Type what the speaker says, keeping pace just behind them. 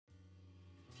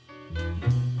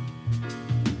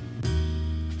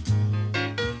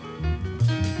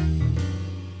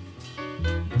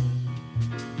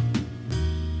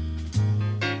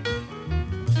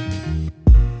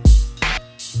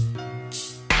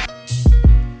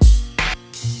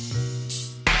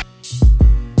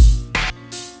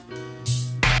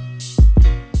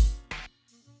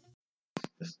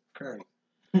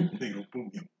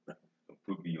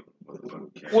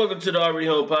Welcome to the Already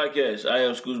Home Podcast. I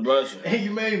am Scoots Bronson. Hey,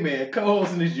 you main man,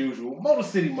 co-hosting as usual, Motor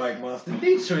City Mike Monster,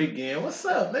 Detroit gang. What's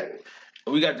up, nigga?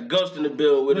 We got the ghost in the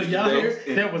bill with us y'all today.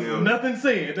 Hear? There was nothing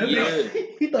said. Yeah.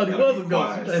 He thought he was a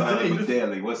ghost. Silent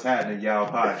Daily. What's happening,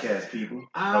 y'all podcast people?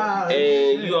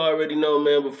 And you already know,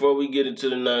 man, before we get into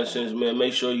the nonsense, man,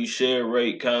 make sure you share,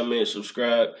 rate, comment,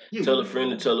 subscribe, tell a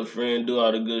friend to tell a friend, do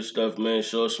all the good stuff, man.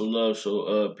 Show us some love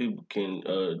so people can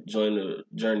join the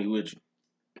journey with you.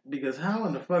 Because how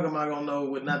in the fuck am I gonna know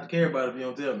what not to care about if you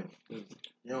don't tell me? You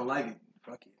don't like it,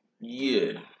 fuck it.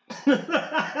 Yeah.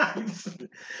 I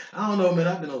don't know, man.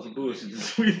 I've been on some bullshit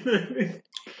this week.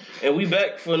 And we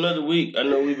back for another week. I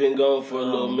know we've been gone for a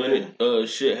little minute.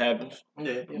 Shit happens.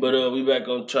 Yeah. But we back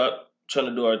on top, trying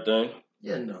to do our thing.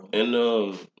 Yeah, no.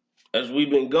 And as we've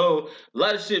been gone, a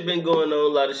lot of shit been going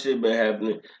on, a lot of shit been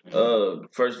happening.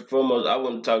 First and foremost, I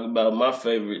want to talk about my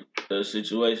favorite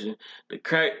situation. The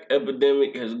crack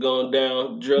epidemic has gone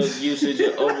down. Drug usage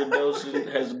and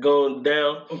overdosing has gone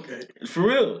down. Okay. For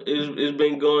real. It's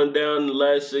been going down in the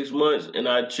last 6 months, and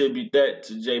I attribute that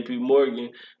to JP Morgan.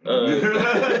 Getting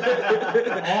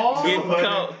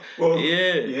caught.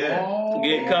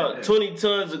 Getting caught. 20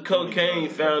 tons of cocaine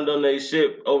found on their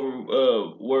ship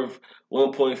over worth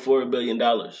 $1.4 billion.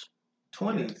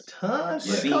 20 tons?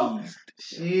 Seized.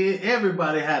 Shit,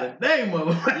 everybody had a name of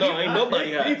it. No, ain't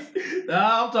nobody had it.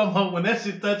 Nah, I'm talking about when that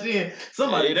shit touch in,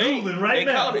 somebody drooling right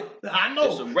now. They caught it. I know.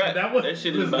 It's a rap. That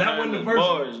shit is behind the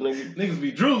bars, nigga. Niggas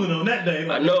be drooling on that day.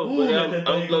 Like, I know, but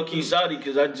I'm low-key Saudi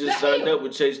because I just signed up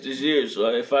with Chase this year. So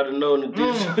if I'd have known that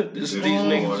these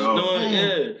niggas was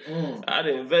doing, I'd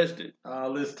have invested.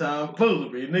 All this time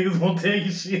foolery. Niggas won't tell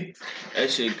you shit. That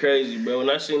shit crazy, bro.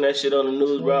 When I seen that shit on the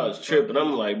news, bro, I was tripping.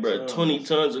 I'm like, bro, 20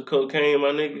 tons of cocaine, my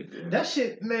nigga. That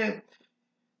shit, man,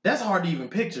 that's hard to even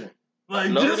picture.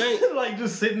 Like, no, just, it ain't. Like,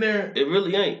 just sitting there. It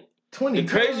really ain't. 20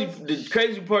 The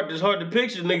crazy part that's hard to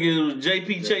picture, nigga, was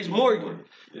JP Chase Morgan.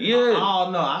 Yeah. Oh,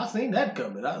 no, I seen that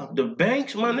coming. The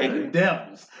banks, my nigga.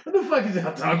 Devils. What the fuck is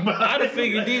y'all talking about? I'd have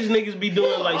figured these niggas be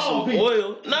doing like some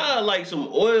oil. Nah, like some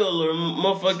oil or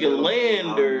motherfucking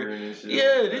land or...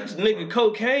 Yeah, this nigga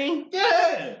cocaine?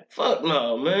 Yeah. Fuck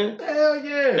no, man. Hell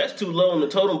yeah. That's too low on the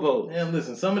totem pole. Damn,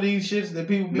 listen, some of these shits that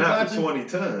people be not watching... Not 20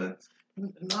 tons.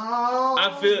 No.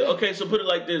 I feel... Okay, so put it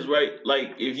like this, right?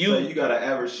 Like, if you... So you got an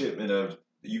average shipment of...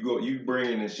 You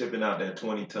bringing and shipping out that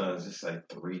 20 tons, it's like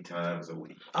 3 times a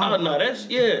week. Oh no, that's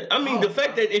I mean, the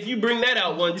fact that if you bring that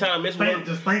out one time, it's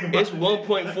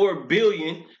 $1.4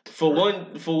 billion for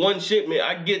one shipment.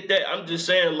 I get that. I'm just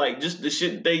saying, like, just the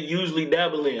shit they usually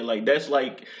dabble in. Like, that's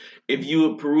like if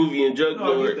you a Peruvian drug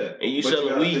lord and you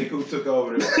selling weed. Think who took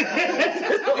over the? Is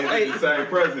it the same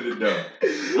president though?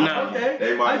 Nah, okay.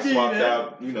 They might have swapped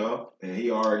out, and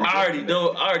he already. I already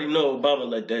know Obama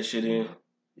let that shit in.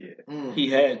 Yeah, he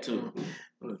had to.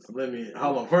 Listen,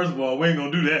 hold on. First of all, we ain't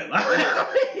gonna do that.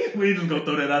 We ain't just gonna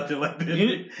throw that out there like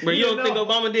that. But you don't think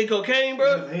Obama did cocaine,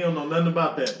 bro? He don't know nothing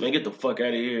about that. Man, get the fuck out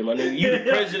of here, my nigga. You the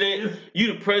president.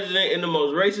 You the president in the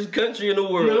most racist country in the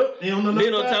world. He don't know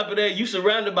then on top of that, you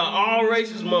surrounded by all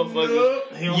racist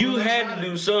motherfuckers. You had to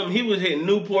do something. He was hitting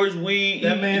Newport's weed.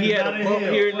 That man he had a bump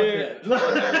here and there.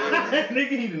 Nigga,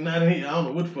 he did not. I don't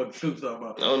know what the fuck Scoop's talking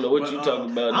about. I don't know what you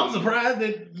talking about. I'm surprised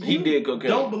that he did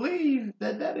cocaine. Don't believe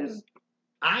that is.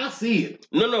 I see it.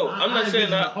 No, I'm not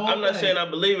saying I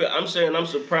believe it. I'm saying I'm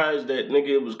surprised that nigga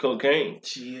it was cocaine.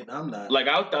 Shit, I'm not. Like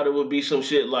I thought it would be some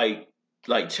shit like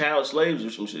child slaves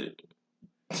or some shit.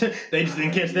 They just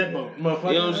didn't catch that boat,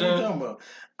 motherfucker. You know what I'm saying? Talking about?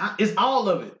 It's all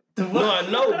of it. No, I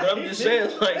know, but I'm just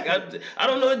saying, like, I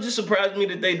don't know. It just surprised me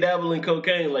that they dabble in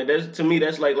cocaine. Like that's to me,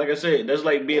 that's like I said, that's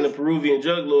like being a Peruvian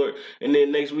drug lord, and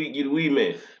then next week you the weed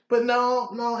man. But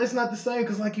no, it's not the same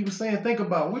because, like you were saying, think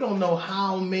about it. We don't know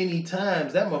how many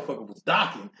times that motherfucker was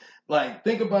docking. Like,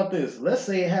 think about this. Let's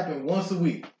say it happened once a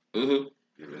week. Mm-hmm.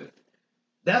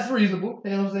 That's reasonable. You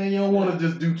know what I'm saying? You don't want to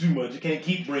just do too much. You can't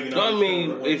keep bringing. I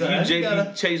mean, if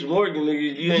you Chase Morgan,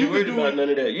 nigga, you ain't worried about none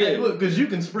of that. Yeah, hey, look, because you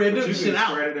can spread this shit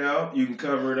out. Spread it out. You can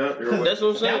cover it up. That's what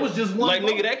I'm saying. That was just one. Like,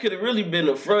 nigga, that could have really been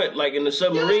the front. Like in the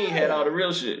submarine had all the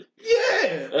real shit.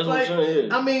 Yeah, that's what I'm saying.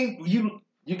 Yeah. I mean,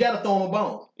 you gotta throw him a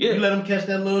bone. Yeah. You let him catch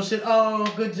that little shit.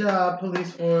 Oh, good job,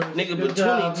 police force. Nigga, but 20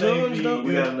 tons though.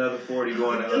 We got another 40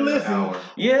 going out an hour.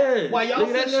 Yeah. While y'all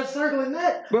sitting there circling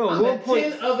that, bro,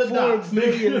 $1.4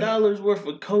 billion worth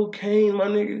of cocaine, my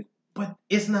nigga. But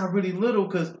it's not really little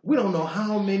because we don't know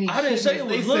how many. I didn't say it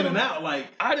was little. Out, like,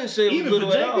 I didn't say it was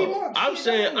little at all. I'm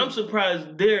saying I'm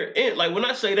surprised they're in. Like when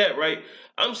I say that, right?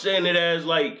 I'm saying it as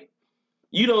like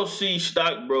you don't see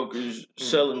stockbrokers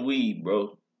selling weed,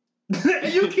 bro.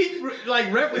 You keep like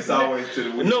referencing. It's always to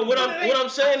the weed. No, what I'm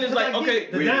saying is like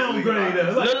okay, the downgrade.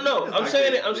 No. I'm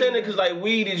saying it because like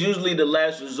weed is usually the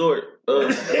last resort of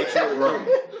what you're right.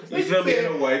 You feel me? In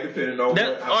a way, depending on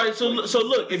that. All right, so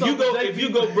look, if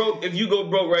you go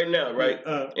broke right now, right,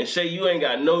 and say you ain't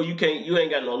got no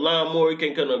lawnmower, you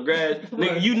can't cut no grass,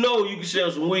 nigga, you know you can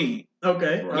sell some weed.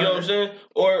 Okay, you know what I'm saying?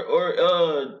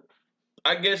 Or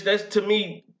I guess that's to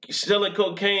me. Selling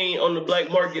cocaine on the black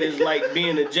market is like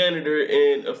being a janitor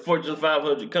in a Fortune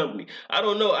 500 company. I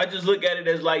don't know. I just look at it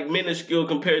as like minuscule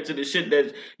compared to the shit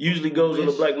that usually goes on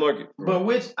the black market. But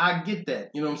which I get that.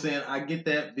 You know what I'm saying? I get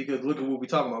that because look at what we're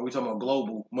talking about. We're talking about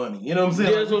global money. You know what I'm saying?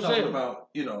 Yeah, that's what I'm saying.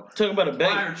 Talking about a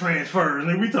bank. Wire transfers.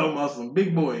 And we talking about some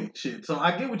big boy shit. So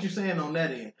I get what you're saying on that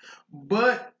end.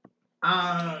 But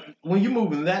when you're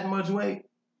moving that much weight,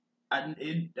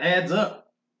 it adds up.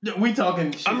 We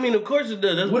talking shit. I mean, of course it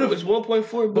does. That's what if it's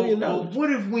 $1.4 billion? What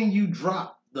if when you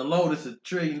drop the Lotus $1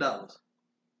 trillion?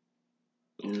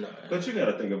 Nah. But you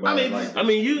gotta think about it.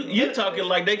 You're talking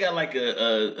like they got like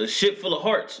a shit full of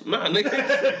hearts. Nah, nigga,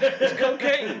 it's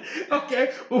cocaine.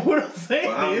 Okay, but what I'm saying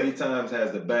is, how many times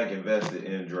has the bank invested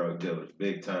in drug dealers,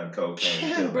 big time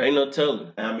cocaine dealers? Ain't no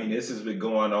telling. I mean, this has been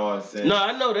going on since. No,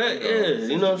 I know that.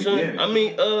 You know what I'm saying. I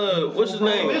mean, what's his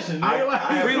name?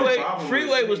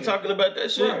 Freeway was talking about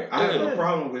that shit. Right. I have no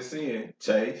problem with seeing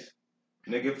Chase.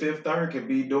 Nigga, Fifth Third can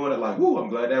be doing it like, woo, I'm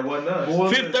glad that wasn't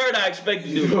us. Fifth Third, I expect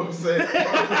you to do. You know what I'm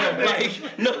saying?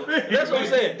 No, that's what I'm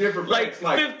saying. Different like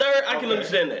Fifth Third, I can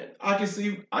understand that. I can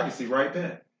see Right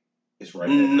Back. It's Right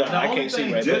Back. No, I can't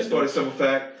see Right Back. Just for the simple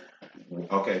fact,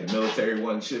 okay, the military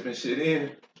wasn't shipping shit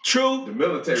in. True. The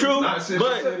military was not shipping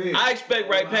shit in. I expect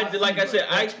Right Pack to, like I said,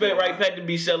 I expect Right Pack to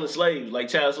be selling slaves, like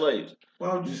child slaves.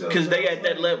 Why would you sell? Because they at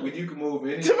that level. When you can move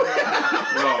anywhere.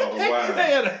 Oh, wow.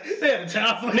 They had a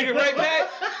child slave. Nigga, Right Pack?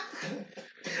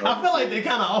 I feel like they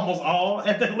kind of almost all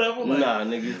at that level. Like, nah,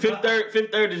 nigga.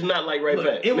 Fifth Third is not like Right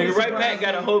Pack. Nigga, Right Pack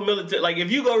got a whole military. Like, if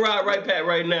you go ride Right Pack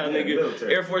right now, nigga,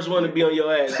 military. Air Force One to be on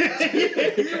your ass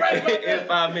in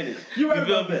 5 minutes. You're right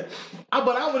about that.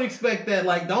 But I would expect that,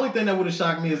 like, the only thing that would have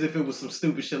shocked me is if it was some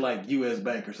stupid shit like U.S.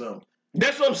 Bank or something.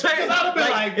 That's what I'm saying. I'd have been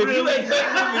like if you ain't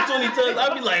moving 20 tons,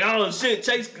 I'd be like, oh shit,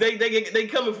 Chase, they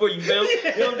coming for you, fam. You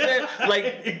know what I'm saying?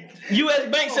 Like, U.S.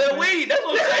 Bank sell weed. That's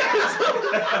what I'm saying.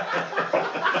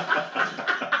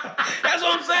 That's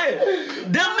what I'm saying.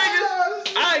 Them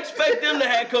niggas, I expect them to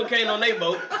have cocaine on their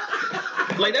boat.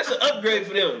 Like, that's an upgrade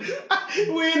for them.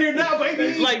 We in here now,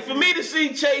 baby. Like, for me to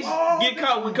see Chase get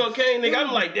caught with cocaine, nigga,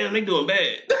 I'm like, damn, they doing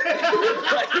bad.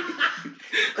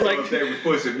 Like they was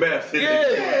pushing meth.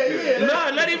 Yeah.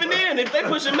 Nah, not even then. If they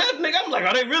pushing meth, nigga, I'm like,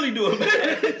 are they really doing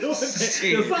bad?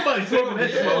 Shit. Somebody taking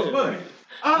that shit money.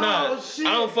 Nah, shit.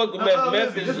 I don't fuck with meth.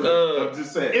 Meth is I'm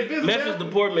just saying. Meth is the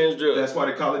poor man's drug. That's why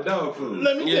they call it dog food.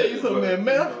 Let me tell you something, man.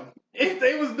 Meth. If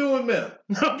they was doing meth,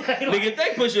 okay. Nigga, if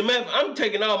they pushing meth, I'm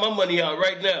taking all my money out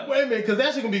right now. Wait a minute, because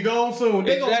that shit gonna be gone soon.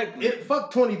 They fuck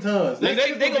 20 tons.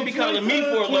 Nigga, they gonna be calling me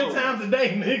for a loan 20 times a day,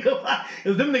 nigga.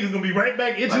 Cause them niggas gonna be right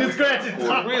back itching and scratching.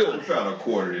 For real, we found a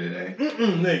quarter today.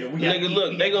 Nigga,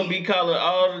 look, they gonna be calling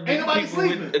all the people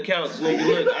with accounts. Nigga,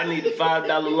 look, I need a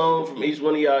 $5 loan from each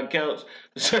one of y'all accounts.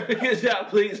 Y'all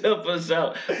please help us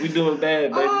out. We doing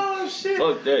bad, baby. Oh shit.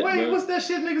 Fuck that. Wait, man. What's that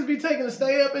shit niggas be taking to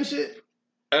stay up and shit?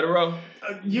 Adderall.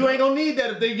 You ain't gonna need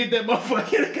that if they get that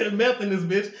motherfucking meth in this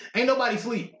bitch. Ain't nobody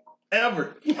sleep.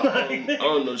 Ever. I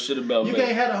don't know shit about meth. You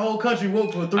can't have the whole country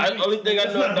woke for 3 weeks. Only thing I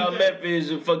know about meth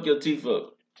is it fuck your teeth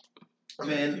up.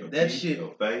 Man, that shit.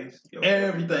 Your face.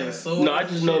 Everything. So no, I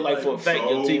just know like for a fact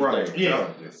your teeth right. Yeah.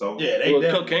 Well,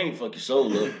 cocaine fuck your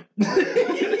soul up.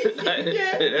 That's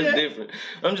different.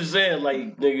 I'm just saying,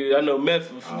 like, nigga, I know meth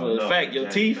for a fact your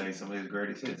teeth. Some of his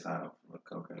greatest hits out of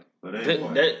cocaine. But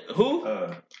anyway, who?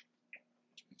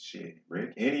 Shit,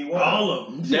 Rick. Anyone. All of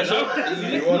them. That's all.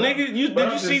 Nigga, did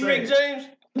you see Rick James?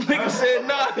 Nigga said,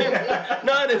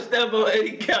 nah, they step on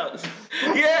Eddie Couch.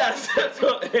 Yeah, I stepped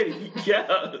on Eddie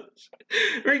Couch.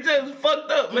 Rick James was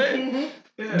fucked up, man.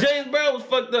 Yeah. James Brown was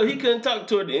fucked up. He couldn't talk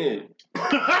toward the end. I'm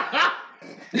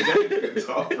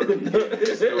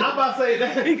about to say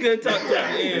that. He couldn't talk toward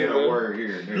the end, bro. Word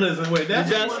here. Listen, wait, did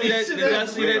y'all see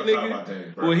that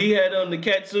nigga? Where he had on the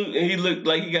cat suit and he looked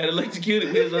like he got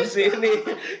electrocuted because on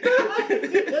CNN.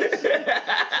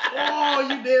 Oh,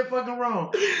 you dead fucking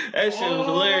wrong. That shit was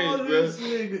hilarious, bro. This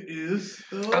nigga is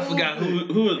so I forgot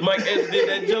who was Mike S did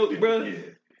that joke, bro. Yeah.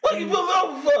 What you put me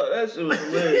over for? That shit was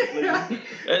hilarious, nigga.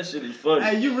 That shit is funny.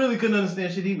 Hey, you really couldn't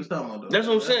understand shit he was talking about, though. That's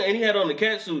what I'm saying. And he had on the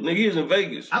cat suit, nigga. He was in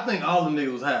Vegas. I think all them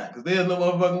niggas was high, because there's no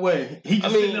motherfucking way. He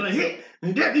just sitting there like,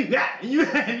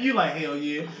 you like, hell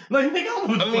yeah. Like,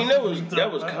 nigga,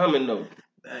 that was common, though.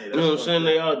 Hey, you know what I'm saying?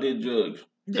 They all did drugs.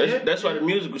 That's why the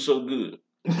music was so good.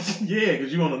 Yeah,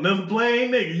 because you on another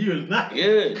plane, nigga. You is not.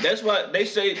 Yeah, that's why they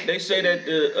say that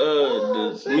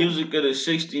the music of the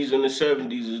 60s and the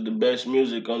 70s is the best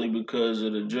music only because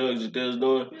of the drugs that they was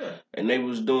doing. Yeah. And they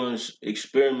was doing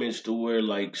experiments to where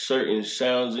like certain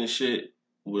sounds and shit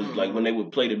was like when they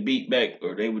would play the beat back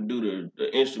or they would do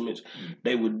the instruments,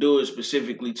 they would do it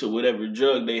specifically to whatever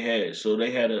drug they had. So they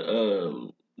had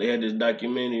this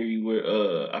documentary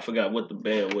where I forgot what the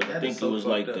band was. I think it was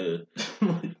like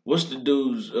what's the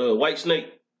dude's White Snake?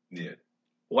 Yeah.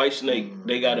 White Snake.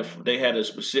 They had a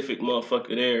specific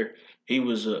motherfucker there. He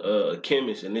was a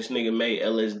chemist, and this nigga made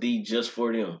LSD just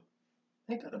for them.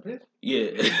 Ain't that a bitch?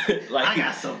 Yeah, like I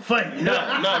got some funny.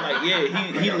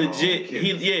 he legit.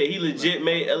 He legit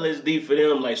made LSD for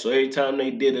them. Like so, every time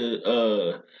they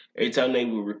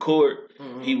would record,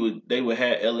 they would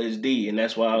have LSD, and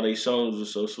that's why all their songs were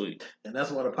so sweet. And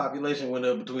that's why the population went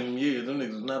up between them years. Them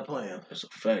niggas was not playing. That's a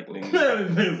fact,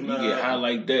 nigga. You get high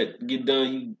like that, get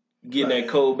done, you get in that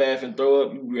cold bath and throw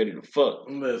up, you ready to fuck.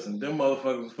 Listen, them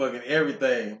motherfuckers was fucking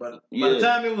everything. But by the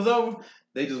time it was over,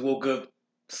 they just woke up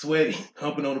sweaty,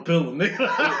 humping on the pillow, nigga.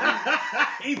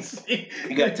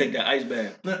 You gotta take that ice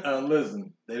bath.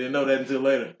 Listen, they didn't know that until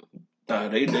later. Nah,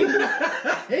 they knew.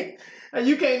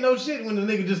 You can't know shit when the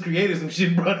nigga just created some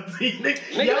shit, bro.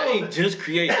 Nigga ain't just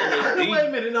create LSD. Wait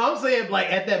a minute, no, I'm saying like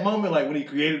at that moment, like when he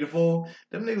created it for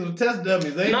them niggas were test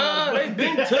dummies. They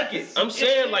been took it. I'm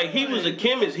saying like he was a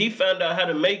chemist. He found out how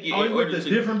to make it. Oh, he went to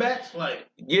different batch? Like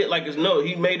he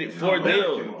made it for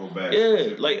them.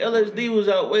 Yeah, like LSD was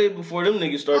out way before them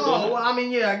niggas started doing it. Oh, well, I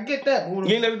mean, yeah, I get that. You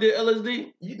ain't never did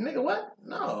LSD? Nigga, what?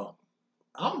 No.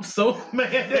 I'm so mad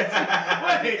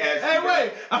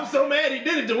wait. I'm so mad he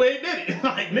did it the way he did it.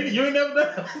 Like, nigga, you ain't never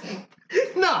done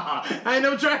it. Nah, I ain't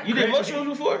never tried. You did mushrooms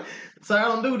before? So I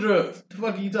don't do drugs. The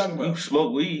fuck are you talking about? You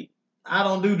smoke weed. I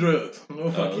don't do drugs. What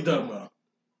the fuck you talking about?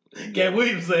 Cat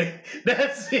Williams say,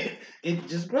 that's it. It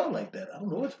just grow like that. I don't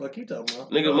know what the fuck you talking about.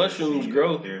 Nigga, mushrooms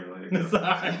grow. It's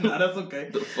alright. Nah, that's okay.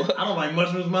 The fuck? I don't like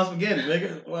mushrooms in my spaghetti,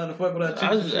 nigga. Why the fuck would I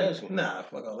I was just asking. Nah,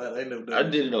 fuck all that. I ain't never done I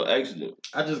did it on accident.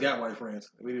 I just got white friends.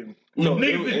 We didn't. No, and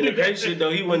the crazy shit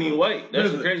though, he wasn't even white.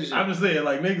 That's the crazy shit. I'm just saying,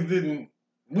 like, niggas didn't.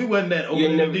 We wasn't that OD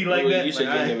like that. You said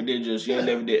like, you never did drugs. You ain't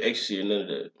never did ecstasy or none of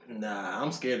that. Nah,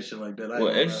 I'm scared of shit like that.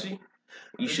 What, ecstasy?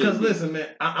 You should. Because listen, man,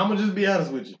 I'm gonna just be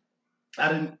honest with you.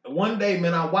 One day,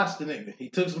 man, I watched the nigga. He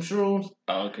took some shrooms.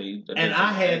 Oh, okay. And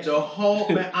I had the whole,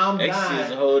 man, I'm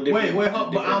dying. A whole different,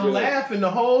 but I'm laughing the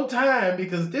whole time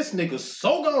because this nigga's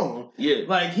so gone. Yeah.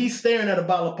 Like, he's staring at a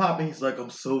bottle of pop and he's like, I'm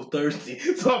so thirsty.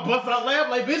 So I bust out laugh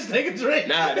like, bitch, take a drink.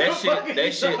 Nah,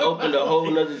 that shit opened a whole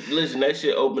nother, listen, that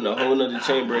shit opened a whole nother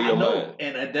chamber in your mind.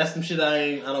 And that's some shit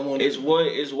I don't want to do.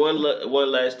 It's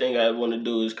one last thing I want to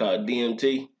do is called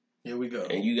DMT. Here we go.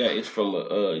 And you got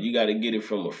you got to get it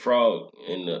from a frog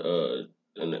in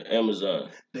the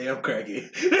Amazon. Damn cracky.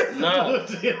 Nah,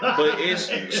 but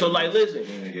it's so like listen.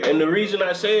 And the reason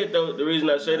I say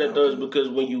that though is because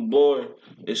when you born,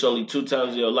 it's only 2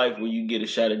 times in your life where you get a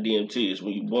shot of DMT. It's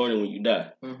when you born and when you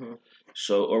die. Mm-hmm.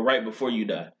 So or right before you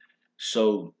die.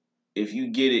 So if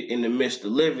you get it in the midst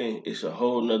of living, it's a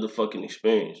whole nother fucking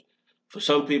experience. For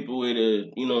some people,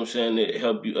 you know what I'm saying, it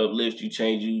help you uplift you,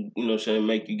 change you, you know what I'm saying,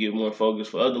 make you get more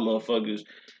focused. For other motherfuckers,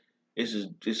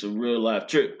 it's a real life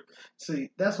trip. See,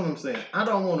 that's what I'm saying. I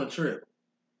don't want to trip.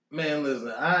 Man,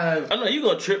 listen, I know you're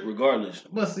going to trip regardless.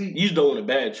 But see, you just don't want a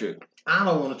bad trip. I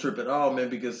don't want to trip at all, man,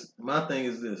 because my thing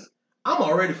is this. I'm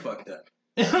already fucked up.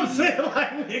 You know what I'm saying? Like,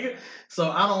 nigga. So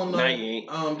I don't know. Nah, you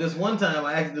ain't. This one time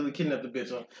I accidentally kidnapped a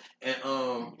bitch, and that's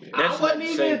I wasn't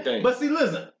even. Same thing. But see,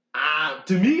 listen.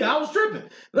 To me, I was tripping.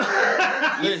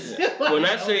 Listen, when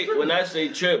I say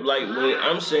trip, like when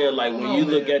I'm saying like when you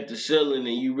look at the ceiling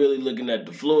and you really looking at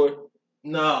the floor.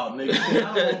 No, nigga, I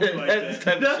don't want to be like that's the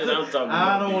type of shit I'm talking about.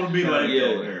 I don't want to be like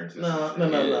that.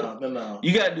 No.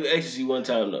 You gotta do ecstasy one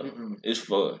time though. It's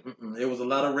fun. There was a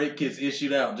lot of rape kits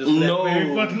issued out. Just for that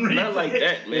very fucking reason. Not like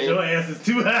that, man. Your ass is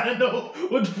too high to know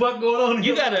what the fuck going on.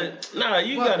 You gotta know.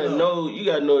 You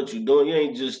gotta know what you're doing. You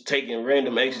ain't just taking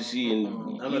random ecstasy and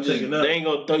they ain't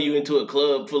gonna throw you into a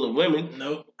club full of women.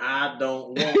 Nope, I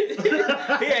don't want.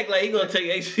 He act like he gonna take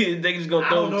ecstasy and they just gonna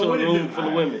throw him into a room full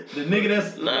of women. The nigga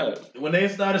that's when they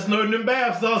started snorting them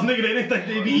bath salts, nigga, they didn't think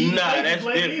they'd be eating. Nah, that's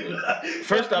different.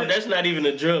 First off, that's not even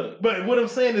a drug. But what I'm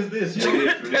saying is this: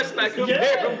 that's not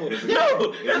comparable.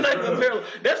 No, that's not comparable.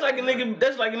 That's like a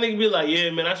nigga be like,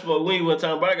 yeah, man, I smoked weed one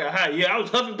time, but I got high. Yeah, I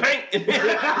was huffing paint.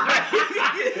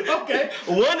 Okay.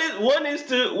 One is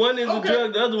a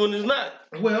drug, the other one is not.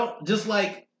 Well, just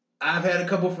like I've had a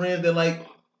couple friends that like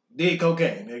Did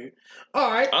cocaine, nigga.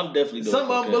 All right. I'm definitely doing some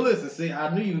of them, cocaine. but listen, see,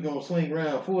 I knew you was gonna swing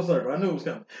around full circle. I knew it was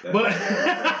coming, but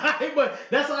but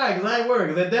that's all right, cause I ain't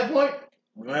worried. Cause at that point,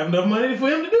 we're gonna have enough money for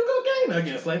him to do cocaine. I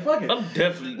guess, like, fuck it. I'm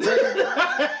definitely.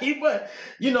 But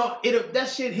you know, that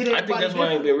shit hit everybody. I think that's why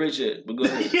I ain't been rich yet. But go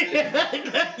ahead. yeah,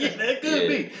 that could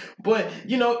be. But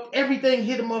you know, everything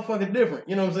hit a motherfucker different.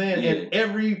 You know what I'm saying? Yeah. And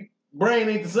every brain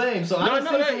ain't the same. So I know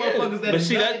some motherfuckers that. But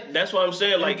see, that's why I'm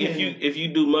saying, like, if you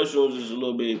do mushrooms, it's a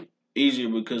little bit easier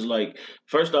because, like,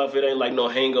 first off, it ain't like no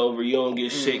hangover. You don't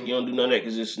get sick. You don't do none of that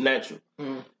because it's natural.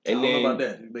 And I don't know about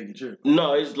that. You make it true.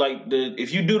 No, it's like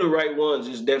if you do the right ones,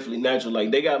 it's definitely natural.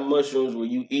 Like they got mushrooms where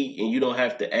you eat and you don't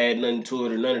have to add nothing to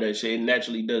it or none of that shit. It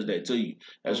naturally does that to you.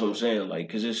 That's what I'm saying.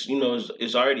 Like, cause it's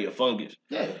it's already a fungus.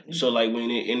 Yeah. So like when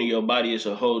it enter your body, it's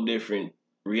a whole different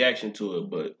reaction to it.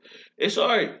 But it's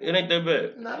alright. It ain't that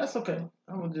bad. Nah, that's okay.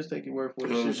 I'm gonna just take your word for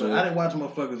it. Shit, I didn't watch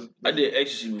motherfuckers. I did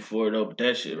ecstasy before though, but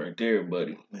that shit right there,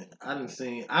 buddy. Man, I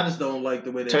just don't like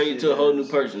the way that turn you to a whole new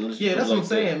person. Yeah, that's what I'm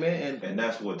saying, man. And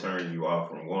that's what turns you off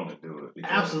from wanting to do it.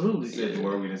 Absolutely. Shit,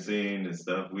 where we done seen and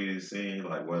stuff we done seen,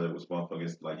 like whether it was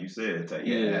motherfuckers, like you said,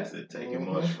 taking acid, taking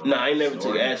mushrooms. Nah, I ain't never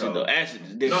took acid though. Acid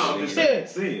is different. No,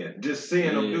 I'm just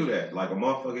seeing them do that. Like a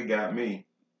motherfucker got me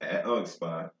at Ugg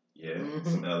Spot. Yeah,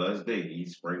 some LSD. He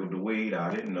sprinkled the weed. I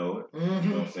didn't know it. You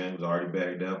know what I'm saying? It was already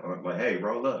bagged up. I'm like, hey,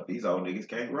 roll up. These old niggas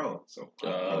can't roll. So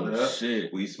roll it up.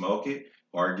 Shit. We smoke it.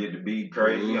 Or get to be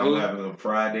crazy. I'm having a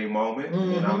Friday moment.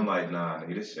 And I'm like, nah,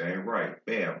 nigga, this shit ain't right.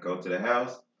 Bam, go to the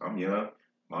house. I'm young.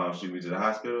 Mom shoot me to the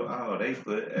hospital. Oh, they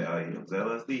put it was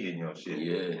LSD in your shit.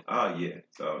 Yeah. Oh, yeah.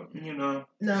 So,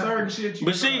 certain shit you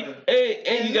But see,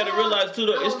 and you got to realize, too,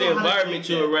 though, it's the environment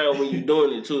you're around when you're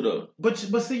doing it, too, though. But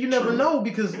see, you never know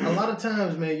because a lot of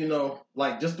times, man,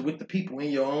 like just with the people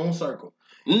in your own circle.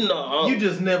 No, you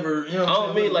just never. I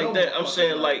don't mean like that. I'm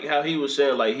saying like how he was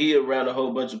saying, like he around a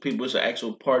whole bunch of people. It's an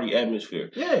actual party atmosphere.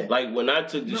 Yeah. Like when I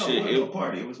took the shit, it was a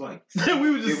party. It was like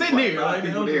we was just sitting here. Like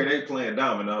people there, they playing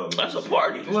dominoes. That's a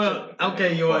party. Well,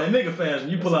 okay, you're a nigga fashion.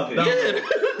 You pull out the dominoes.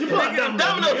 You pull out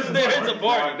dominoes is there. That's a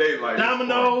party.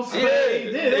 Dominoes,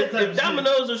 spades. If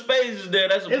dominoes or spades is there,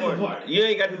 that's a party. You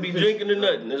ain't got to be drinking or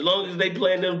nothing. As long as they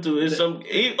playing them two, it's some.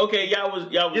 Okay, y'all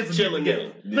was chilling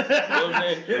there. You know what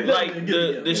I'm saying? Like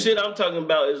the shit I'm talking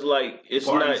about is like it's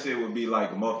party not. Shit would be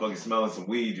like a motherfucker smelling some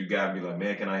weed. You gotta be like,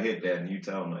 man, can I hit that? And you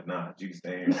tell them like, nah, you can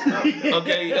stay here.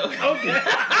 Okay.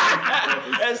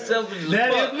 That's selfish.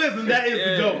 Listen, that is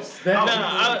the ghost.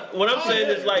 What I'm saying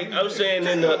is like I'm saying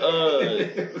in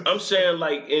the I'm saying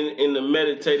like in the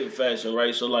meditative fashion,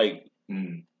 right? So like.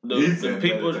 The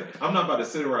people. I'm not about to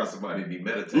sit around somebody and be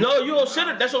meditating. No, you don't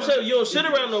sit. That's what I'm saying. You don't sit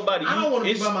around nobody. I don't want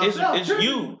to be by myself. It's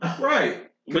you, right?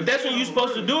 But that's when you're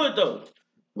supposed to do it though.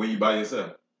 When you by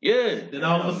yourself. Yeah. Then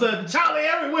all of a sudden, Charlie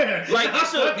everywhere. Like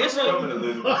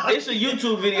it's a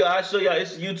YouTube video. I show y'all.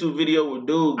 It's a YouTube video with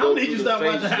dude. I need you to stop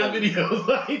watching high videos.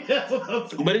 Like that's what I'm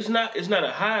saying. But it's not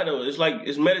a high though. It's like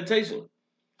it's meditation.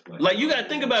 Like you gotta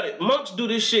think about it. Monks do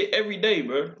this shit every day,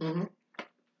 bro.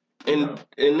 And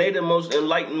they the most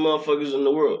enlightened motherfuckers in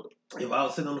the world. If I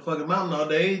was sitting on the fucking mountain all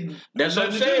day, that's what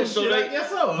I'm saying. So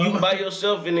you by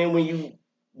yourself, and then when you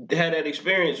had that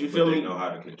experience, you feel me? Know how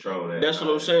to control that. That's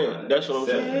what I'm saying. That's what I'm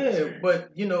saying. Yeah,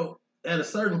 but at a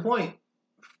certain point,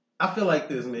 I feel like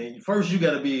this, man. First, you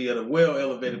got to be at a well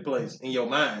elevated place in your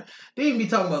mind. They even be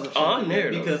talking about some shit I'm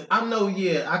there because I know.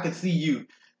 Yeah, I can see you.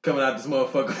 Coming out this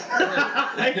motherfucker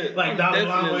like Dollar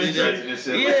Llama and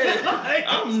shit. Yeah,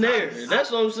 I'm there. That's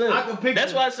what I'm saying. I can picture.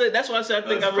 That's why I said I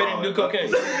think I'm ready to do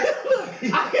cocaine.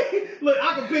 Look,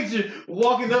 I can picture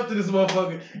walking up to this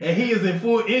motherfucker and he is in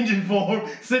full engine form,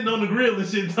 sitting on the grill and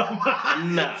shit, talking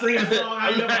about singing a song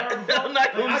I never heard before. I'm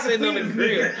not gonna be sitting on the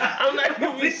grill. I'm not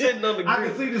gonna be sitting on the grill. I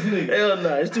can see this nigga. Hell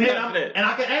no, it's too hot for that. And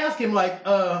I can ask him like,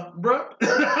 bro,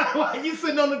 why you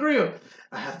sitting on the grill?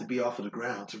 I have to be off of the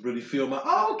ground to really feel my.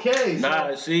 Okay.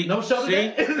 So see, no shoulder.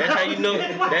 See, that's how you know.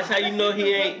 That's how you know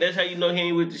he ain't. That's how you know he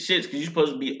ain't with the shits. Cause you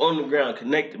supposed to be on the ground,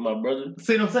 connected, my brother.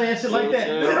 See what I'm saying? Shit like that.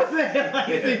 You know what I'm saying? Like,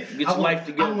 get your life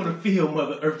together. I want to feel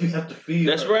Mother Earth. You have to feel.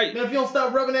 That's right. Man, if you don't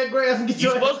stop rubbing that grass and get you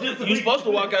supposed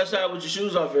to walk outside with your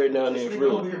shoes off every now and then. For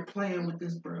real. Over here playing with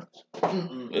this, bro.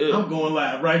 Yeah. I'm going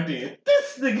live right then.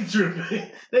 This nigga tripping.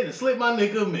 They done slipped my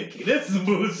nigga Mickey. This is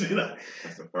bullshit.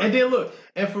 And then look,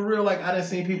 and for real, like I done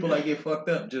seen people like get fucked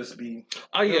up just be.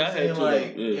 Oh yeah, I had to.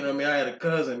 Like, you know what I mean? I had a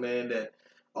cousin, man, that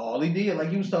all he did,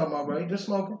 like you was talking about, bro, he just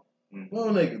smoking.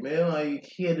 Little nigga, man, like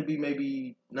he had to be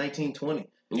maybe 19, 20.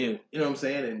 Yeah. You know what I'm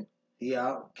saying? And he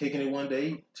out kicking it one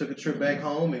day, took a trip back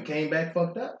home and came back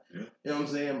fucked up. Yeah. You know what I'm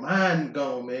saying? Mine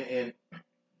gone, man. And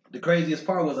the craziest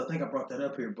part was, I think I brought that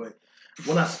up here, but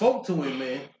when I spoke to him,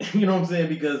 man, you know what I'm saying?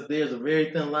 Because there's a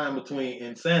very thin line between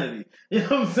insanity, you know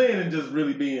what I'm saying, and just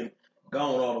really being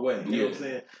gone all the way. You know what I'm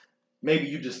saying? Maybe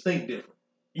you just think different.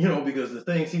 You know, because the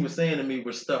things he was saying to me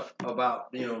were stuff about,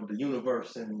 you know, the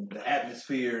universe and the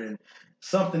atmosphere and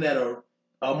something that a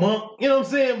monk, you know what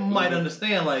I'm saying, might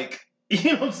understand. Like,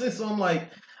 you know what I'm saying? So I'm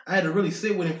like, I had to really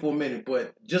sit with him for a minute,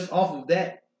 but just off of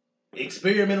that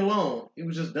experiment alone, it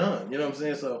was just done. You know what I'm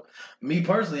saying? So me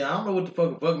personally, I don't know what the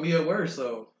fuck fucked me up worse.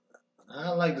 So I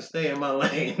like to stay in my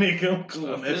lane, nigga. I'm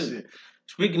cool on that shit.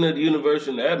 Speaking of the universe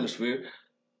and the atmosphere,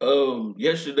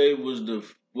 yesterday was the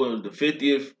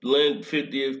 50th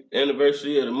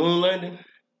anniversary of the moon landing.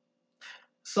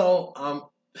 So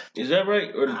is that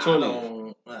right, or the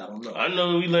 20th? I don't know. I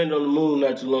know we landed on the moon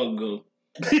not too long ago.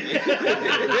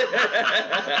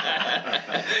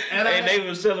 and they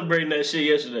were celebrating that shit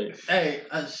yesterday. Hey,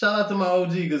 shout out to my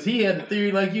OG because he had the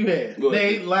theory like you had. Good.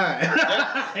 They ain't lying.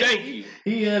 Thank you.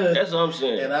 He had a. That's what I'm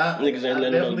saying. And niggas ain't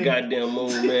letting no goddamn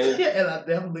moon, man. Yeah, and I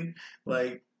definitely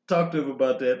talked to him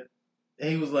about that. And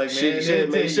he was like, man, shit,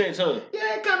 it made sense, huh?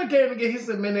 Yeah, it kind of came together. He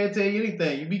said, man, they'll tell you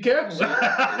anything. You be careful. And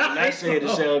I said it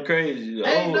sound crazy.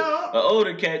 An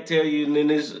older cat tell you, and then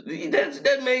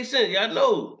that made sense. Y'all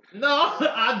know. No,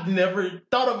 I never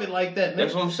thought of it like that. Nigga.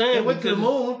 That's what I'm saying. They went to the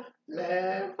moon.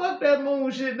 Man, fuck that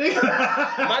moon shit, nigga.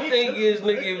 My thing is,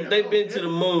 nigga, if they been to the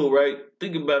moon, right?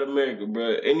 Think about America,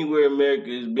 bro. Anywhere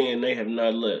America has been, they have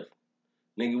not left.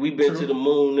 Nigga, we been to the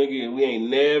moon, nigga, and we ain't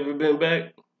never been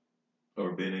back.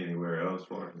 Or been anywhere else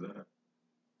for that.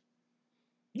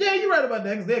 Yeah, you're right about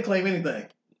that, because they'll claim anything.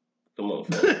 Come on,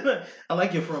 fam. I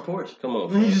like your front porch. Come on,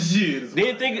 fam. Shit.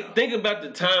 Then think about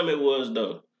the time it was,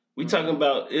 though. We talking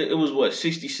about, it was what,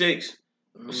 66?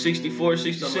 64,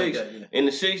 66? Like that, yeah. In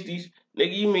the 60s?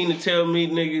 Nigga, you mean to tell me,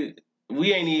 nigga,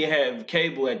 we ain't even have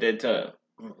cable at that time.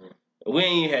 Mm-hmm. We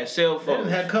ain't even had cell phones. They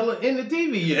didn't have color in the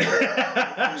TV yet.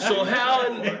 So how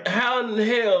in the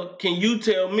hell can you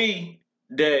tell me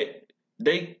that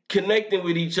they connecting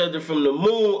with each other from the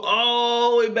moon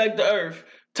all the way back to Earth,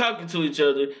 talking to each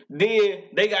other? Then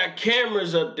they got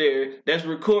cameras up there that's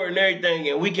recording everything,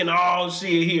 and we can all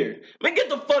see it here. Man, get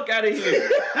the fuck out of here.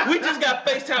 We just got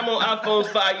FaceTime on iPhones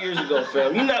 5 years ago,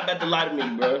 fam. You're not about to lie to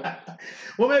me, bro.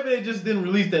 Well, maybe they just didn't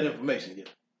release that information yet.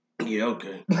 Yeah,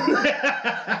 okay.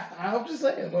 I'm just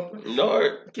saying.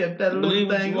 No, kept that little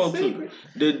thing a secret.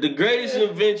 The greatest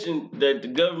invention that the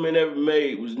government ever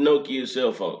made was Nokia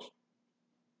cell phones.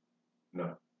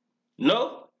 No.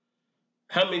 No?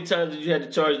 How many times did you have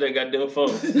to charge that goddamn phone?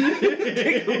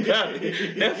 Think about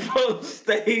it. That phone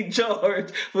stayed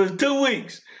charged for 2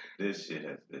 weeks. This shit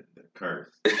has been the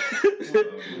curse.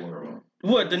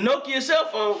 What, the Nokia cell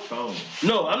phone?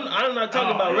 No, I'm not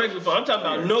talking about regular phone. I'm talking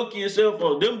about Nokia cell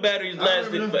phone. Them batteries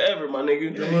lasted forever, my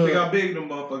nigga. Yeah, you think how big them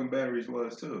motherfucking batteries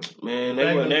was, too? Man,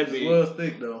 they wasn't that big. Was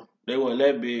thick, though. They wasn't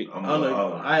that big.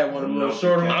 I had one of them little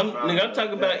shorter ones. I'm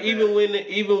talking about even when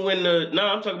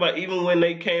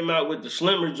they came out with the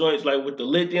slimmer joints, like with the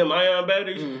lithium ion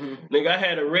batteries. Mm-hmm. Nigga, I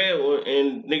had a red one,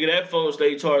 and nigga, that phone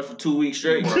stayed charged for 2 weeks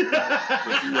straight. But you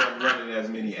weren't running as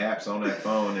many apps on that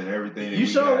phone and everything that you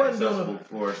we sure got wasn't accessible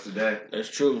for us today. That's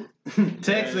true.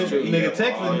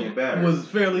 Texting was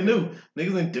fairly new.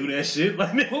 Niggas didn't do that shit. Like,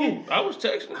 who? I was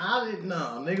texting. I didn't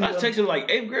know. I was texting like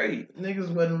 8th grade. Niggas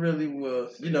wasn't really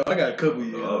I got a couple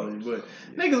years on me, but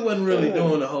niggas wasn't really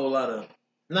doing a whole lot of,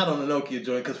 not on the Nokia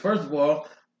joint, because first of all,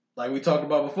 like we talked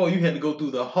about before, you had to go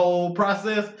through the whole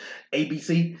process.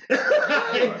 ABC.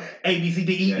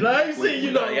 ABCDE. Like,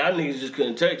 y'all niggas just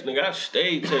couldn't text, nigga. I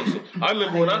stayed texting. I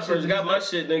remember when I first got my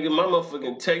shit, nigga, my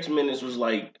motherfucking text minutes was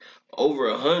like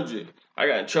over 100. I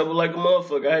got in trouble like a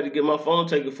motherfucker. I had to get my phone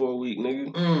taken for a week,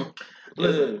 nigga.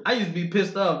 Listen, I used to be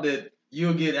pissed off that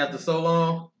you'll get, after so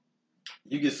long,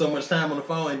 you get so much time on the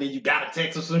phone and then you gotta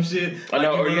text or some shit. I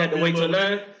know, or you had to wait till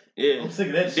 9. Yeah, I'm sick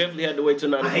of that shit. Definitely had to wait till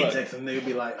 9 o'clock. I hate texting. Nigga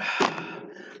be like,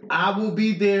 I will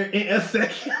be there in a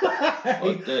second.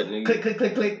 Fuck that,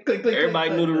 nigga. Click.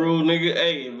 Everybody knew the rule, nigga.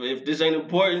 Hey, if this ain't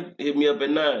important, hit me up at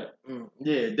 9.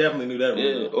 Yeah, definitely knew that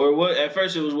rule. Yeah, or what? At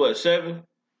first it was what, 7?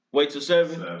 Wait till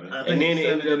 7? And then it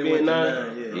ended up being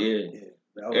 9. Yeah.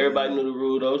 Everybody knew the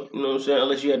rule though, you know what I'm saying?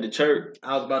 Unless you had the chirp.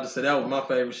 I was about to say that was my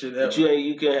favorite shit ever. But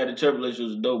you can't have the chirp unless you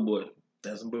was a dope boy.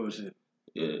 That's some bullshit.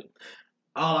 Yeah.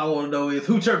 All I want to know is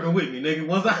who chirping with me, nigga.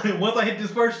 Once I hit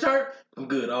this first chirp, I'm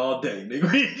good all day,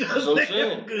 nigga. That's what I'm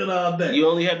saying. I'm good all day. You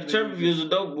only had the chirp if you was a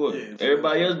dope boy. Yeah,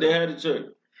 everybody else didn't have the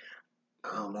chirp.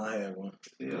 I don't know, I had one.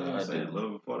 Yeah, I said a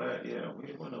little before that, we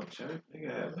didn't want no chirp. Nigga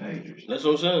had pagers. That's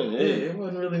what I'm saying. Yeah, it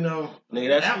wasn't really no.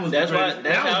 Nigga,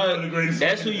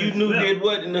 that's who you knew did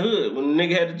what in the hood when the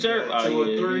nigga had the chirp. 2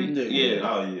 or 3. Yeah.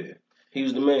 Oh yeah. He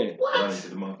was the man.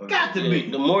 What? Got to be.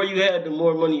 The more you had, the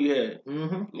more money you had.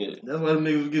 Mm-hmm. Yeah. That's why them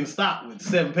niggas was getting stopped with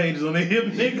 7 pages on their hip,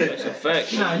 nigga. That's a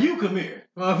fact. Nah, you come here.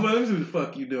 Let me see what the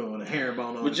fuck you doing with a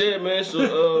herringbone on. But yeah, man,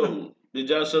 so did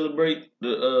y'all celebrate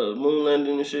the moon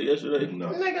landing and shit yesterday? No.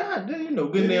 Nigga, you know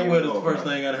good damn well that's the first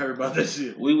thing I heard about that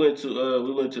shit. We went to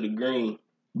the Green,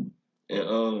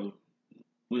 and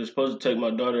we were supposed to take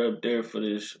my daughter up there for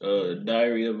this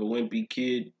Diary of a Wimpy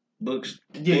Kid books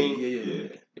thing. Yeah.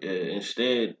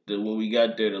 Instead, when we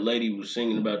got there, the lady was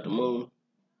singing about the moon.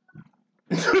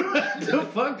 The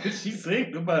fuck did she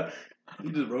sing about?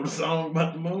 You just wrote a song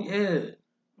about the moon? Yeah.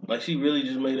 Like, she really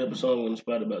just made up a song on the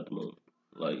spot about the moon.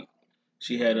 Like,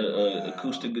 she had a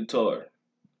acoustic guitar,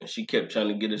 and she kept trying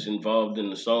to get us involved in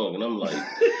the song, and I'm like,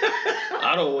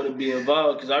 I don't want to be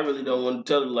involved because I really don't want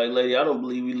to tell her, like, lady, I don't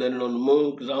believe we landed on the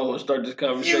moon because I don't want to start this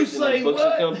conversation. You say books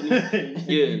what? And company.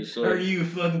 Yeah, so. Are you a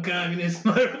fucking communist?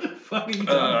 What the fuck are you talking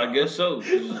about? I guess so.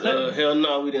 Hell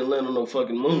no, we didn't land on no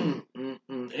fucking moon.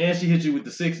 And she hit you with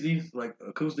the 60s, like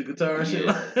acoustic guitar and shit.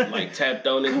 Like tapped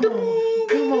on it.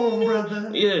 Come on,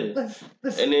 brother. Yeah.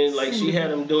 Let's and then like she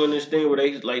had them doing this thing where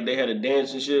they had a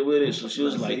dance and shit with it. So she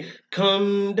was like,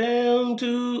 come down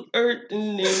to earth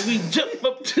and then we jump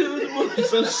up to the moon.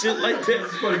 Some shit like that.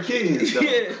 It's for the kids. Though.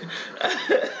 Yeah.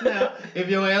 Now, if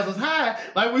your ass was high,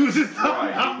 like we was just talking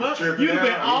about, you'd have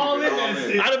been all in that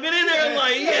shit. I'd have been in there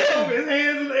like, yeah. His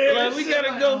hands in the air. Like, we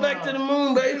gotta go back to the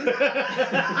moon, baby.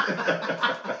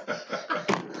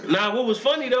 Nah, what was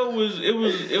funny though was it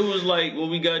was like when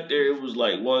we got there, it was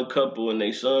like one couple and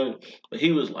their son, but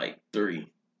he was like 3.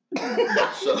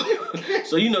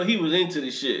 So you know he was into the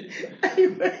shit.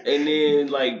 And then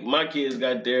like my kids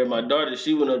got there, my daughter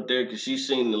she went up there because she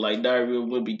seen the like Diary of a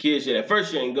Wimpy Kid shit. At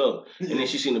first she ain't go, and then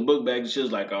she seen the book bag and she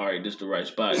was like, all right, this the right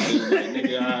spot. She was like,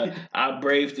 nigga, I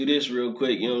brave through this real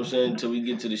quick, you know what I'm saying, until we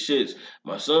get to the shits.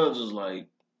 My son's was like,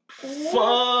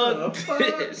 fuck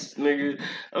this, nigga.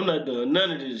 I'm not doing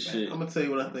none of this shit. I'm gonna tell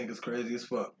you what I think is crazy as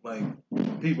fuck. Like,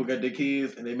 people got their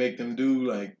kids and they make them do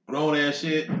like grown ass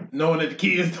shit, knowing that the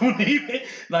kids don't even.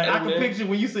 Like, I can picture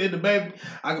when you said the baby,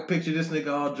 I can picture this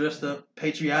nigga all dressed up,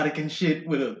 patriotic and shit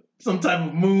with some type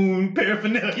of moon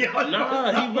paraphernalia.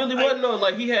 Nah, he really wasn't on.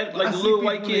 Like, he had like the little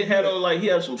white kid had on like he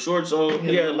had some shorts on.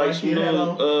 He had like some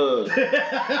little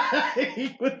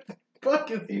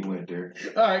He went there.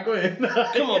 All right, go ahead.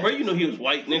 Come on, bro. You know he was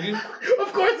white, nigga.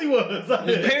 Of course he was.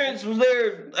 His parents was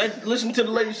there. I listened to the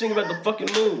lady sing about the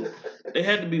fucking moon. They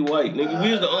had to be white, nigga.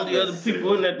 We was the only other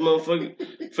people in that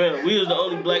motherfucking fam. We was the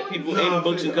only black people in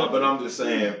books and company. But I'm just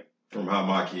saying, from how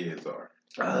my kids are.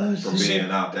 From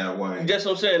being out that way. That's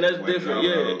what I'm saying. That's different.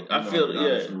 Yeah, I feel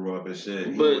it. Yeah. Grew up and shit.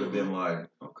 He But would have been like,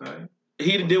 okay.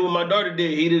 He'd did what my daughter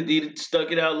did. He'd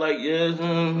stuck it out like, yes,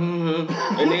 and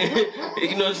then,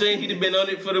 you know what I'm saying? He'd have been on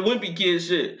it for the Wimpy Kid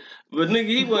shit. But nigga,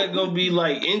 he wasn't gonna be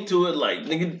like into it, like,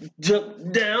 nigga,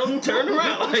 jump down, turn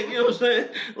around. Like, you know what I'm saying?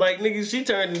 Like, nigga, she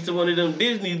turned into one of them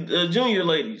Disney junior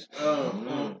ladies.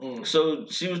 So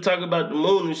she was talking about the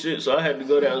moon and shit, so I had to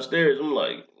go downstairs. I'm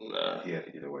like, nah. He had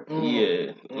to get away.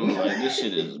 Yeah. I'm like, this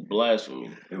shit is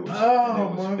blasphemy. It was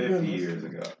 50 years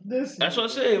ago. That's what I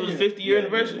said. It was 50-year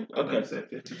anniversary? Okay. I said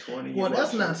 50, 20. Well,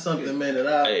 that's not something, man, that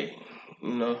I... Hey,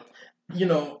 you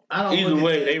know, I don't. Either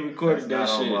way, they recorded that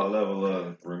shit. Not on my level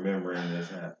of remembering this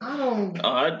happened. I don't.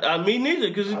 I mean neither,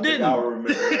 because it didn't. I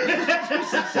remember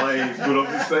some planes, but I'm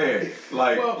just saying,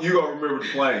 like, you gonna remember the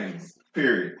planes.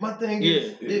 Period. My thing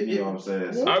is, you know what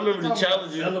I'm saying. I remember the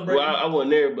Challenger. Well, I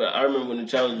wasn't there, but I remember when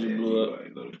the Challenger blew up.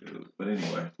 But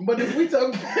anyway. But if we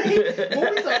talk,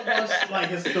 about like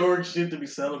historic shit to be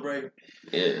celebrated,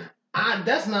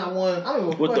 that's not one. I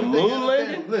don't know what the moon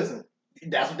landing. Listen.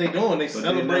 That's what they doing. They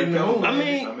celebrating the moon. I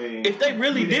mean, if they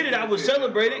really did it, I would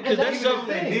celebrate it because that's something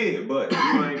they did. But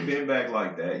you ain't been back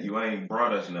like that. You ain't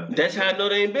brought us nothing. That's how I know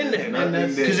they ain't been there.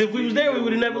 Because if we was there, we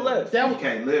would have never left. You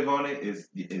can't live on it.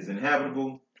 It's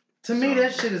inhabitable. To me,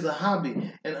 that shit is a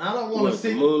hobby, and I don't want to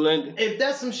see. Moon landing. If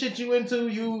that's some shit you into,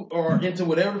 you or into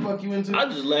whatever the fuck you into. I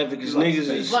just laugh because niggas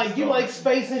is like you like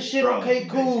space and shit. Okay,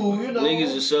 cool. You know,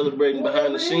 niggas is celebrating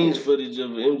behind the scenes footage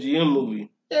of an MGM movie.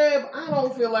 Yeah, but I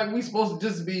don't feel like we supposed to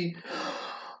just be,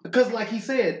 because like he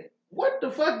said, what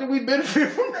the fuck do we benefit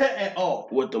from that at all?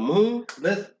 What, the moon?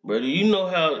 Brother, you know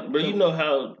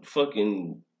how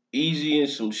fucking easy and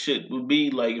some shit would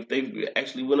be, like, if they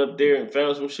actually went up there and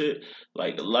found some shit,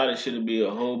 like, a lot of shit would be a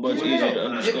whole bunch easier to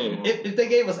understand. If they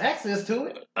gave us access to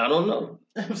it. I don't know.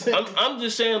 I'm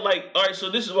just saying, like, all right,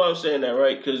 so this is why I'm saying that,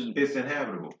 right? Because it's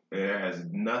inhabitable. It has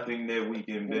nothing that we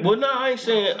can do. Well, no,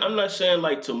 I'm not saying,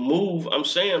 like, to move. I'm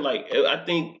saying, like, I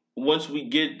think once we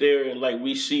get there and like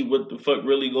we see what the fuck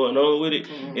really going on with it,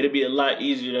 it'll be a lot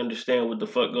easier to understand what the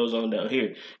fuck goes on down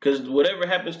here. Because whatever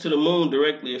happens to the moon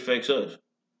directly affects us.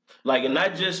 Like, and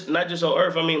not just on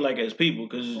Earth. I mean, like as people,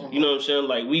 because you know what I'm saying.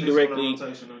 Like we directly the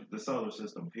rotation of the solar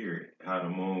system. Period. How the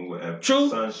moon would have true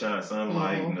sunshine,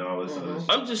 sunlight, and all this other shit.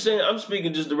 I'm just saying. I'm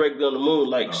speaking just directly on the moon.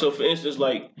 Like, so for instance,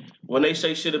 like when they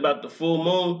say shit about the full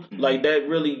moon, like that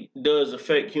really does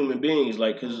affect human beings.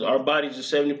 Like, because our bodies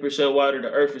are 70% water,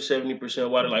 the Earth is 70%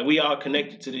 water. Like, we all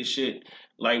connected to this shit.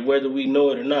 Like, whether we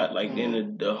know it or not. Like,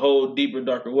 in a whole deeper,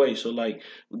 darker way. So, like,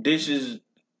 this is.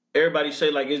 Everybody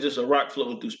say like it's just a rock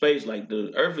floating through space. Like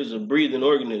the Earth is a breathing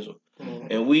organism,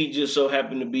 and we just so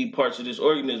happen to be parts of this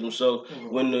organism. So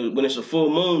when it's a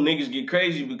full moon, niggas get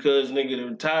crazy because nigga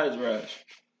the tides rise.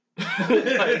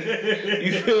 Like,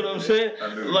 you feel what I'm saying?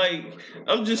 Like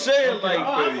I'm just saying, like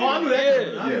I knew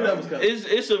that. I knew that was coming.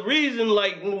 It's a reason.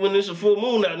 Like when it's a full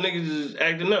moon, now niggas is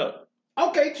acting up.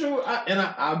 Okay, true,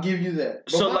 I'll give you that.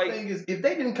 But so my thing is, if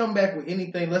they didn't come back with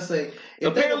anything, let's say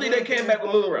apparently they came back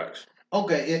with moon rocks.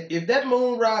 Okay, if that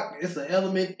moon rock is an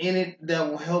element in it that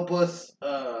will help us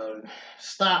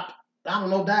stop, I don't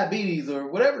know, diabetes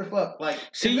or whatever the fuck. Like,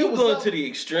 see, you going to the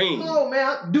extreme. No,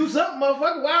 man, do something,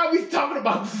 motherfucker. Why are we talking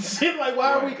about this shit? Like,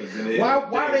 why are we? Why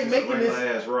are they making this?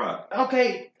 Ass rock.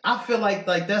 Okay, I feel like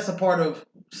that's a part of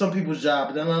some people's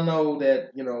job, and I know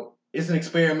that it's an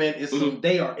experiment. It's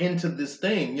they are into this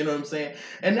thing. You know what I'm saying?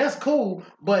 And that's cool.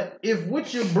 But if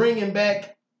what you're bringing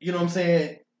back, you know what I'm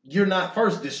saying, you're not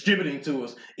first distributing to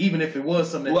us, even if it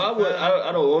was something. Well,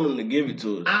 I don't want them to give it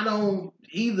to us. I don't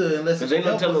either, unless because they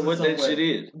don't tell us what that shit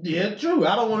is. Yeah, true.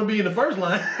 I don't want to be in the first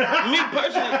line. me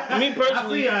personally, I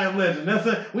see I Am Legend.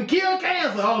 That's we kill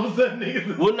cancer all of a sudden,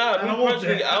 niggas. Well, me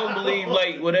personally, I don't believe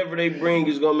like whatever they bring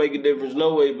is gonna make a difference.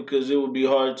 No way, because it would be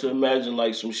hard to imagine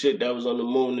like some shit that was on the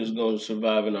moon is gonna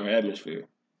survive in our atmosphere.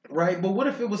 Right, but what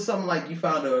if it was something like you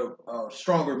found a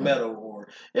stronger metal, or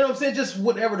you know what I'm saying, just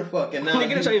whatever the fuck. And now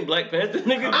nigga, this ain't Black Panther,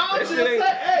 nigga. I'm just saying,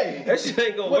 hey, that shit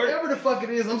ain't gonna work. Whatever the fuck it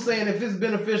is, I'm saying if it's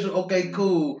beneficial, okay,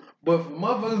 cool. But for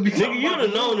motherfuckers be nigga,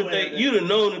 you'd have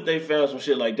known that they found some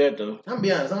shit like that though. I'm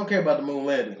be honest, I don't care about the moon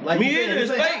landing. Like me either,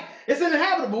 it's fake. It's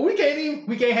uninhabitable. We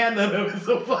can't have none of it.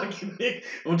 So fucking nigga,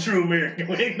 I'm true American.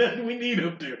 We ain't nothing we need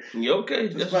up there. You okay?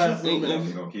 That's what I'm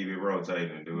gonna keep it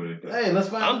rotating and do it. Hey, let's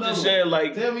find. I'm just saying,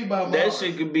 like, tell me about that Mars.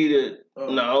 shit could be the. I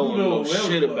don't know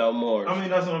shit about Mars. I mean,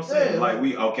 that's what I'm saying. Like,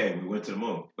 we went to the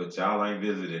moon, but y'all ain't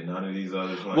visited none of these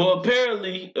other planets. Well,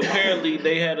 apparently,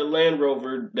 they had a Land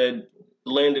Rover that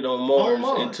landed on Mars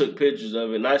and took pictures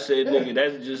of it. And I said, nigga,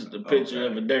 that's just a picture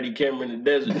of a dirty camera in the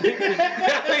desert.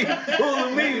 That ain't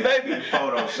fooling me, baby.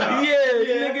 Photoshop.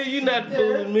 Yeah, nigga, you not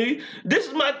fooling me. This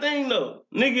is my thing, though.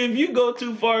 Nigga, if you go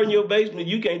too far in your basement,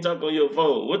 you can't talk on your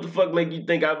phone. What the fuck make you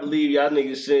think I believe y'all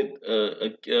niggas sent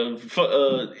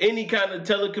any kind of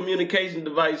telecommunication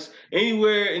device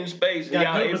anywhere in space and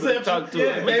y'all able to talk to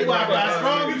it? They Wi-Fi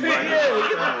strong as hell. Yeah,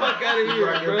 get the fuck out of here,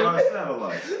 bro.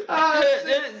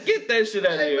 Get that shit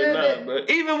out of here, nah, bro.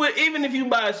 Even if you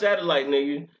buy a satellite,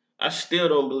 nigga, I still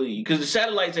don't believe you, because the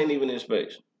satellites ain't even in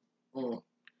space.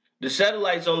 The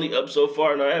satellite's only up so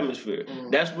far in our atmosphere.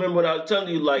 That's remember when I was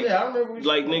telling you, like, I remember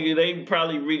like nigga, they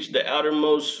probably reached the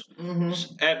outermost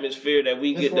atmosphere that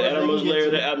we get, the outermost layer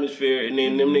of the atmosphere, and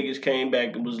then them niggas came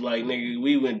back and was like, nigga,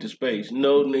 we went to space.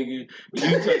 No, nigga, you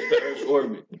touched the Earth's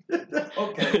orbit.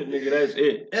 Okay, nigga, that's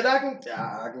it. And I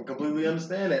can completely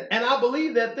understand that, and I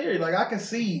believe that theory. Like, I can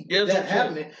see that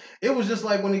happening. It was just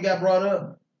like when it got brought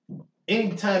up.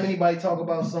 Anytime anybody talk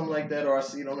about something like that, or I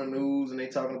see it on the news and they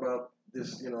talking about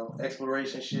this,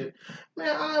 exploration shit,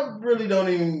 man, I really don't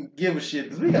even give a shit,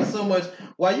 because we got so much.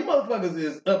 While you motherfuckers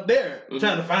is up there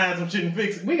trying to find some shit and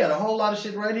fix it, we got a whole lot of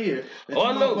shit right here that you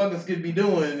motherfuckers could be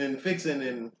doing and fixing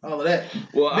and all of that.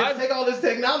 Well, bitch, take all this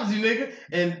technology, nigga,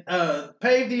 and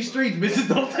pave these streets, bitches.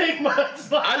 Don't take much.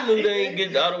 I knew they ain't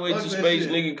get all the way to space,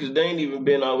 nigga, because they ain't even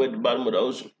been all the way at the bottom of the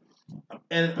ocean.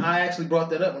 And I actually brought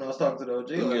that up when I was talking to the OG.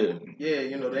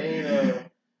 Like, they ain't.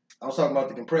 I was talking about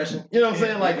the compression. You know what I'm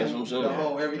saying? Like, the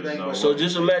whole everything. So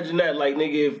just imagine that, like,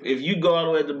 nigga, if you go all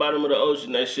the way at the bottom of the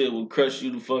ocean, that shit will crush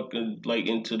you to fucking, like,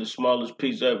 into the smallest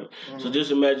piece ever. So just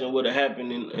imagine what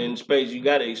happened in space. You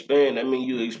gotta expand. I mean,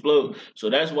 you explode. So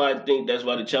that's why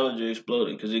the Challenger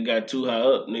exploded, because it got too high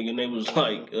up, nigga. And they was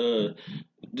like,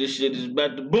 this shit is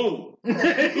about to boom. You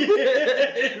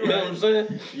know what I'm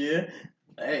saying? Yeah.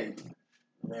 Hey,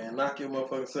 man, knock your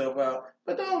motherfucking self out.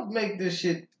 But don't make this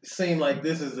shit seem like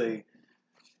this is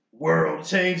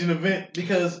world-changing event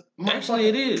because actually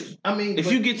it is. I mean,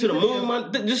 if you get to the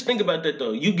moon, just think about that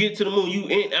though. You get to the moon, you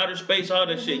in outer space, all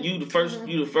that shit. You the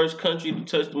first country to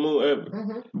touch the moon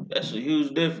ever. That's a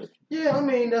huge difference. Yeah, I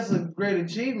mean that's a great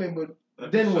achievement,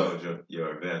 but then what?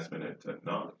 Your advancement in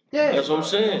technology. Yeah, that's what I'm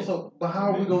saying. So, but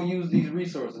how are we gonna use these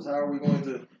resources? How are we going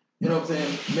to? You know what I'm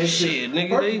saying? Make shit,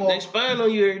 nigga, they spying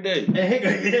on you every day.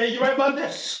 Yeah, you right about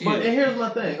that. Shit. But and here's my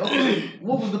thing. Okay,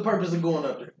 what was the purpose of going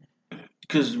up there?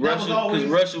 Because Russia was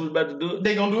about to do it.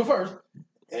 They gonna do it first.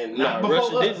 And not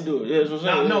Russia us. didn't do it. Yeah, that's what I'm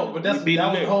saying. No, but that was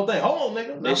the whole thing. Hold on,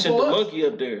 nigga. They sent the monkey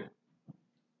up there.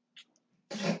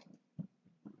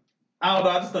 I don't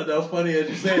know. I just thought that was funny as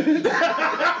you said it.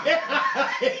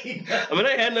 I mean,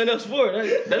 they had nothing else for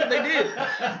it. That's what they did.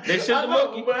 They sent the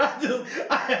monkey. But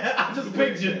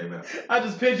I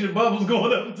just pictured Bubbles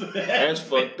going up to that. That's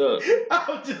fucked up.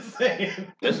 I'm just saying.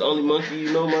 That's the only monkey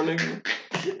you know, my nigga.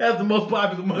 That's the most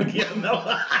popular monkey I know.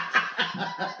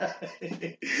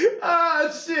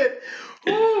 Shit.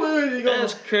 Ooh,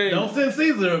 that's crazy. Don't send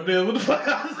Caesar up there. What the fuck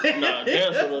I'm saying? Nah,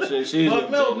 damn sure don't send Caesar. Fuck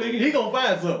no, nigga. He gonna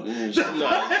find something.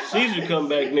 Nah, Caesar come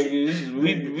back, nigga.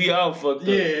 We all fucked up.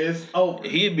 Yeah, it's over.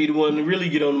 He'd be the one to really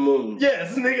get on the moon.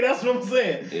 Yes, nigga, that's what I'm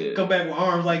saying. Yeah. Come back with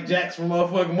arms like Jax from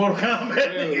motherfucking Mortal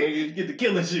Kombat. Real, nigga. Get the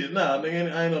killing shit. Nah,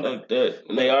 nigga, I ain't know like that.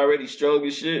 And they already strong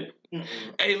as shit.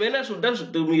 Hey man, that's what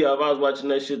threw me off. I was watching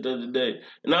that shit the other day,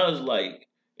 and I was like,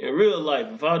 in real life,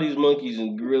 if all these monkeys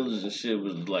and gorillas and shit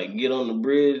was like get on the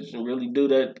bridge and really do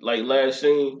that, like last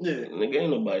scene, nigga,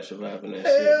 ain't nobody surviving that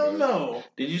shit. Hell no.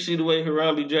 Did you see the way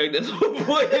Harambe dragged that little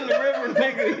boy in the river,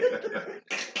 nigga?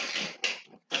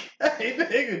 Hey,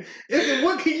 nigga,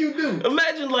 what can you do?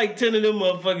 Imagine like 10 of them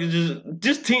motherfuckers,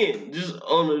 just 10, just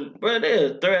on the, bro,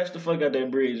 they'll thrash the fuck out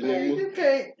that bridge, nigga.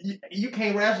 Man, you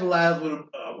can't rationalize with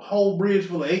a whole bridge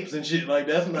full of apes and shit like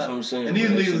that. That's what I'm saying. And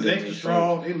these niggas is extra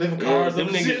strong. They live in cars. Them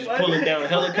niggas shit pulling like down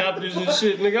helicopters and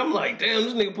shit, nigga. I'm like, damn,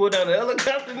 this nigga pulled down a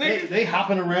helicopter, nigga. They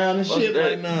hopping around and shit.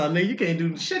 Like, nah, nigga, you can't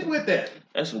do shit with that.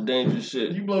 That's some dangerous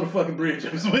shit. You blow the fucking bridge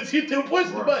up. What you do? Push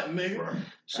the button, nigga. Right.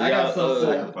 So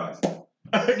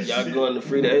y'all going to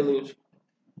free the aliens?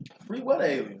 Free what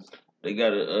aliens? They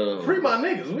got a free my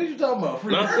niggas. What you talking about?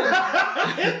 Free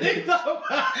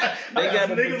they got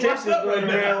a petition going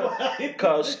around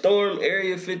called Storm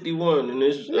Area 51, and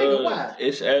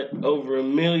it's at over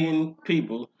 1 million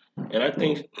people. And I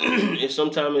think it's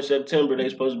sometime in September they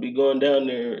supposed to be going down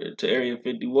there to Area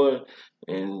 51,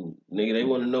 and nigga, they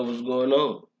want to know what's going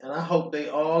on. And I hope they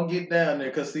all get down there,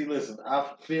 because, see, listen, I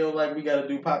feel like we got to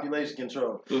do population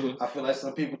control. I feel like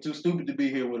some people too stupid to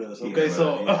be here with us, okay?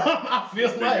 I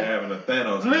feel like... having a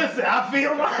Thanos. Listen, I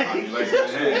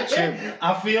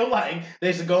feel like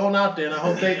they should go on out there, and I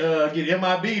hope they get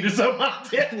MIB'd or something out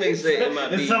there. They say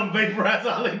MIB. And something vaporize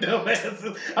all their dumb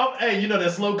asses. Hey, you know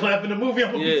that slow clap in the movie?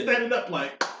 I'm going to be standing up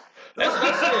like... That's what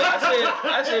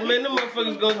I said, man, them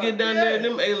motherfuckers gonna get down there and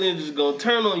them aliens is gonna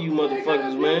turn on you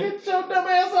motherfuckers, man. Get your dumb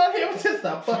ass out here. Just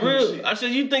stop fucking with shit. I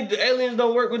said, you think the aliens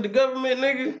don't work with the government,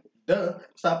 nigga? Duh.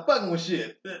 Stop fucking with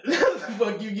shit. That's the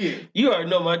fuck you get. You already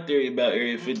know my theory about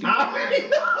Area 51. I already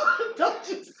know. Don't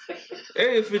you say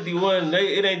Area 51,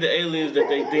 it ain't the aliens that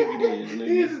they think it is,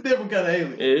 nigga. It's a different kind of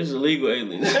alien. Yeah, it's illegal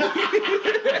aliens.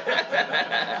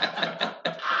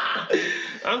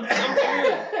 I'm for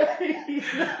real.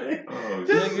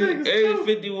 Nigga, Area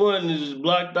 51 is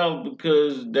blocked off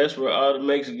because that's where all the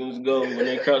Mexicans go when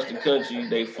they cross the country.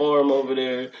 They farm over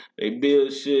there. They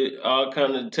build shit, all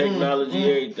kind of technology,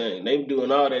 everything. They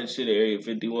doing all that shit at Area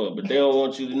 51, but they don't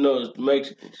want you to know it's the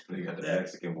Mexicans. They got the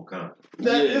Mexican Wakanda.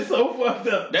 That is so fucked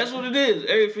up. That's what it is.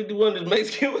 Area 51 is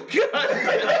Mexican Wakanda.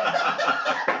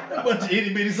 A bunch of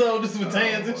itty bitty soldiers with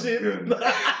tans and shit. Think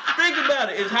about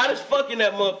it. It's hot as fuck in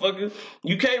that motherfucker.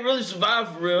 You can't really survive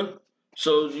for real.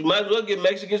 So you might as well get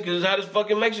Mexicans because it's hot as fuck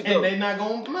in Mexico. And they not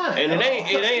gonna mind. And it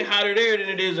ain't hotter there than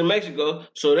it is in Mexico.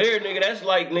 So there, nigga, that's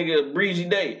like, nigga, a breezy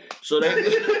day. So they,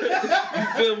 you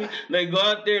feel me? They go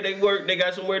out there, they work, they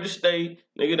got somewhere to stay.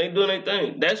 Nigga, they doing their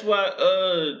thing. That's why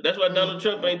Donald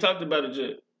Trump ain't talked about it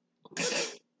yet.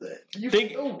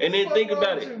 Think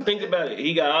about it. Think about it.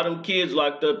 He got all them kids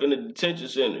locked up in the detention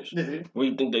centers. Where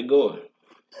you think they going?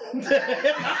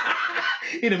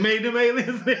 He done made them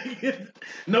aliens, nigga.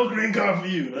 No green card for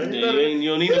you. Right? Yeah, you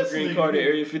don't need no green card at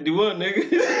Area 51,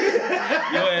 nigga.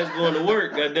 Your ass going to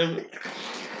work, goddammit.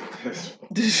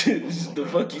 This is the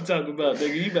fuck you talking about,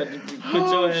 nigga. You about to put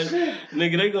your ass,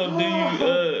 nigga. They gonna do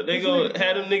you. They gonna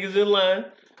have them niggas in line.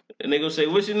 And they gonna say,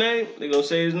 what's your name? They gonna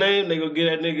say his name. They gonna get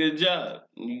that nigga a job.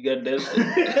 You got that.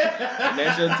 And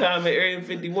that's your time at Area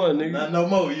 51, nigga. Not no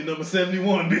more. You number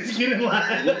 71, bitch. Get in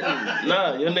line.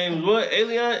 Nah, your name is what?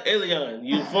 Alien?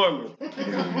 You farmer.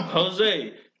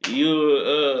 Jose.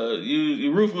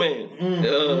 You roof man. You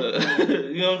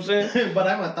know what I'm saying? But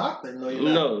I'm a doctor. No, you're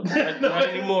not. No, not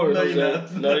anymore. No, you're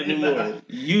not. Not anymore.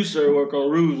 You, sir, work on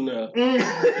roofs now.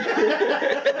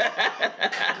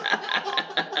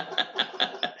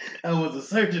 I was a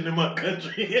surgeon in my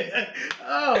country.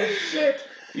 Oh, shit.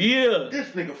 Yeah. This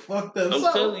nigga fucked up.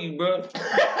 I'm telling you, bro.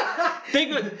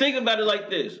 Think about it like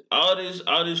this. All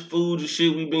this food and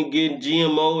shit we've been getting,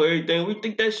 GMO, everything. We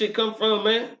think that shit come from,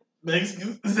 man?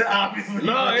 Mexicans, obviously.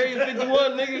 No, Area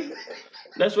 51, nigga.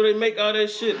 That's where they make all that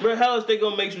shit, bro. How is they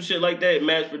gonna make some shit like that,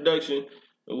 mass production,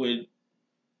 with,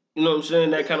 you know what I'm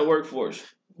saying, that kind of workforce?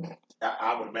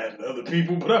 I would imagine other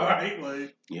people, but all right,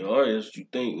 like. Yeah, all right, that's what you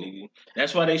think, nigga.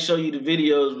 That's why they show you the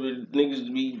videos where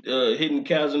niggas be hitting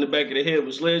cows in the back of the head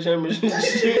with sledgehammers and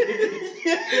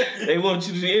shit. They want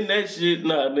you to be in that shit.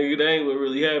 Nah, nigga, that ain't what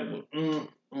really happened.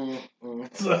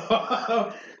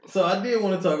 So I did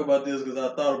want to talk about this because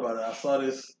I thought about it. I saw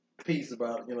this piece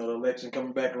about, the election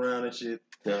coming back around and shit.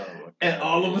 Oh, and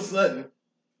all of a sudden,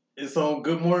 it's on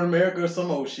Good Morning America or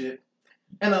some old shit.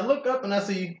 And I look up and I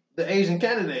see the Asian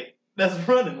candidate that's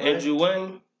running. Right? Andrew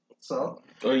Wayne? So.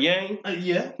 Or Yang?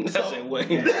 Yeah. I said Wayne.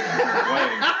 Wayne.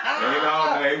 Ain't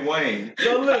all name Wayne.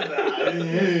 So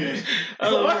listen.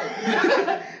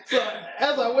 So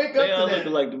as I wake up they all today, look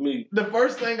alike to me. The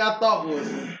first thing I thought was,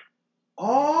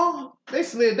 oh, they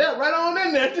slid that right on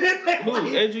in there, didn't they? Who,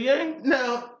 Andrew Yang?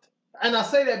 Now, and I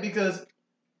say that because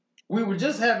we were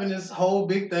just having this whole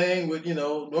big thing with,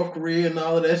 North Korea and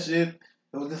all of that shit.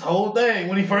 It was this whole thing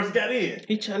when he first got in.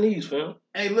 He Chinese, fam.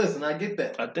 Hey, listen, I get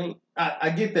that. I think. I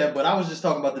get that, but I was just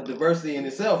talking about the diversity in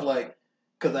itself, like,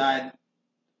 because out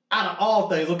of all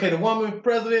things, okay, the woman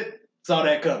president, saw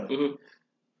that coming. Mm-hmm.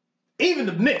 Even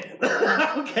the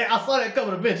nigga, okay, I saw that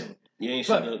coming eventually. You ain't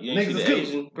see the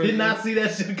Asian president? Did not see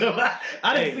that shit come out.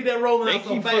 I didn't see that rolling out so fast.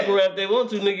 They keep fucking around if they want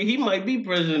to, nigga. He might be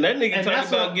president. That nigga talking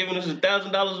about giving us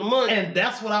 $1,000 a month. And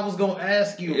that's what I was going to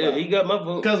ask you about. Yeah, he got my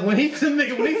vote. Because when he said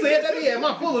that, he had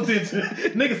my full attention.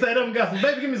 Nigga said, "I'm got some,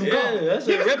 baby, give me some coffee." Yeah, that's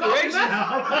a reparation.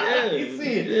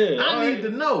 I need to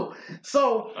know.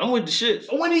 So I'm with the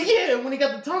shits. When he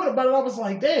got to talking about it, I was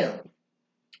like, damn.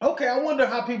 Okay, I wonder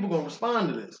how people going to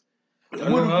respond to this. What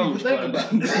do people think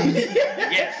about it?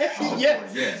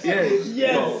 Yes.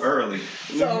 Oh, early.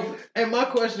 So, and my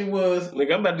question was,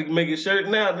 nigga, I'm about to make a shirt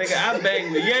now, nigga. I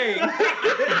bang with Yang.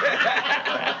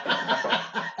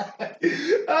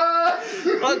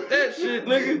 Fuck that shit,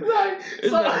 nigga.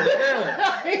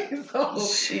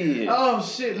 Shit. Oh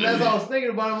shit. And as I was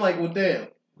thinking about it, I'm like, well, damn.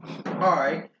 All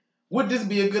right. Would this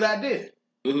be a good idea?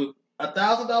 Mm-hmm.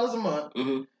 $1,000 a month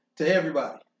to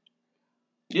everybody.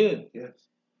 Yeah. Yes.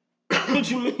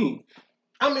 What you mean?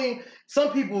 I mean,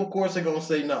 some people, of course, are gonna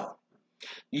say no.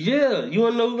 Yeah, you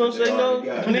wanna know who's gonna say no?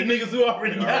 The niggas who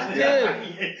already got it.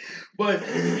 Yeah. But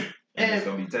it's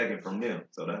gonna be taken from them.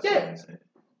 So that's what I'm saying.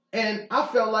 And I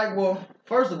felt like, well,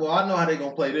 first of all, I know how they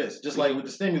gonna play this. Just like with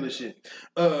the stimulus shit.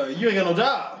 You ain't got no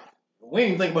job. We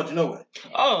ain't think about you no way.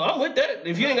 Oh, I'm with that.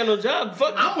 If you ain't got no job,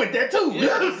 fuck. I'm with that too. You know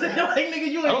what I'm saying? Like,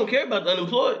 nigga, you ain't. I don't care about the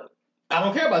unemployed. I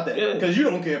don't care about that because you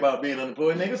don't care about being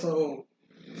unemployed, nigga. So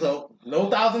no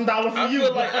 $1,000 for you.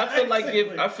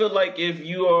 I feel like if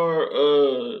you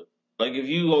are like if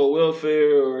you on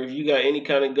welfare or if you got any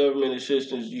kind of government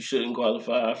assistance, you shouldn't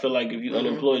qualify. I feel like if you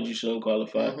unemployed, you shouldn't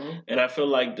qualify. And I feel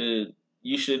like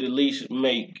you should at least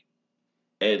make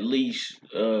a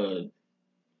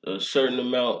certain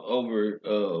amount over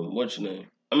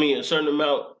a certain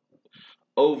amount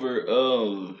over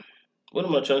what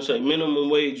am I trying to say? Minimum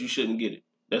wage, you shouldn't get it.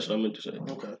 That's what I meant to say.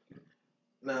 Okay.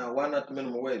 Now, why not the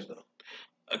minimum wage though?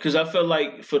 Because I feel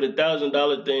like for the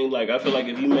 $1,000 thing, like I feel like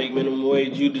if you make minimum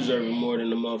wage, you deserve it more than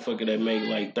the motherfucker that make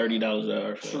like $30 an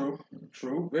hour.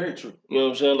 True, very true. You know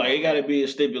what I'm saying? Like it got to be a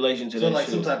stipulation to that. So like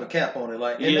shit. some type of cap on it,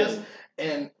 like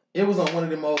and it was on one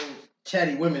of them old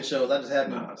chatty women shows. I just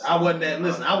happened. I wasn't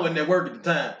at work at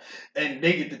the time, and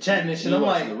they get to chatting and shit. I'm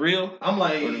like, The Real? I'm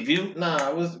like, or The View? Nah,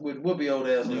 it was with Whoopi old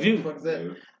ass. The View. What the fuck is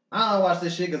that? I don't watch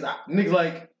this shit because niggas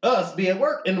like us be at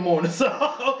work in the morning. So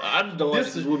I just don't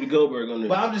watch this Whoopi Goldberg on there.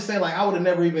 But I'm just saying, like, I would have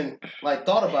never even like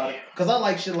thought about it because I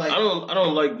like shit like I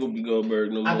don't like Whoopi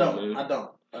Goldberg no more. I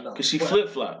don't. Because she flip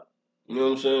flop. You know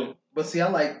what I'm saying? But see, I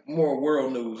like more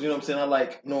world news. You know what I'm saying? I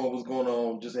like knowing what's going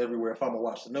on just everywhere. If I'm gonna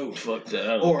watch the news, fuck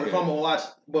that. Or if I'm gonna watch,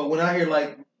 but when I hear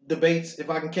like debates, if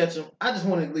I can catch them, I just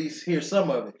want to at least hear some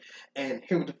of it and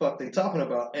hear what the fuck they talking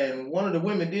about. And one of the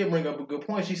women did bring up a good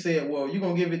point. She said, "Well, you're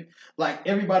gonna give it like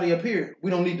everybody up here. We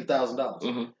don't need the $1,000.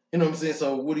 You know what I'm saying?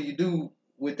 So what do you do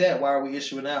with that? Why are we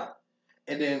issuing out?"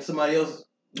 And then somebody else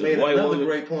made another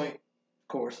great point. Of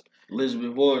course,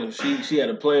 Elizabeth Warren. She had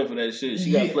a plan for that shit.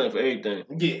 She got a plan for everything.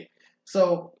 Yeah.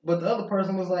 So, but the other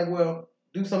person was like, well,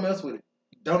 do something else with it.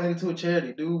 Donate it to a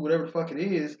charity. Do whatever the fuck it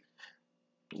is.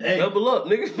 Hey. Double up,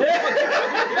 nigga.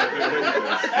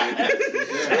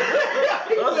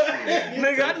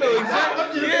 Nigga, I know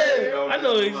exactly. Yeah, I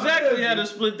know exactly how to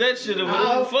split that shit.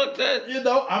 Fuck that. You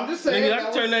know, I'm just saying. Nigga, I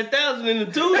can turn that 1,000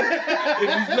 into 2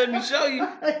 if you let me show you.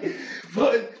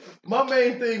 But my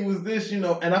main thing was this, you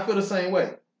know, and I feel the same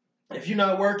way. If you're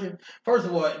not working, first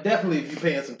of all, definitely if you're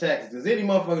paying some taxes, because any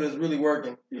motherfucker that's really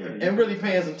working and really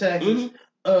paying some taxes,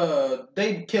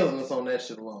 they killing us on that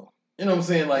shit alone. You know what I'm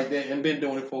saying? Like that, and been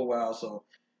doing it for a while. So,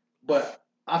 but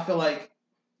I feel like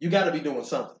you got to be doing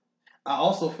something. I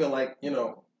also feel like, you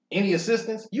know, any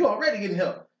assistance, you already getting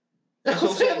help. You know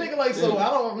what I'm saying? Nigga, like, so I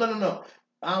don't, no.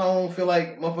 I don't feel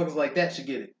like motherfuckers like that should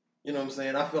get it. You know what I'm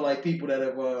saying? I feel like people that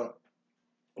have,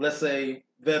 let's say,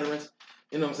 veterans,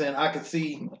 you know what I'm saying? I could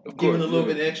see giving a little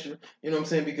bit extra. You know what I'm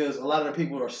saying? Because a lot of the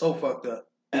people are so fucked up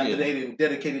after they done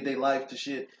dedicated their life to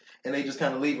shit, and they just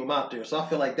kind of leave them out there. So I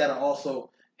feel like that'll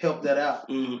also help that out.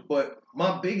 But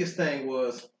my biggest thing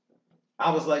was,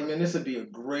 I was like, man, this would be a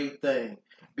great thing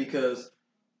because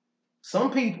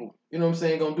some people, you know what I'm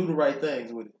saying, gonna do the right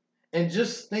things with it. And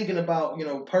just thinking about, you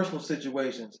know, personal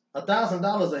situations, $1,000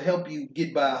 will help you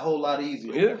get by a whole lot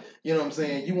easier. Yeah. You know what I'm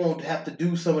saying? You won't have to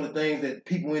do some of the things that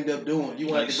people end up doing. You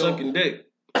won't like have to go sucking dick.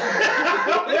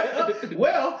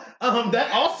 well,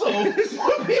 that also would be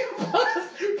a plus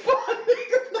for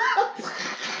niggas now.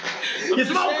 You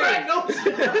smoke crack, don't you?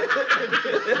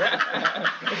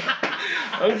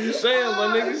 I'm just saying,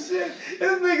 my nigga. Shit.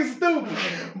 This nigga stupid.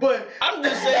 But I'm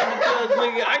just saying because,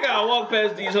 nigga, I gotta walk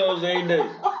past these hoes every day.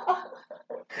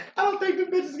 I don't think them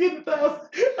bitches get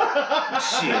 1,000.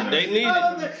 Shit, they need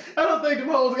it. I don't think them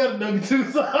hoes got a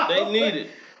W-2, so they need it.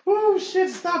 Ooh,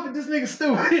 shit, stop it. This nigga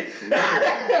stupid.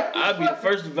 I'll be the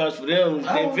first to vouch for them.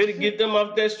 If it get them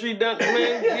off that street down there,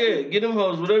 man, yeah, get them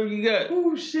hoes, whatever you got.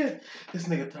 Ooh, shit. This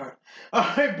nigga tired. All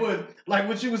right, but like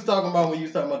what you was talking about when you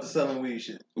was talking about the selling weed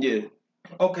shit. Yeah.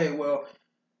 Okay, well,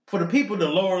 for the people, the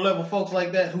lower level folks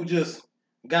like that who just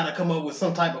gotta come up with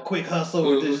some type of quick hustle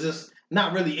or just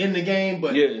not really in the game,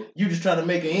 but you just try to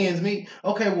make ends meet.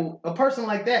 Okay, well, a person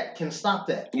like that can stop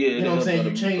that. Yeah, you know what I'm saying?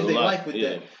 You change their life with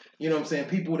that. You know what I'm saying?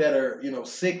 People that are, you know,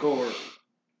 sick or,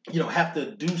 you know, have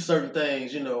to do certain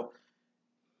things, you know,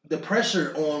 the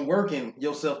pressure on working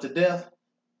yourself to death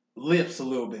lifts a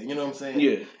little bit. You know what I'm saying?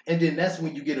 Yeah. And then that's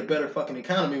when you get a better fucking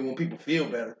economy when people feel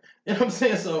better. You know what I'm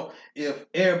saying? So if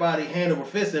everybody hand over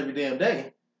fist every damn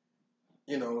day,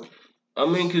 you know, I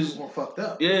mean, cause more fucked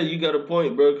up. Yeah, you got a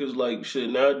point, bro. Cause like shit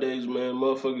nowadays, man,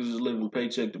 motherfuckers is living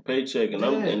paycheck to paycheck, and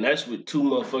and that's with 2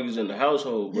 motherfuckers in the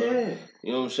household, bro. Yeah.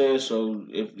 You know what I'm saying? So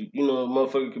if you know a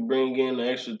motherfucker can bring in an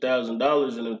extra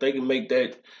 $1,000, and if they can make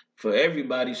that for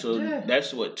everybody, so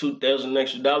that's what $2,000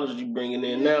 extra dollars you bringing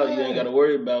in now. You ain't got to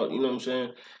worry about. You know what I'm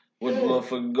saying? What the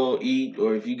motherfucker gonna eat,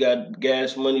 or if you got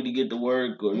gas money to get to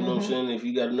work, or you know what I'm saying, if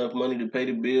you got enough money to pay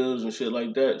the bills and shit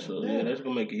like that. So that's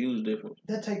gonna make a huge difference.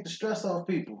 That take the stress off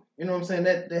people. You know what I'm saying?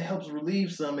 That helps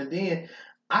relieve some, and then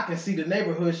I can see the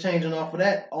neighborhoods changing off of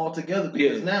that altogether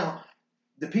because now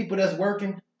the people that's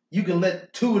working, you can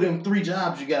let 2 of them 3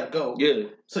 jobs you gotta go. Yeah.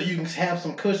 So you can have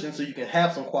some cushion, so you can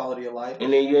have some quality of life.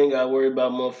 And then you ain't gotta worry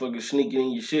about motherfuckers sneaking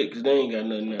in your shit because they ain't got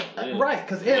nothing now. Yeah. Right,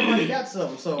 because everybody got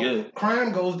something. So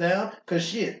crime goes down because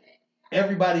shit,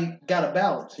 everybody got a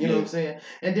balance. You know what I'm saying?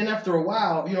 And then after a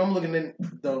while, you know, I'm looking at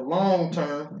the long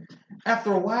term.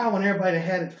 After a while, when everybody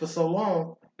had it for so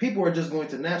long, people are just going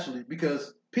to naturally,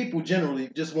 because people generally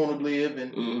just want to live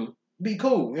and be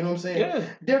cool. You know what I'm saying? Yeah.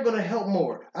 They're going to help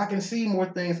more. I can see more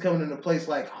things coming into place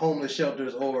like homeless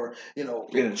shelters or, you know,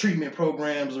 treatment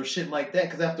programs or shit like that.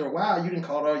 Because after a while, you done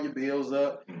caught all your bills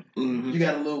up. You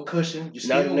got a little cushion. You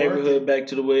still not the neighborhood back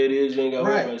to the way it is. You ain't got to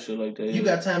worry about shit like that. You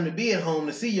got time to be at home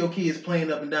to see your kids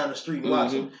playing up and down the street and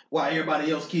watching while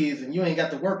everybody else kids, and you ain't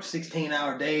got to work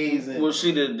 16-hour days. And, well,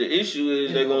 see, the issue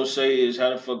is they're going to say is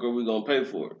how the fuck are we going to pay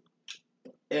for it?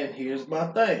 And here's my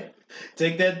thing.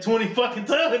 Take that 20 fucking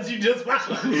tons you just found.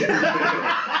 Dice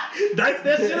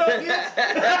that shit up,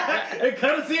 and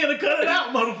cut us in and cut it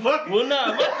out, motherfucker. Well, nah,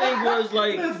 my thing was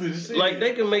like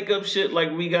they can make up shit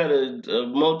like we got a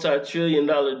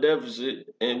multi-trillion-dollar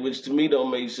deficit, and which to me don't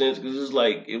make sense because it's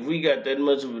like if we got that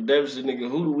much of a deficit, nigga,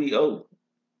 who do we owe?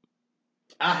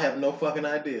 I have no fucking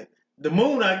idea. The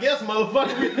moon, I guess,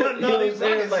 motherfucker. We put you know what I'm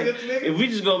saying? Like, if we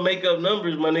just gonna make up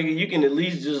numbers, my nigga, you can at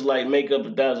least just like make up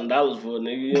 $1,000 for a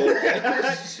nigga. You know?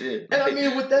 Shit. And I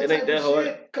mean, with that type of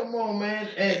shit, come on, man.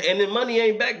 And the money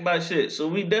ain't backed by shit, so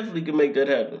we definitely can make that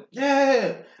happen.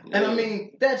 Yeah. And I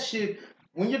mean, that shit,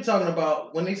 when you're talking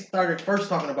about when they started first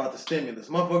talking about the stimulus,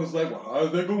 motherfuckers like, well, how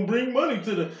is that gonna bring money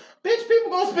to the bitch?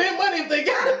 People gonna spend money if they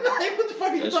got it. Like, what the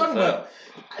fuck are you talking about?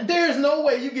 There is no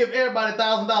way you give everybody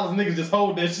 $1,000, niggas just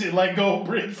hold that shit like gold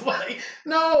bricks. Like,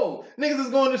 no, niggas is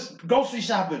going to grocery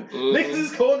shopping. Niggas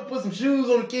is going to put some shoes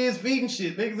on the kids' feet and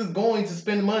shit. Niggas is going to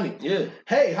spend money. Yeah.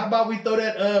 Hey, how about we throw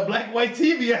that black and white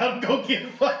TV out and go get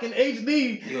fucking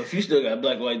HD? Yo, if you still got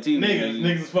black and white TV,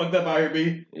 niggas is fucked up out here,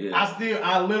 B. Yeah.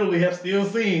 I literally have still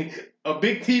seen a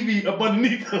big TV up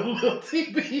underneath a little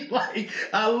TV. Like,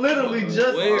 I literally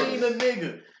just seen a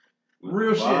nigga.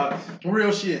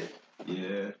 Real shit.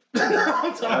 Yeah.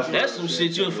 That's some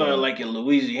shit you'll find like in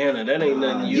Louisiana. That ain't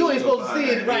nothing you ain't supposed to see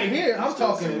it right here. I'm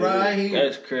talking right here.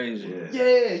 That's crazy.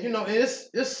 Yeah, you know, it's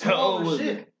smaller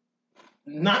shit.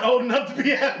 Not old enough to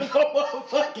be having no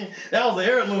motherfucking. That was an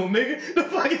heirloom, nigga. The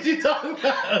fuck is you talking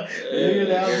about? Nigga,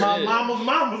 that was my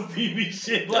mama's TV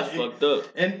shit. That's fucked up.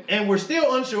 And we're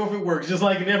still unsure if it works, just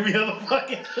like in every other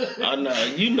fucking. Oh no,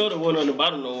 you know the one on the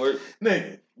bottom don't work.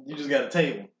 Nigga, you just got a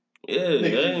table. Yeah,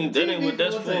 nigga, that ain't what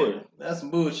that's for. That's some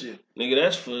bullshit. Nigga,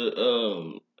 that's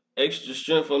for extra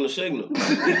strength on the signal.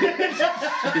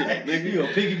 Nigga, you a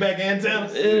piggyback antenna?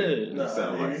 Yeah. Nah,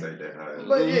 sound like say that.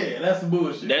 But yeah, that's some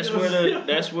bullshit. That's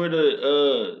where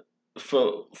the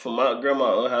from my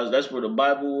grandma's house, that's where the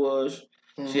Bible was.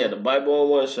 She had the Bible on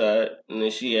one side, and then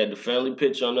she had the family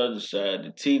picture on the other side, the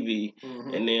TV,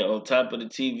 and then on top of the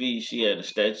TV, she had a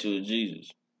statue of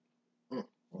Jesus.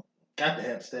 Got to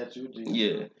have the statue of Jesus.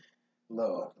 Yeah.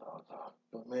 Lord.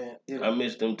 But man, I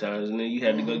missed them times, and then you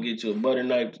had to go get you a butter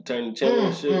knife to turn the channel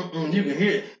and shit. You can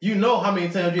hear it. You know how many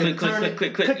times you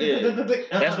click. Yeah.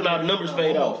 That's when all the numbers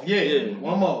fade off. Yeah.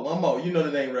 One more. You know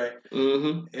that ain't right.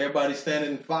 Everybody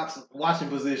standing in Fox watching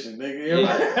position, nigga.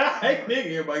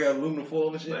 Everybody got aluminum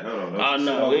foil and shit. Like, hold on, oh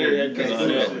no, we ain't had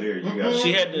that.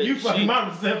 She had to. You fucking my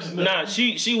reception. Nah,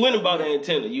 she went and bought an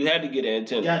antenna. You had to get an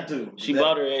antenna. Got to. She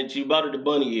bought her the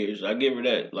bunny ears. I give her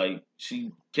that. Like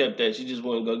she kept that. She just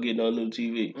wouldn't go get no new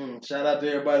TV. Shout out to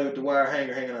everybody with the wire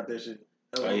hanger hanging out that shit.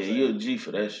 Oh yeah, you a G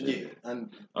for that shit. Yeah, I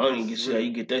don't even see how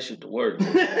you get that shit to work.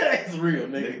 It's real,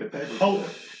 nigga.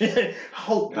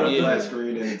 Hope. Got a flat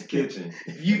screen in its kitchen.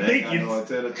 If you think it's no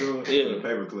antenna to it, put a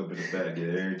paper clip in the back. Get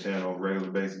every channel, regular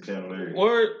basic channel there.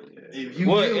 Word. If you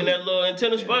what in that little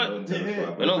antenna spot?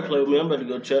 Man, don't play with me. I'm about to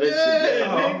go try that shit.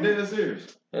 Oh, I'm dead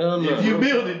serious. Hell no. If you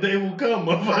build it, they will come,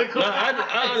 motherfucker. Nah,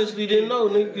 I honestly didn't know,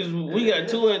 nigga, because we got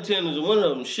two antennas and one of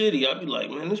them shitty. I'd be like,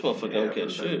 man, this motherfucker don't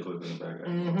catch shit.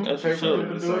 That's what's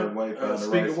up.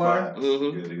 Speaker wire.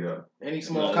 Good to go. Any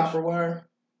small copper wire.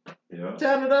 Yeah.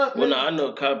 Turn it up. Well, nah, I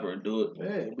know copper will do it.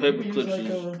 Yeah, paper clips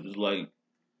is like.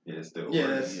 Yeah, it's still.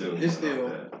 Yeah, it's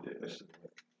still.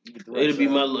 It'll be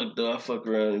my luck though. I fuck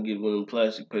around and get one of them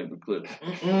plastic paper clips. We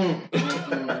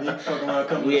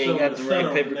ain't got the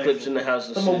right paper clips in the house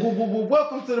and shit.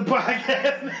 Welcome to the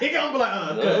podcast, nigga. I'm like,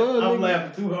 I'm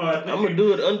laughing too hard. I'm gonna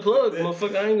do it unplugged,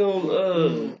 motherfucker. I ain't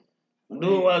gonna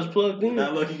do it while it's plugged in. We're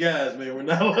not lucky guys, man. We're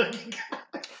not lucky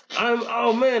guys. I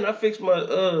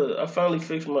finally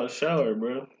fixed my shower,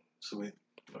 bro. Sweet.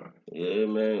 Yeah,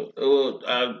 man. Well,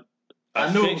 I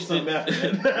knew fixed it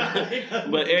after that.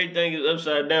 but everything is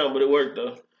upside down, but it worked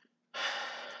though.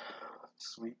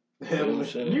 Sweet.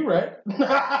 You right.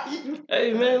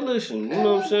 Hey man, listen, you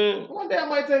know what I'm saying? One day I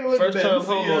might take a look First at that. First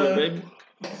time homeowner, baby.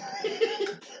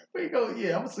 We go,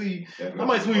 yeah, I'm gonna see. I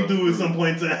might swing through at some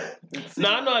point in time.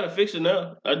 Nah, I know how to fix it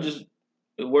now.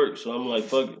 It works, so I'm like,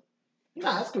 fuck it.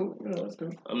 Nah, that's cool. That's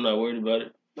cool. I'm not worried about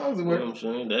it. As long as it You works. know what I'm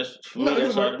saying? That's for me,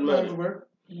 that's all that matters.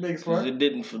 Because it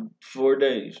didn't for 4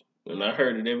 days. And I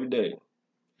heard it every day.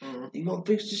 You gonna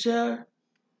fix the shower?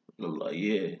 And I'm like,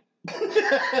 yeah.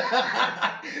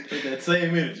 With that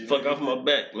same energy. Fuck off my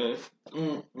back, man.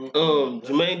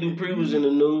 Jermaine Dupri was in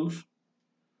the news.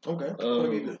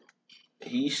 Okay.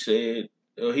 He said,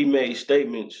 he made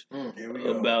statements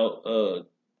about the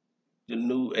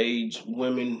new age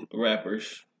women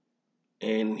rappers.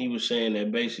 And he was saying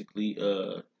that basically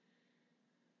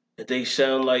that they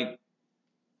sound like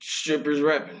strippers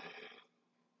rapping.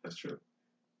 That's true.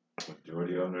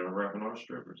 Majority of them that are rapping are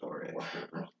strippers or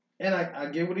ex-strippers. And I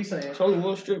get what he's saying. It's only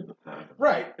one stripper.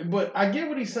 Right. But I get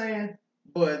what he's saying,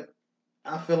 but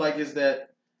I feel like it's that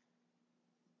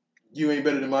you ain't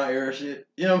better than my era shit.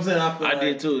 You know what I'm saying? I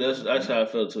did too. That's how I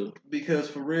felt too. Because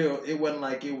for real, it wasn't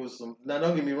like it was some. Now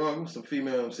don't get me wrong, it was some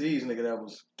female MCs, nigga, that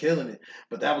was killing it.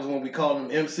 But that was when we called them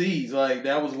MCs. Like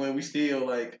that was when we still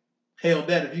like held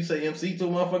that. If you say MC to a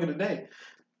motherfucker today,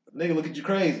 nigga look at you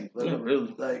crazy. Like, Not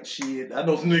really. Like shit, I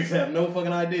know some niggas have no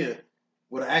fucking idea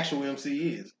what an actual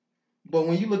MC is. But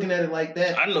when you looking at it like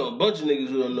that, I know a bunch of niggas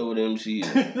who don't know what MC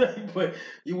is. But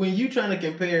when you trying to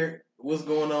compare what's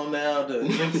going on now, the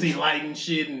MC Light and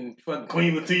shit, and fucking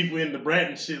Queen Latifah and the Brat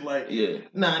and shit. Like,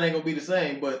 nah, it ain't gonna be the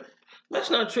same. But that's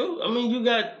not true. I mean, you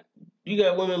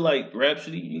got women like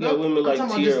Rhapsody. You got women like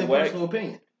Tierra Whack. Personal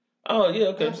opinion. Oh yeah, okay. You know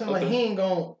what I'm saying? Like, he ain't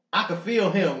gonna. I could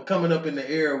feel him coming up in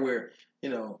the era where, you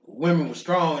know, women were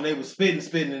strong and they was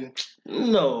spitting. And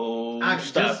no,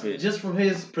 stop it. Just from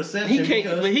his perception, he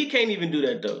can't. But he can't even do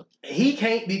that though. He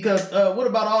can't because what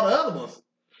about all the other ones?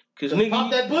 Cause nigga,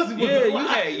 pop that pussy. Yeah, you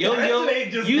had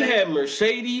Yo-Yo, you had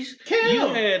Mercedes, you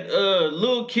had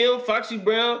Lil' Kim, Foxy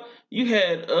Brown, you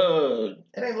had It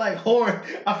ain't like Horn.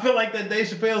 I feel like that Dave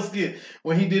Chappelle skit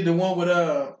when he did the one with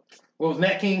what was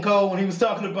Nat King Cole when he was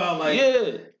talking about like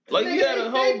like you had a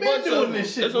whole bunch of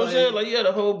this shit. That's what I'm saying. Like you had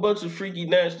a whole bunch of freaky,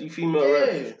 nasty female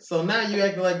rappers. So now you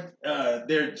acting like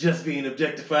they're just being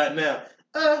objectified now.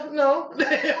 No,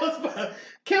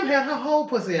 Kim had her whole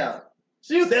pussy out.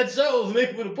 She was at shows,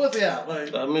 nigga, with a pussy out.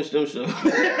 Like I missed them shows.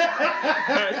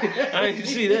 I didn't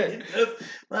see that.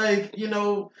 Like, you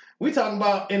know, we talking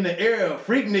about in the era of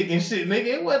Freaknik and shit, nigga.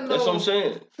 It wasn't. That's what I'm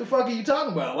saying. The fuck are you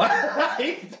talking about?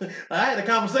 I had a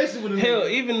conversation with him. Hell,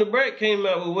 even the Brat came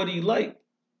out with What Do You Like?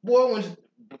 Boy,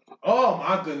 oh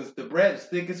my goodness, the Brat is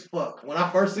thick as fuck. When I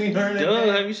first seen her,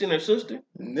 have you seen her sister?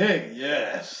 Nigga,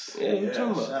 yes. Yeah, you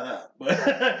talking about? Shout out.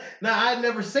 But nah, I'd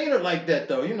never seen her like that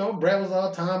though. You know, Brat was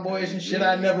all tomboyish and shit.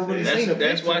 I'd never really seen her.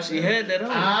 That's why she had that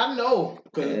on. I know,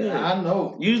 I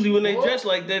know. Usually when they dress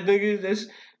like that, nigga,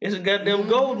 it's a goddamn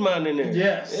gold mine in there.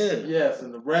 Yes, yes.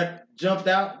 And the Brat jumped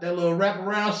out that little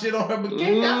wraparound shit on her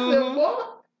bikini. I said, boy.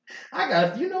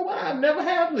 You know what? I never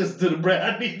have listened to the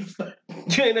Brat. I need to start.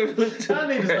 You ain't never listened to I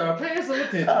need to start paying some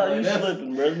attention. Oh, you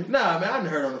slipping, brother. Nah, man, I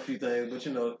heard on a few things, but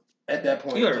you know, at that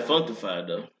point. You heard Funkified,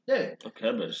 though. Yeah. Okay,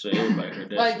 I better say everybody heard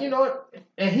that. Like, you know what?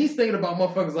 And he's thinking about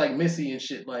motherfuckers like Missy and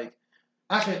shit. Like,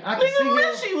 I can see him.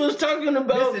 Missy was talking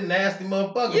about. Missy nasty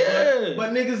motherfucker. Yeah.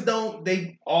 But niggas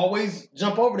they always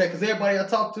jump over that because everybody I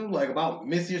talk to, like, about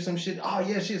Missy or some shit, oh,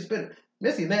 yeah, she a spitter.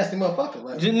 Missy nasty motherfucker.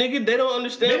 Like, nigga, they don't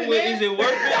understand what is it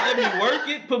work it? Let me work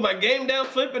it, put my game down,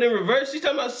 flip it in reverse. She's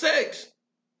talking about sex.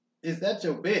 Is that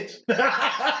your bitch?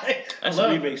 That's a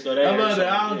remix though. I love that.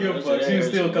 I don't give a fuck. She was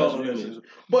still calling that shit.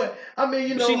 But I mean,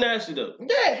 you know, she nasty though.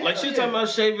 Yeah. Like she talking about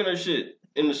shaving her shit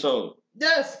in the song.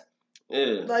 Yes.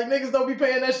 Yeah. Like niggas don't be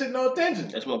paying that shit no attention.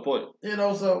 That's my point. You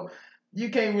know, so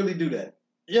you can't really do that.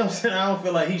 You know what I'm saying? I don't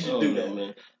feel like he should do that,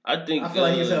 man. I feel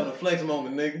like he's having a flex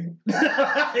moment, nigga.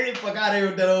 Fuck out of here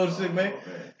with that old shit, man.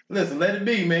 Listen, let it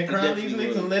be, man. Crown these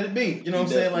niggas and let it be. You know what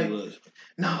I'm saying? Like,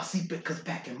 nah, see, because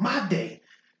back in my day,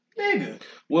 nigga.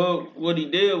 Well, what he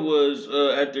did was,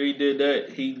 after he did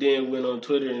that, he then went on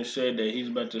Twitter and said that he's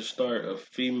about to start a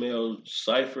female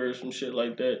cipher or some shit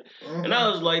like that. Mm-hmm. And I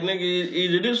was like, nigga,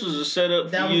 either this was a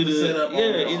setup for you to,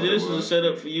 either this was a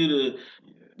setup for you to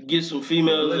get some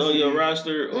females on your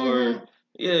roster, or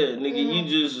nigga, you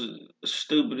just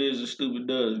stupid as a stupid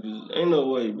does. Cause ain't no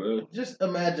way, bro. Just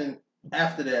imagine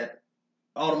after that,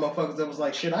 all the motherfuckers that was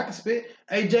like, shit, I can spit.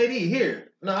 Hey, JD,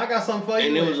 here. No, I got something for you.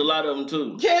 And there was a lot of them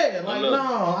too. Yeah, like,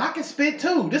 no, I can spit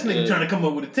too. This nigga trying to come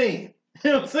up with a team.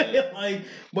 You know what I'm saying? Like,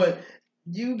 but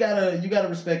you gotta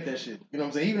respect that shit. You know what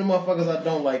I'm saying? Even the motherfuckers I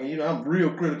don't like, you know, I'm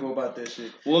real critical about that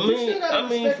shit. Well, I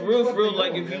mean, for real,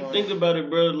 like, if you think about it,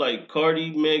 bro, like,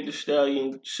 Cardi, Meg Thee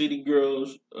Stallion, City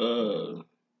Girls, who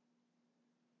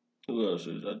else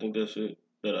is? I think that's it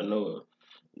that I know of.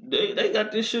 They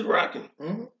got this shit rocking.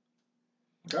 Mm-hmm.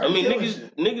 I mean,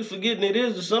 niggas forgetting it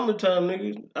is the summertime,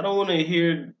 nigga. I don't want to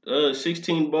hear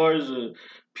 16 bars of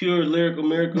pure lyrical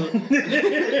miracle in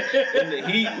the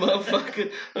heat, motherfucker.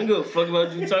 I don't give a fuck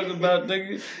about you talking about,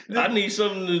 nigga. I need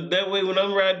something that way when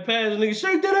I'm riding past, nigga.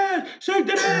 Shake that ass, shake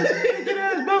that ass, shake that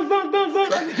ass, bounce, bounce, bounce,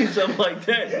 bounce. I need something like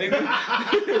that, nigga.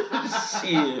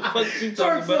 Shit, fuck you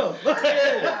talking about?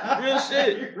 Yeah, real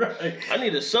shit. Right. I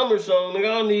need a summer song, nigga.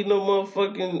 I don't need no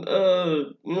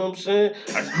motherfucking, you know what I'm saying?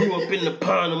 I grew up in the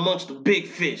pond amongst the big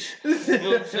fish. You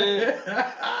know what I'm saying?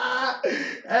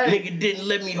 Hey. Nigga didn't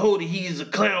let me hold it. He is a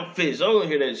clownfish. I don't want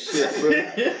to hear that shit,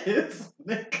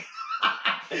 bro.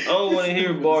 I don't want to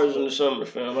hear bars in the summer,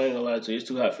 fam. I ain't gonna lie to you. It's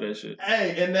too hot for that shit.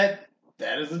 Hey, and that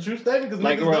is a true statement.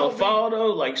 Like around fall, though,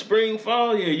 like spring,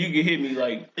 fall, yeah, you can hit me.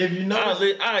 Like, if you know,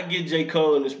 I get J.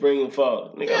 Cole in the spring and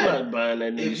fall. Nigga, I'm not buying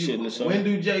that nigga shit in the summer. When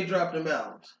do Jay drop them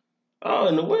albums? Oh,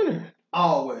 in the winter.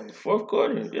 Always. Fourth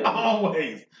quarter, yeah.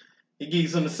 Always. He gives you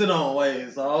something to sit on ways.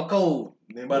 It's all cold.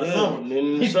 Then by the summer,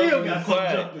 he still got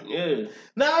something. Yeah.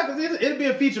 Nah, because it'll be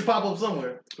a feature pop up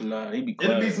somewhere. Nah, he be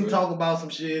quiet. It'll be some talk about some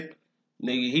shit.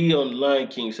 Nigga, he on the Lion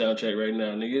King soundtrack right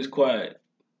now. Nigga, it's quiet.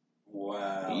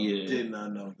 Wow. Yeah. Did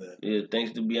not know that. Yeah,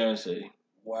 thanks to Beyonce.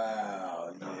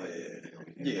 Wow.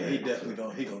 Yeah. Yeah, he definitely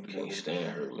gonna do that. Can't stand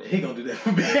her, man. He gonna do that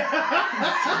for me.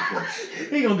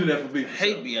 He gonna do that for me. I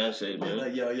hate Beyonce, man.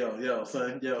 Like, yo,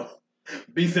 son, yo.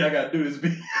 B said I gotta do this, B.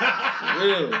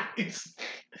 Real.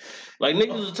 Like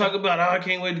niggas was talking about, I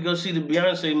can't wait to go see the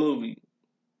Beyonce movie.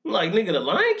 I'm like, nigga, the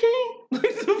Lion King? What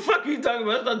the fuck are you talking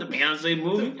about? It's not the Beyonce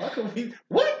movie.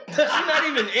 What? She's not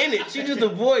even in it. She's just a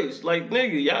voice. Like,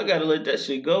 nigga, y'all gotta let that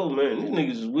shit go, man. These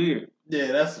niggas is weird.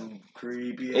 Yeah, that's some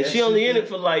creepy. And she only in it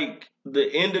for like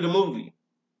the end of the movie.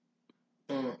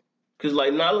 Cause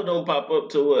like Nala don't pop up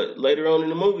till what? Later on in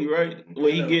the movie, right?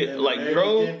 When he get like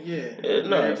grown.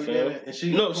 Nah, fam.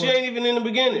 She ain't even in the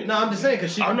beginning. No, I'm just saying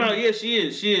cause she. Oh no, yeah, she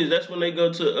is. She is. That's when they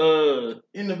go to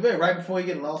in the very right before he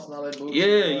get lost and all that bullshit.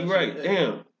 Yeah, you right.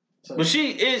 Damn. So, but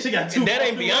she got two. That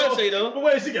ain't Beyonce though. But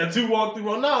wait, she got two walkthrough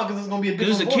roles. No, because it's gonna be a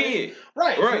different. Because it's a kid.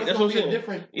 Right. So that's what I'm saying.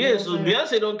 Different. Yeah. So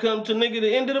Beyonce don't come to nigga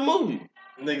the end of the movie.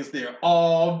 Niggas there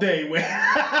all day.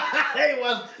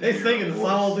 They singing the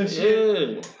songs and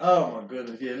shit. Yeah. Oh my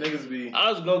goodness. Yeah, niggas be. I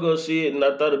was gonna go see it and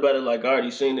I thought about it like I already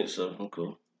seen it, so I'm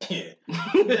cool. Yeah.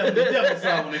 definitely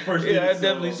saw when they first did it. Yeah, I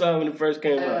definitely saw when it first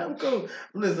came out. I'm cool.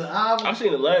 Listen, I've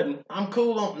seen Aladdin. I'm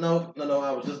cool on no.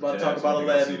 I was just about to talk about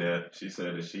Aladdin. See that. She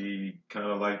said that she kind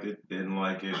of liked it, didn't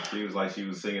like it. She was like she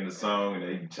was singing the song and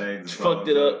they changed the song. Fucked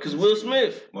it up because Will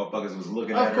Smith. Motherfuckers was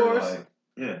looking at her like,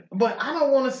 yeah. But I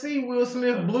don't want to see Will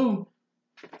Smith blue.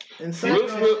 And for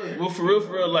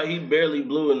real, like he barely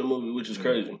blew in the movie, which is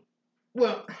crazy.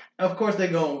 Well, of course they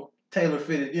gonna tailor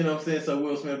fit it, you know what I'm saying, so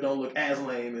Will Smith don't look as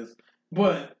lame as.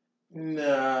 But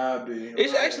nah, B.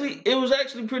 It was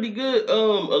actually pretty good. A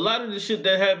lot of the shit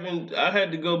that happened, I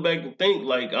had to go back and think.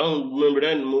 Like I don't remember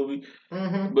that in the movie,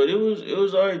 but it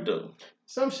was alright though.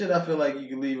 Some shit I feel like you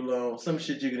can leave alone. Some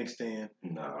shit you can extend.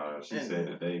 Nah, she said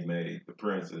that the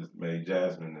princess made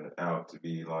Jasmine out to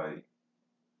be like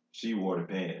she wore the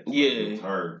pants. Yeah, like it was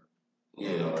her.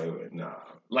 Yeah, nah.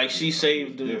 Like she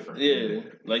saved the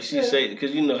like she saved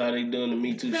because you know how they doing the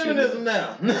Me Too shit. Feminism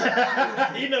now.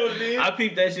 You know what it is. I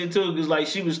peeped that shit too because like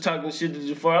she was talking shit to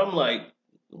Jafar. I'm like,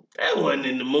 that wasn't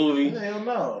in the movie. Hell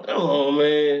no. Come on,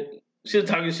 man. She was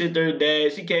talking shit to her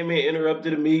dad. She came in,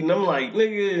 interrupted the meeting. I'm like,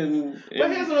 nigga.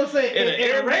 But here's what I'm saying.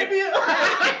 In Arabia? In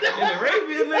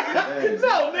Arabia, nigga?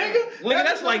 No, nigga. Nigga,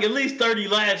 that's like at least 30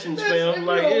 lashings, fam. I'm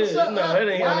like, that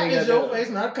ain't how they got is your face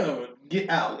not covered? Get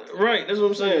out. Right, that's what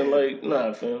I'm saying. Like,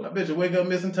 nah, fam. I bet you wake up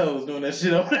missing toes doing that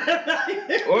shit over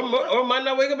there. or might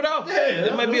not wake up at all. Yeah,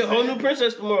 there might be a whole new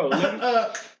princess tomorrow.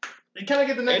 Can I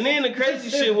get the next? And then the crazy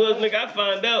shit was, nigga, I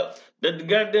find out that the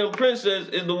goddamn princess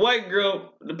is the white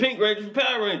girl, the Pink Ranger from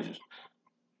Power Rangers.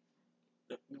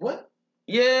 What?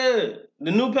 Yeah,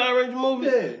 the new Power Ranger movie.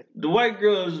 Yeah. The white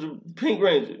girl is the Pink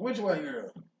Ranger. Which white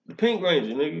girl? The Pink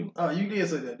Ranger, nigga. Oh, you did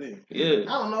say that, didn't you? Yeah.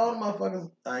 I don't know all the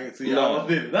motherfuckers. I ain't see all of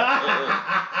it.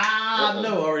 I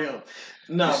know, Orion.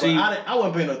 No, see, but I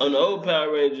wasn't paying no attention. On the old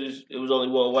Power Rangers, it was only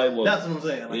one white woman. That's what I'm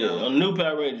saying. Like, yeah, on the new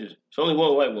Power Rangers, it's only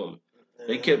one white woman.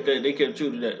 They kept that. They kept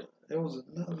true to that. There was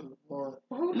another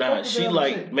one. Nah, she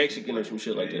like Mexican or some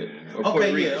shit like that. Or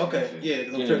okay, yeah, okay, yeah.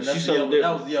 She's something different.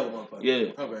 That was the yellow motherfucker.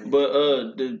 Yeah. Okay.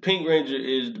 But the Pink Ranger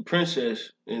is the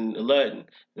princess in Aladdin,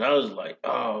 and I was like,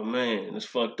 oh man, it's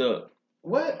fucked up.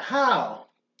 What? How?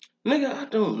 Nigga, I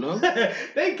don't know.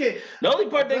 They can. The only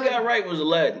part they got right was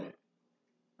Aladdin.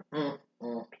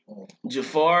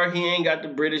 Jafar, he ain't got the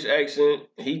British accent.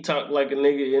 He talked like a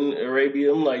nigga in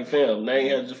Arabia. I'm like, fam, that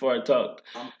ain't how Jafar talked.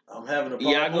 I'm having a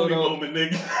moment,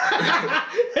 nigga.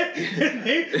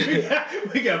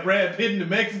 we got Brad Pitt and the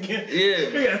Mexican.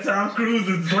 Yeah. We got Tom Cruise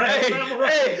and Brad.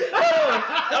 Hey,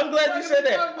 I'm glad you said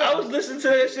that. I was listening to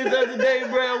that shit the other day,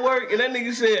 bro, at work, and that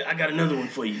nigga said, I got another one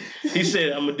for you. He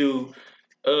said, I'm gonna do.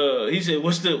 He said,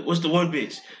 "What's the one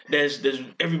bitch that's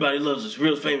everybody loves us,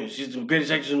 real famous? She's the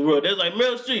greatest actress in the world." That's like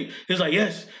Meryl Streep. He's like,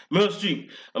 "Yes, Meryl Streep.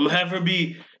 I'm gonna have her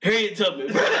be Harriet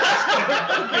Tubman." Bro.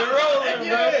 Rolling,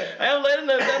 bro. I'm letting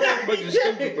that motherfucker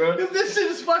stupid, bro. Cause this shit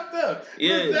is fucked up.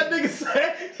 Yeah. That nigga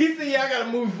said, he said, "Yeah, I got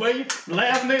a movie for you."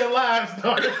 Last nigga alive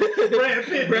started Brad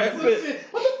Pitt.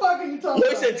 What the fuck are you talking about?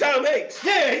 He said Tom Hanks.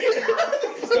 Yeah.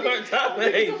 Tom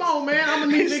Hanks. Come on, man. I'm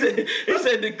gonna need niggas. He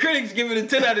said the critics give it a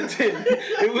 10 out of 10.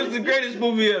 It was the greatest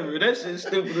movie ever. That shit's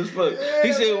stupid as fuck. Yeah.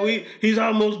 He said he's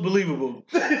almost believable.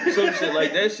 Some shit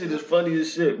like that shit is funny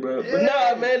as shit, bro. Yeah. But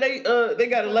nah, man, they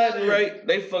got Aladdin right.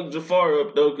 They fucked Jafar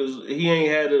up though, cause he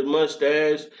ain't had a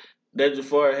mustache that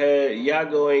Jafar had.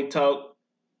 Yago ain't talk.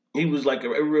 He was like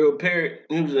a real parrot.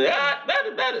 He was like, that.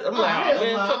 I'm like,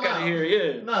 man, fuck out of here,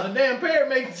 yeah. Nah, the damn parrot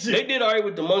makes shit. They did alright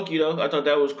with the monkey though. I thought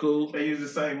that was cool. They used the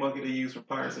same monkey they used for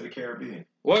Pirates of the Caribbean.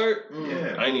 Word?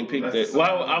 Yeah. I ain't even peeped that.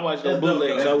 Well, I watched no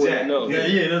bootlegs, so I wouldn't know.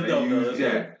 Yeah, that's dope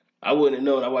though. I wouldn't have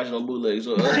known. I watched it on bootleg.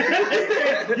 So you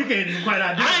can't even quite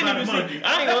identify the monkey.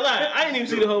 I ain't gonna lie. I ain't even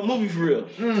see the whole movie for real.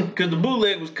 Because the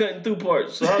bootleg was cutting through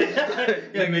parts. So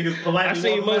I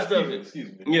seen most of it.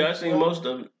 Excuse me. Yeah, I seen most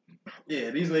of it. Yeah,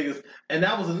 these niggas, and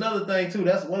that was another thing too.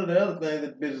 That's one of the other things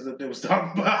that bitches that they was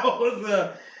talking about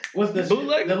was what's the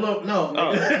bootleg? The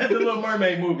Little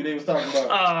Mermaid movie they was talking about.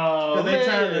 Oh man, they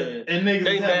trying to, and niggas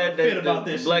they mad that about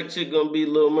this. Black chick gonna be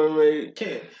Little Mermaid.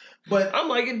 Yeah, but I'm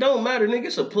like, it don't matter, nigga.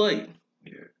 It's a play.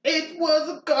 Yeah. It was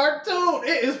a cartoon.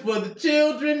 It is for the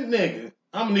children, nigga.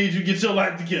 I'm gonna need you to get your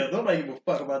life together. I'm not giving a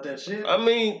fuck about that shit. I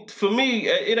mean, for me,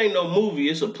 it ain't no movie.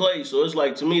 It's a play. So it's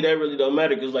like, to me, that really don't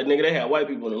matter. Because, like, nigga, they had white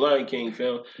people in the Lion King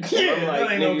film. Yeah, I'm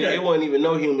like, nigga, okay. It wasn't even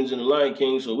no humans in the Lion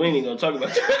King, so we ain't even gonna talk about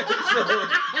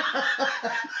that.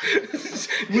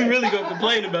 We really gonna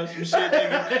complain about some shit,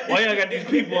 nigga. Why y'all got these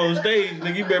people on stage,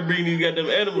 nigga? You better bring these goddamn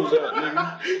animals out,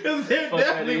 nigga. Because there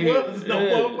definitely was no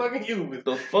motherfucking humans.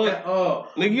 The fuck?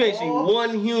 Nigga, you ain't seen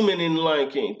one human in the Lion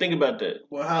King. Think about that.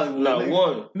 Well, Hollywood. Not one.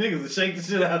 Niggas will shake the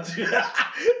shit out you.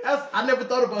 I never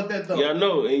thought about that though. Yeah, I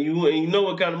know. And you know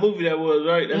what kind of movie that was,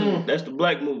 right? That's the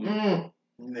black movie.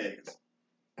 Niggas.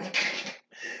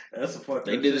 That's a fucked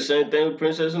They did the same thing with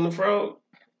Princess and the Frog.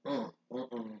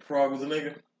 Frog was a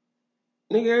nigga?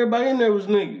 Nigga, everybody in there was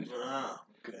niggas.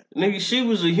 Okay. Nigga, she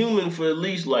was a human for at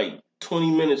least like 20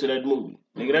 minutes of that movie.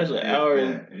 Nigga, that's an hour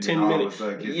and 10 minutes.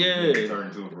 Yeah.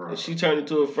 She turned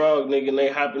into a frog, nigga, and they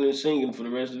hopping and singing for the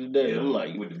rest of the day. I'm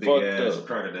like, with the big fucked ass up.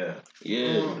 crocodile.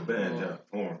 Yeah. With the banjo.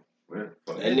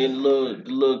 And then the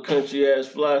little country ass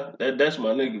fly, that's my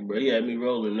nigga, bro. He had me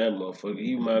rolling that motherfucker.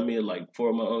 He reminded me of like 4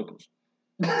 of my uncles.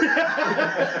 That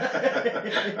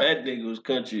nigga was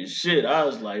country as shit. I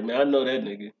was like, man, I know that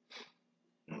nigga.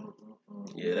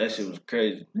 Yeah, that shit was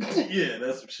crazy. Yeah,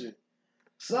 that's some shit.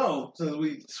 So, since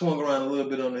we swung around a little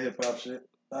bit on the hip hop shit,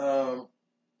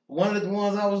 one of the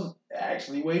ones I was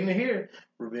actually waiting to hear,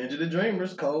 Revenge of the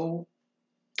Dreamers, Cole.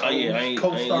 Oh yeah, I ain't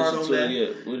listened to it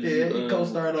yet. He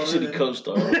co-starred on it. Should he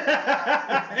co-starred?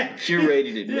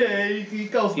 Curated it, man. Yeah, he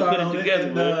co-starred on it. He put it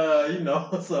together,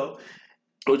 man. So.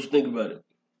 What you think about it?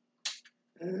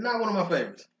 Not one of my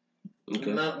favorites.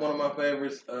 Okay. Not one of my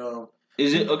favorites.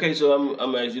 Is it okay? So I'm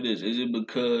gonna ask you this: is it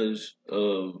because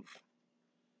of?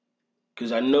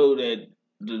 Because I know that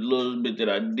the little bit that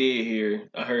I did hear,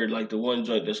 I heard like the one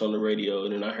joint that's on the radio,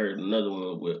 and then I heard another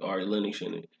one with Ari Lennox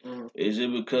in it. Is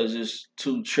it because it's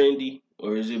too trendy,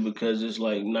 or is it because it's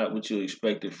like not what you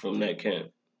expected from that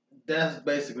camp? That's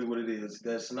basically what it is.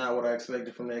 That's not what I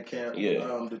expected from that camp.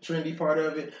 Yeah. The trendy part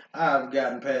of it, I've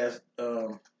gotten past.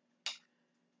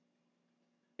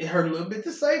 It hurt a little bit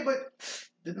to say, but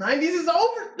the 90s is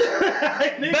over.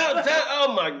 About that,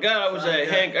 oh my God, I wish I had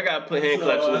hand. I gotta put hand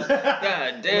claps in.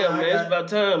 God damn, man, it's about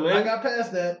time, man. I got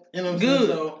past that. You know what I'm saying?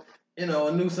 So,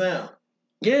 a new sound.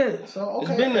 Yeah. So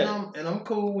okay, it's been and I'm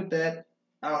cool with that.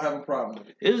 I don't have a problem with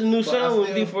it. It was a new sound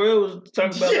when D4L was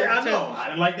talking about. Yeah, I know. I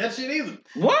didn't like that shit either.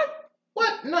 What?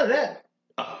 None of that.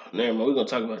 Oh, never mind. We're gonna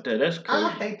talk about that. That's crazy.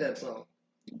 I hate that song.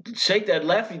 Shake That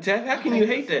Laffy Taffy. How can you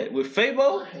hate that? With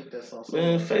Fabo? I hate that song so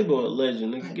man, much. Fabo a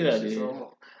legend. Nigga, get out of here.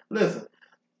 So listen.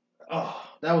 Oh,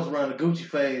 that was around the Gucci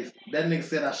phase. That nigga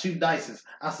said I shoot dices.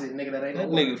 I said, nigga, that ain't that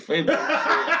no nigga Fabo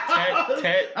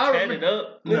said tat it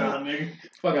up. Nigga. Nah, nigga.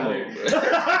 Fuck out of here. Get fuck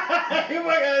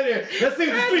out of here. Let's see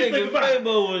what the streets think about it.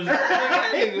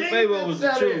 That nigga Fabo was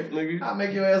the truth, nigga. I'll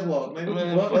make your ass walk, nigga.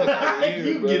 Man, fuck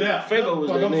you, bro. Get out. Fabo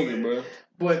was that nigga, bro.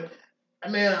 But,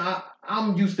 man,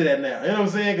 I'm used to that now. You know what I'm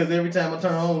saying? Because every time I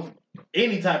turn on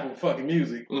any type of fucking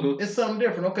music, it's something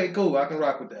different. Okay, cool. I can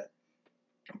rock with that.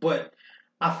 But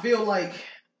I feel like,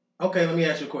 okay, let me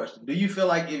ask you a question. Do you feel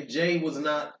like if Jay was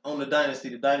not on the Dynasty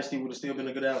would have still been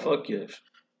a good album? Fuck yes.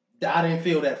 I didn't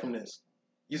feel that from this.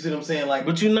 You see what I'm saying? Like,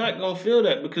 but you're not gonna feel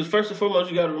that because first and foremost,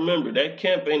 you gotta remember that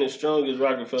camp ain't as strong as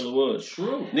Rockefeller was.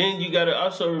 True. Then you gotta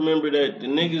also remember that the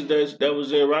niggas that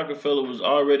was in Rockefeller was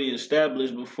already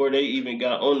established before they even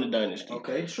got on the Dynasty.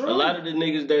 Okay, true. A lot of the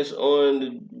niggas that's on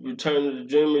the Return of the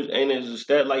Dreamers ain't as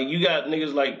established. Like you got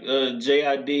niggas like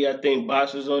JID, I think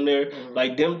Boss is on there.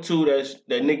 Like them two that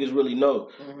niggas really know.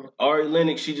 Ari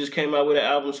Lennox, she just came out with an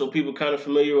album, so people kind of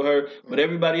familiar with her. But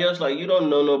everybody else, like you don't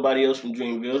know nobody else from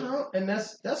Dreamville. No, and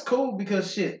that's cool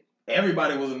because shit,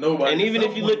 everybody was a nobody. And even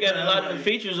if you look at a lot of the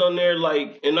features on there,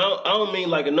 like, and I don't mean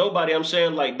like a nobody. I'm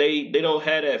saying like they don't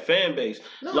have that fan base.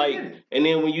 No, like, and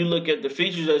then when you look at the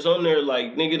features that's on there,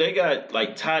 like nigga, they got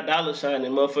like Ty Dolla $ign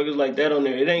and motherfuckers like that on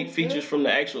there. It ain't features from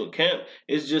the actual camp.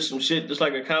 It's just some shit. Just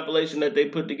like a compilation that they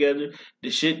put together. The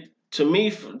shit to me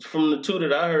from the two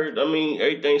that I heard, I mean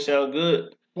everything sound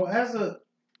good. Well,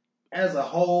 as a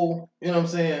whole, you know what I'm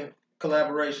saying.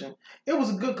 collaboration. It was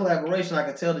a good collaboration. I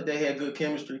could tell that they had good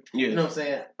chemistry. Yeah. You know what I'm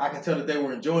saying? I can tell that they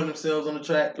were enjoying themselves on the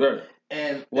track. Right.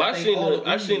 And well, I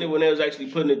seen it when they was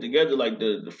actually putting it together, like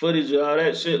the footage and all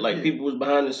that shit. Like people was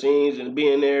behind the scenes and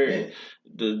being there, and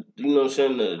the you know what I'm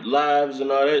saying, the lives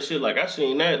and all that shit. Like I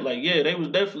seen that. Like they was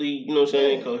definitely you know what I'm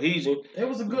saying cohesion. It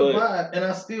was a good vibe, and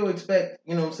I still expect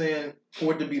you know what I'm saying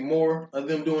for it to be more of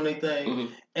them doing their thing.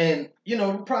 Mm-hmm. And you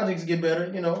know projects get better.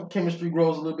 You know chemistry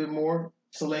grows a little bit more.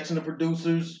 Selection of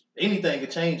producers, anything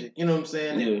could change it. You know what I'm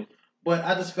saying? Yeah. But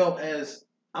I just felt as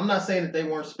I'm not saying that they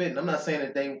weren't spitting. I'm not saying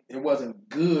that it wasn't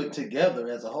good together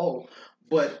as a whole.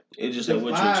 But it just the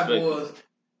what vibe you was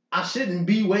I shouldn't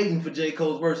be waiting for J.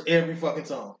 Cole's verse every fucking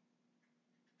song.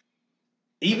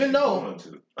 Even though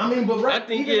I mean, but right, I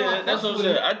think that's what I'm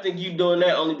saying. I think you doing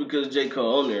that only because J.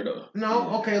 Cole on there though.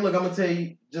 No, okay, look, I'm gonna tell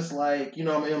you, just like you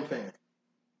know, I'm an M fan.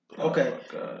 Okay. Oh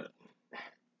my God.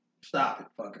 Stop it,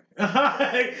 fucker.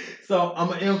 So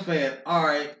I'm an M fan. All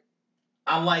right,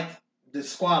 I like the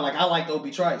squad. Like I liked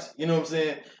Obi Trice. You know what I'm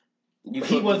saying?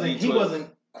 He wasn't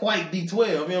quite D12. You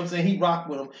know what I'm saying? He rocked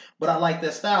with him, but I like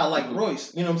that style. Like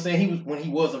Royce. You know what I'm saying? He was when he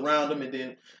was around him, and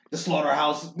then the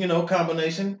Slaughterhouse, you know,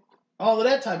 combination, all of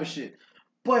that type of shit.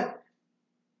 But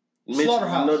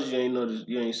Slaughterhouse.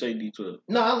 You ain't say D12.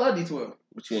 No, I love D12.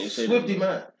 But you ain't say Swifty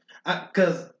man.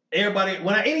 Because everybody,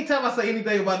 anytime I say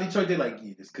anything about Detroit, they're like,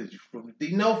 yeah, it's because you're from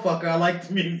the no fucker. I like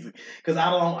the music because I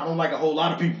don't like a whole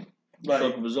lot of people. Like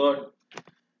Fuck Bizarre.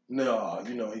 No,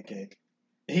 you know he can't.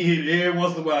 He every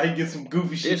once in a while he gets some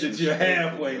goofy shit that you're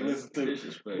halfway listen to.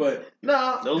 But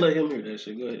no, don't let him hear that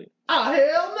shit. Go ahead. Oh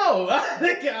hell no! I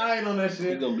ain't on that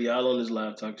shit. He's gonna be all on his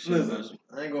live talking shit. Listen,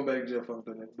 I ain't going back to jail for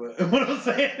that. But what I'm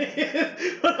saying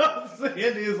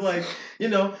is like, you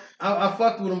know, I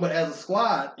fucked with them, but as a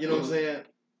squad, you know what I'm saying.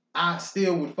 I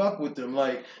still would fuck with them,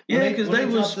 like because they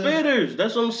were spitters.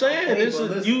 That's what I'm saying. Okay, it's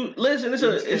different.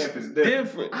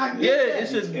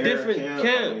 It's a different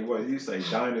camp. What you say,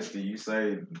 dynasty? You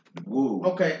say woo?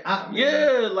 Okay,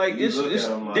 it's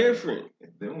different.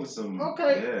 There was some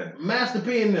Master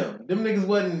P and them niggas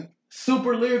wasn't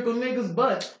super lyrical niggas,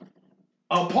 but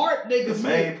apart niggas. The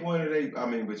main point of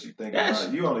but you think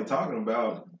about you only talking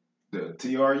about the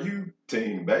TRU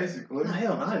team basically.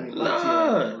 Hell, I didn't even like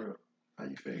TRU. How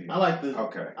you figure? I like the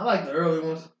early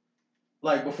ones,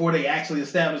 like before they actually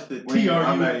established the TRU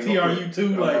and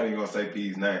TRU2. I'm not even gonna say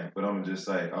P's name, but I'm gonna just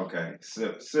say, okay,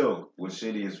 Silk was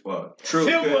shitty as fuck. True.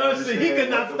 Silk was shit. He could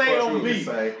not stay on beat,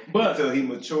 but until he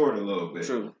matured a little bit.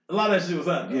 True. A lot of that shit was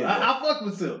up. Yeah. I fuck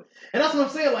with Silk, and that's what I'm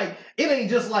saying. Like, it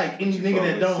ain't just like any nigga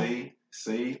that don't.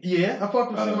 See? Yeah, I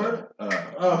fucked with C-Murder.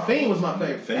 Fiend was my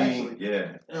favorite, actually. Yeah. You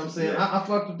know what I'm saying? Yeah. I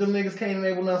fucked with them niggas, Cain and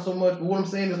Abel not so much, but what I'm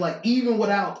saying is like, even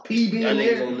without P being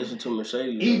there. Don't listen to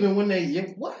Mercedes. Even when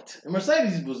what?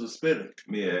 Mercedes was a spitter.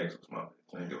 Mia X was my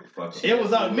I ain't give a fuck. It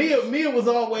was Mia was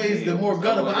always the more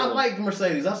gutter, but I liked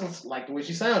Mercedes. I just like the way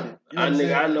she sounded. You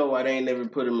know I know why they ain't never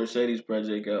put a Mercedes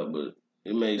project out, but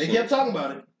it made sense. They kept talking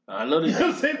about it. I know you know what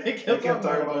I'm saying? They kept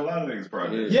talking about a lot of niggas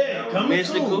projects. Yeah,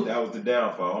 Mystical. That was the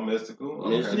downfall.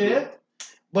 Mystical. Okay. Yeah.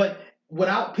 But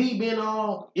without P being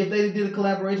if they did a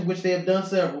collaboration, which they have done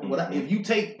several, if you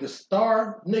take the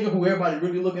star nigga who everybody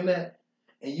really looking at,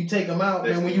 and you take them out,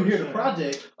 and when you hear the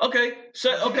project. Okay.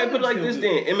 Put it like this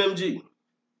then. MMG.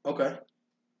 Okay.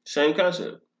 Same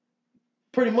concept.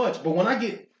 Pretty much. But when I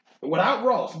get, without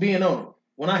Ross being on it,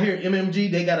 when I hear MMG,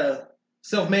 they got a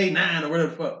self-made 9 or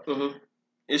whatever the fuck. Mm-hmm.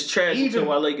 It's trash until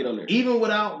Wale get on there. Even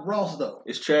without Ross, though.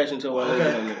 It's trash until Wale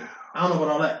get on there. I don't know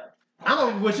about all that. I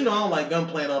don't like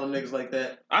Gunplay and all them niggas like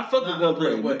that. I fuck with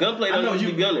Gunplay, but Gunplay don't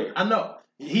usually be on there. I know.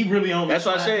 He really on. That's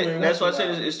why I said. That's why I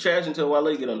said it's trash until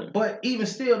Wale get on there. But even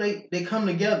still, they come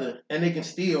together and they can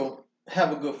still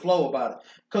have a good flow about it.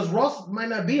 Because Ross might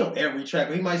not be on every track.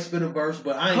 Or he might spit a verse,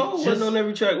 but I ain't. Cole wasn't on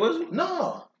every track, was he?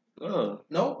 No. Oh.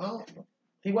 No,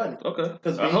 he wasn't. Okay.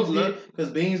 Because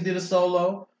Beans did a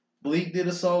solo. Bleak did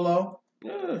a solo.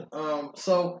 Yeah.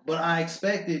 But I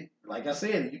expected, like I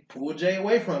said, you pull Jay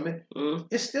away from it. Mm-hmm.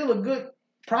 It's still a good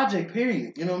project,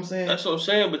 period. You know what I'm saying? That's what I'm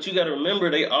saying, but you got to remember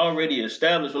they already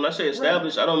established. When I say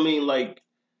established, I don't mean like,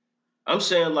 I'm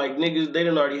saying like niggas, they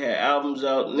done already had albums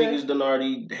out. Yeah. Niggas done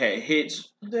already had hits.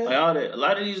 Yeah. Like all that. A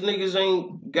lot of these niggas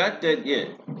ain't got that yet.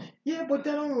 Yeah, but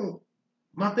they don't.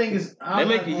 My thing is, they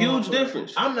make a huge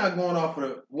difference. I'm not going off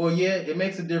of it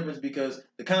makes a difference because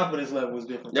the confidence level is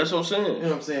different. That's what I'm saying. You know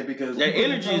what I'm saying? Because that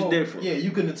energy is different. Yeah,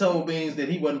 you couldn't have told Beans that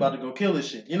he wasn't about to go kill his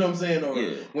shit. You know what I'm saying? Or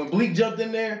when Bleak jumped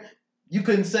in there, you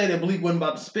couldn't say that Bleak wasn't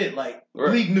about to spit. Like,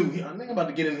 Bleak knew, I'm about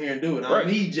to get in here and do it. I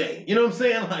need Jay. You know what I'm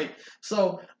saying? Like,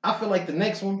 so I feel like the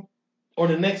next one, or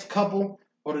the next couple,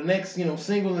 or the next,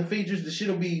 singles and features, the shit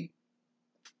will be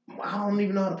I don't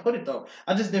even know how to put it though.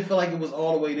 I just didn't feel like it was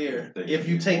all the way there. If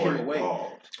you take him away,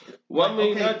 well, I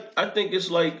mean, I think it's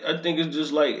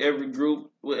just like every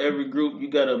group. With every group, you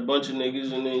got a bunch of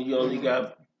niggas, and then you only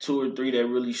got 2 or 3 that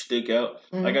really stick out.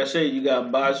 Like I said, you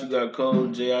got Boss, you got Cole,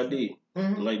 JID.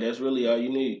 Like that's really all you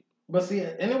need. But see,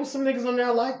 and there was some niggas on there I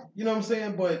liked. You know what I'm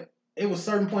saying? But it was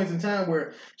certain points in time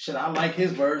where shit, I like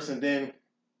his verse, and then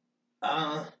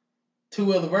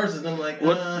 2 other verses, and I'm like,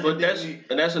 but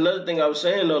that's another thing I was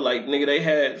saying though. Like nigga, they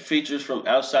had features from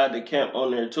outside the camp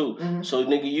on there too. So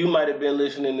nigga, you might have been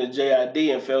listening to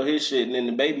JID and felt his shit, and then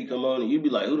the baby come on, and you be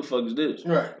like, who the fuck is this?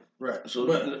 Right. So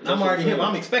but I'm already hip.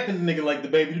 I'm expecting the nigga like the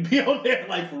baby to be on there,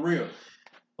 like for real.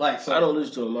 Like so, I don't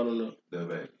listen to him. I don't know. The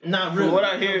baby. Not really. From what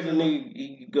I hear, the nigga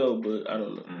he go, but I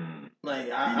don't know.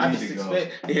 Like I just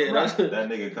expect. Yeah, that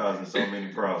nigga causing so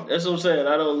many problems. That's what I'm saying.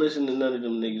 I don't listen to none of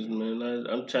them niggas, man.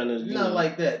 I'm trying to not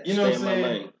like that. You know what I'm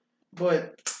saying?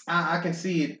 But I can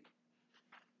see it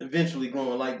eventually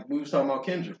growing. Like we was talking about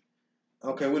Kendrick.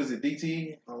 Okay, what is it?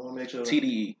 DTE? I want to make sure.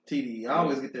 TDE. I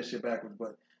always get that shit backwards,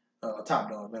 but Top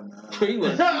Dog. Never mind.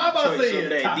 I'm about to say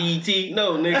it. DT.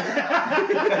 No, nigga.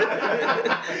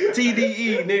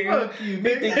 TDE, nigga. Fuck you,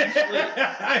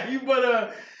 nigga.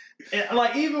 But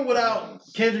like even without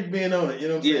Kendrick being on it, you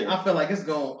know what I'm saying? I feel like it's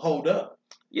gonna hold up.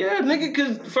 Yeah, nigga.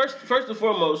 Cause first and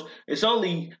foremost, it's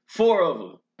only 4 of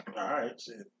them. All right,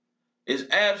 shit. It's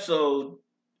Absol,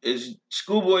 it's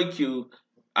Schoolboy Q,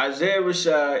 Isaiah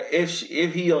Rashad,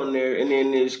 if he on there, and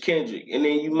then there's Kendrick, and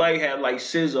then you might have like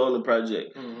SZA on the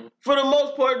project. For the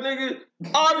most part, nigga,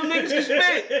 all the niggas can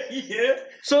spit. Yeah.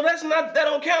 So that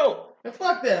don't count. And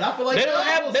fuck that. I feel like they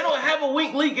don't have a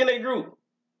weak link in their group.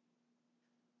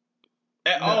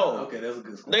 At all. Okay, that's a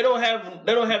good score. They don't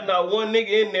have not one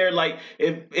nigga in there. Like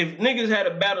if niggas had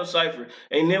a battle cipher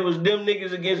and there was them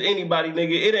niggas against anybody,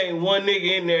 nigga, it ain't one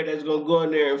nigga in there that's gonna go in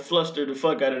there and fluster the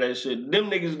fuck out of that shit. Them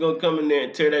niggas gonna come in there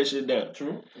and tear that shit down.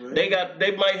 True. Right.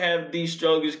 They might have the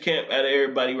strongest camp out of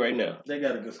everybody right now. They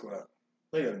got a good squad.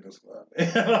 Like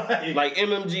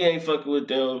MMG ain't fucking with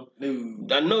them.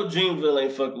 Dude. I know Dreamville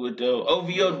ain't fucking with them.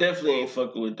 OVO definitely ain't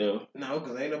fucking with them. No,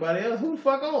 because ain't nobody else. Who the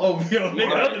fuck on OVO,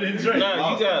 nigga, other than Drake?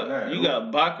 Nah, you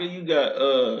got Baka, you got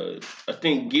I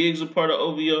think Gigs a part of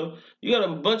OVO. You got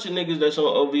a bunch of niggas that's on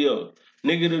OVO.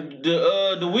 Nigga,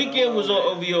 the Weeknd was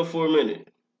on OVO for a minute.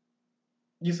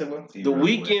 You said what? The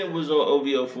Weeknd was on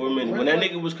OVO for a minute. When that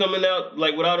nigga was coming out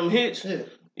like with all them hits.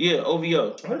 Yeah,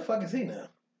 OVO. Where the fuck is he now?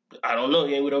 I don't know.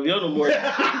 He ain't with OVO no more. Shit,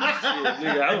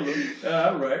 nigga, I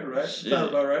don't know. Right. Sounds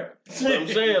about right. But I'm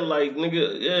saying, like,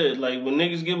 nigga, yeah, like, when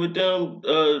niggas get with them,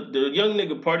 the young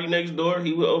nigga Party Next Door,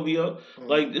 he with OVO.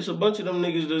 Like, it's a bunch of them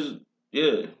niggas that's,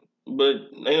 yeah. But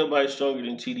ain't nobody stronger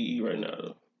than TDE right now,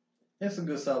 though. It's a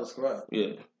good, solid squad.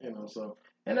 Yeah. You know, so,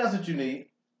 and that's what you need.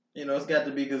 You know, it's got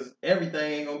to be, because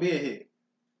everything ain't going to be a hit.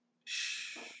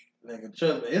 Nigga,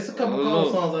 trust me. It's a couple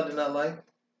cold songs I did not like.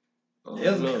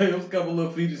 It was a couple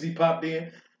little features he popped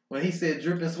in. When he said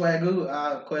dripping swagoo,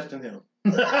 I questioned him.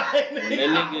 when that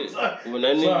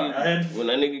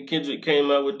nigga Kendrick came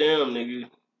out with Damn, nigga.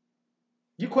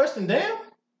 You questioned Damn?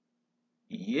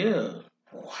 Yeah.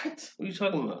 What? What are you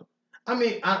talking about? I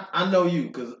mean, I know you,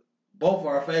 because both of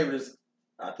our favorites,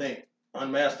 I think,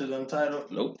 Unmastered,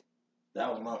 Untitled. Nope.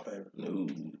 That was my favorite. No.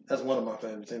 That's one of my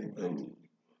favorites anyway. No.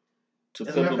 To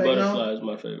Pimp a Butterfly is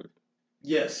my favorite.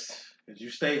 Yes. Because you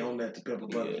stay on that To Pimp a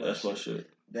Butterfly. Yeah, that's my shit.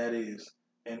 That is.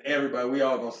 And everybody, we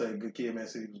all gonna say Good Kid, Mad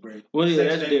City was great. Well, yeah,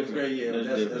 that's different. Was great. Yeah,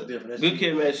 that's different. That's Good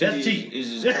Kid, Mad City that's cheap.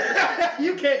 Is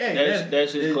you can't. Hey,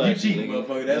 that's his classic. You cheating,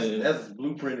 motherfucker. That's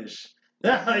blueprintish.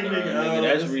 Nigga,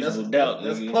 that's Reasonable Doubt.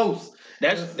 That's close.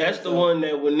 That's the one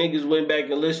that when niggas went back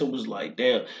and listened was like,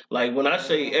 damn. Like when I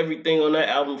say everything on that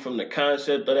album, from the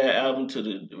concept of that album to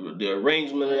the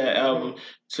arrangement of that album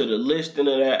to the listing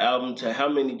of that album to how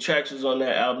many tracks is on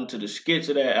that album to the skits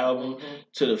of that album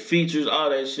to the features,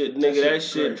 all that shit, nigga, that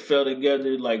shit fell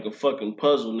together like a fucking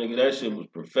puzzle, nigga. That shit was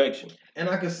perfection. And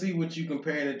I can see what you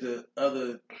comparing it to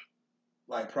other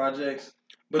like projects.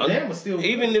 But Damn was still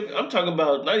even if I'm talking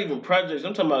about not even projects,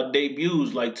 I'm talking about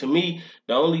debuts. Like to me,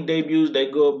 the only debuts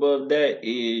that go above that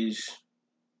is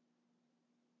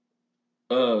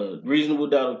Reasonable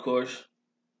Doubt, of course.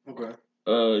 Okay.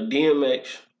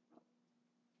 DMX.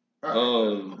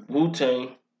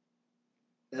 Wu-Tang.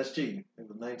 That's cheating. There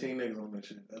was 19 niggas on that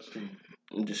shit. That's cheating.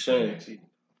 I'm just saying. That's cheating.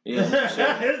 Yeah,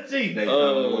 that's cheap. They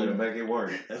found a way to make it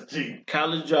work. That's cheap.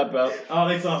 College Dropout. All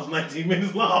they songs 19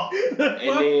 minutes long. And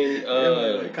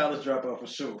then College Dropout for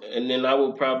sure. And then I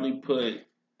would probably put.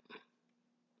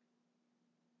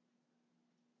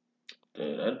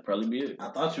 That'd probably be it. I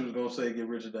thought you was gonna say Get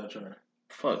Rich or Die Trying.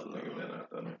 Fuck, nigga, man.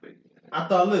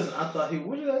 Listen, I thought he.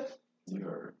 What did that? You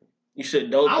heard. You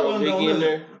said don't throw Biggie in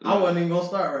there? I wasn't even gonna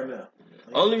start right now.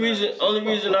 Only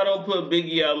reason I don't put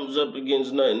Biggie albums up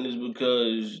against nothing is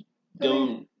because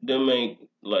them ain't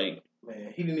like.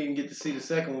 Man, he didn't even get to see the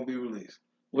second one be released.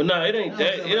 Well, nah, it ain't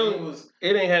that.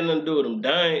 It ain't had nothing to do with him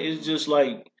dying. It's just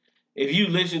like if you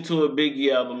listen to a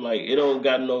Biggie album, like it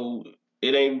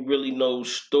ain't really no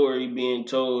story being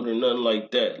told or nothing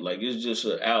like that. Like it's just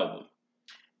an album.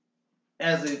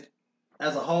 As a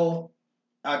whole,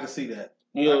 I can see that.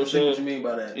 You know what I'm saying? What you mean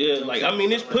by that? Yeah, like I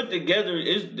mean, it's put together.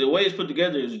 The way it's put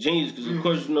together is genius because of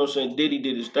course you know what I'm saying. Diddy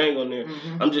did his thing on there.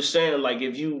 I'm just saying like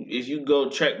if you go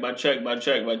track by track by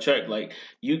track by track, like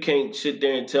you can't sit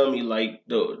there and tell me like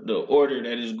the order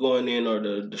that is going in or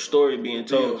the story being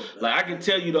told. Like I can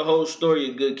tell you the whole story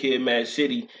of Good Kid, Mad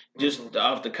City just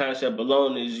off the concept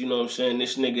alone is you know what I'm saying.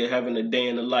 This nigga having a day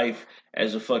in the life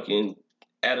as a fucking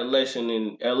adolescent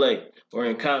in LA or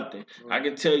in Compton. I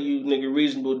can tell you nigga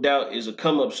Reasonable Doubt is a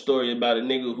come up story about a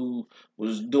nigga who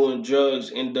was doing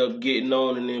drugs, end up getting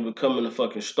on and then becoming a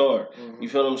fucking star. You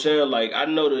feel what I'm saying? Like I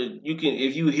know that you can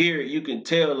if you hear it, you can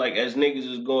tell like as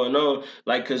niggas is going on,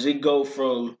 like cause it go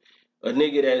from a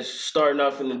nigga that's starting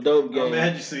off in the dope game. I'm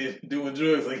mad you said doing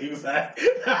drugs like he was high.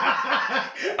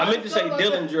 I meant to say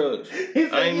dealing drugs. I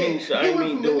ain't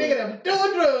mean doing. Nigga that was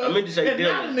doing drugs. I meant to say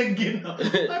dealing. Nigga getting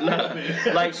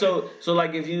up. Like so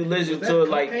like if you listen to it,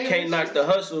 like Can't Knock the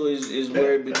Hustle is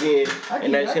where it began,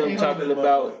 and that's him talking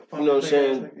about you know what I'm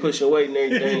saying pushing weight and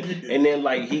everything, and then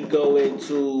like he go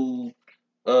into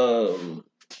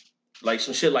like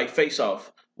some shit like Face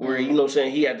Off. Where, you know what I'm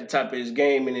saying, he at the top of his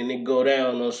game and then it go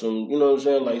down on some, you know what I'm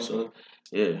saying? Like, so,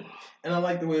 yeah. And I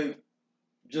like the way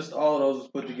just all of those is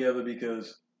put together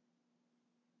because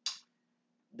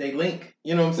they link.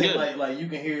 You know what I'm saying? Yeah. Like you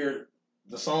can hear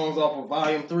the songs off of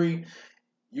Volume 3.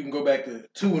 You can go back to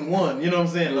 2 and 1. You know what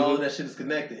I'm saying? And all of that shit is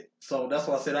connected. So that's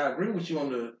why I said I agree with you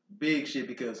on the big shit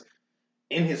because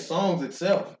in his songs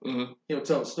itself, he'll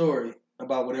tell a story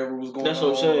about whatever was going on. That's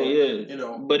what I'm saying, yeah. You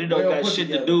know, but it don't got shit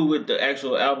to do with the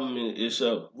actual album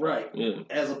itself. Right. Yeah.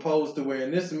 As opposed to where,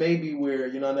 and this may be where,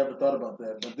 you know, I never thought about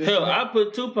that. But this I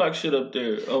put Tupac shit up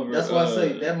there over. That's why I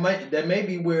say that may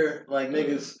be where like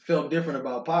niggas felt different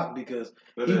about Pac because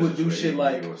he would do shit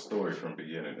like a story from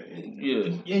beginning to end.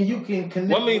 Yeah. And you can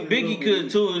connect. Well, I mean, Biggie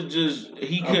could too. It's just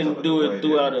he couldn't do it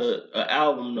throughout an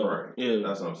album though. Right. Yeah.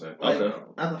 That's what I'm saying. Like,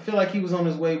 I feel like he was on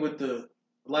his way with the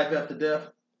Life After Death.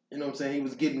 You know what I'm saying? He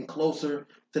was getting closer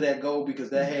to that goal because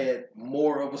that had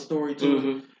more of a story to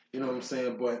it. You know what I'm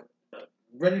saying? But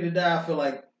Ready to Die, I feel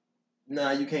like,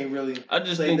 nah, you can't really. I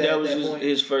just think that was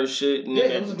his first shit. And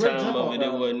at the time of it,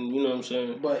 it wasn't, you know what I'm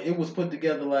saying? But it was put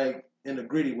together like in a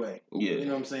gritty way. Yeah. You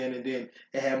know what I'm saying? And then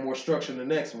it had more structure than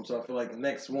the next one. So I feel like the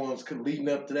next ones leading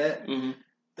up to that,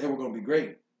 they were going to be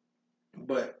great.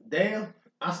 But Damn,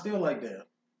 I still like Damn.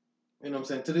 You know what I'm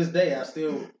saying? To this day, I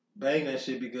still bang that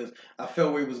shit because I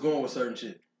felt where he was going with certain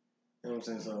shit. You know what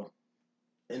I'm saying? So,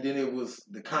 and then it was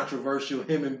the controversial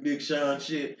him and Big Sean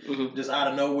shit just out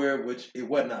of nowhere, which it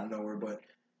wasn't out of nowhere, but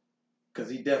because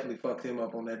he definitely fucked him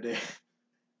up on that day.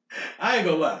 I ain't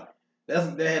gonna lie.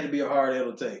 That had to be a hard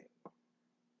L to take.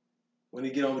 When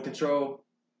he get on the control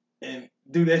and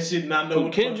do that shit and not know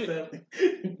what Kendrick?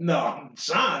 No,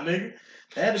 Sean, nigga.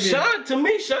 That had to be Sean, to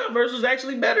me, Sean verse was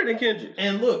actually better than Kendrick.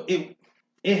 And look,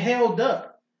 it held up.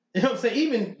 You know what I'm saying?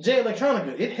 Even Jay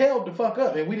Electronica, it held the fuck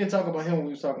up. And we didn't talk about him when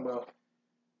we was talking about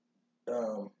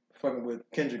fucking with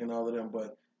Kendrick and all of them,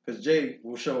 but because Jay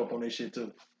will show up on their shit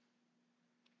too.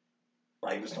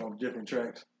 Like just on different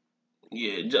tracks.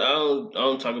 Yeah, I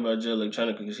don't talk about Jay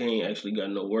Electronica because he ain't actually got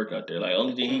no work out there. Like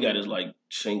only thing he got is like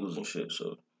singles and shit.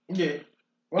 So yeah,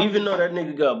 well, even though that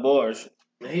nigga got bars.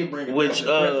 He'll bring it which you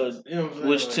know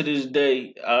which to this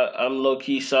day I'm low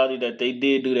key sorry that they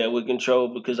did do that with Control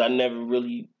because I never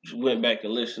really went back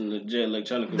and listened to Jay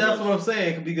Electronica. That's what I'm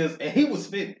saying because and he was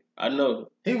spitting. I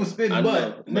know he was spitting,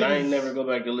 but I ain't never go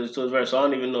back and listen to his verse. So I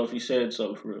don't even know if he said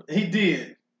something for real. He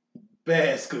did.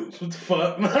 Bad Scoops. What the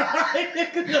fuck? No.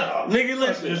 Nigga,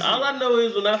 listen. All I know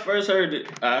is when I first heard it,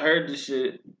 I heard the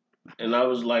shit. And I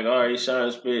was like, all right,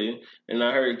 Sean spitting. And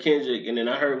I heard Kendrick, and then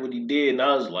I heard what he did, and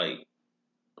I was like,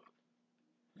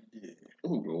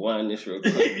 let me rewind this real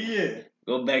quick. Yeah.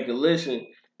 Go back and listen.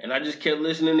 And I just kept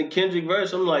listening to Kendrick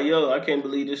verse. I'm like, yo, I can't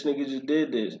believe this nigga just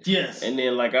did this. Yes. And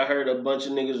then, like, I heard a bunch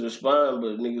of niggas respond,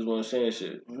 but niggas weren't saying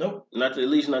shit. Nope. At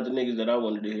least not the niggas that I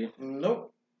wanted to hear.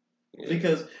 Nope. Yeah.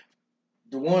 Because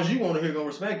the ones you want to hear gonna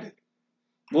respect it.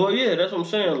 Well, yeah, that's what I'm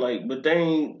saying. Like, but they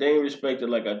ain't respected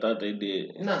like I thought they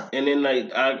did. Nah. And then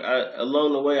like I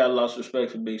along the way I lost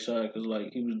respect for Big Sean because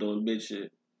like he was doing bitch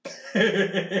shit.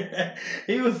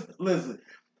 He was listen.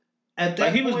 At that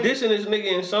like he was dissing this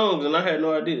nigga in songs and I had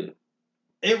no idea.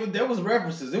 There was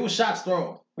references. It was shots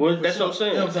thrown. Well, that's what I'm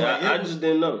saying. You know what I'm saying? I just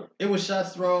didn't know. It was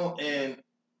shots thrown, and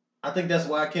I think that's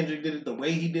why Kendrick did it the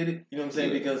way he did it. You know what I'm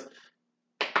saying? Because,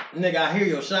 nigga, I hear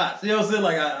your shots. You know what I'm saying?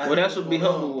 Like, well, that's what Be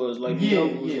Humble was. Like, Be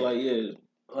Humble was like,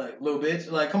 like, little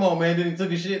bitch. Like, come on, man. Then he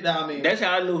took his shit down. I mean, that's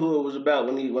how I knew who it was about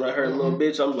when I heard little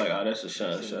bitch. I'm like, oh, that's a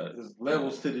shot. There's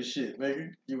levels to this shit, nigga.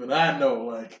 You and I know,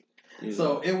 like. Yeah.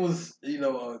 So it was,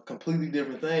 a completely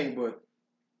different thing, but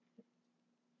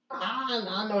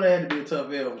I know that had to be a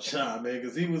tough L for Sean, man,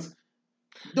 because he was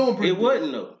doing pretty good. It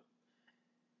wasn't, though.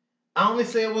 I only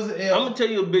say it was an L. I'm going to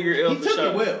tell you a bigger L for Sean. He took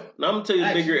it well. No, I'm going to tell you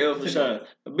a bigger L for Sean.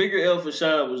 A bigger L for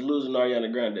Sean was losing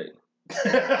Ariana Grande.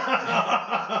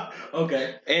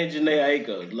 Okay. And Jhené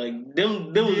Aiko. Like,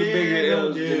 them was a bigger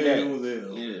L than that. It was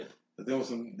L. Yeah.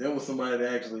 There was somebody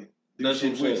that actually... That's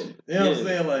shit what I'm saying. You know what I'm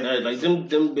saying? Like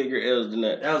them bigger L's than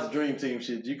that. That was dream team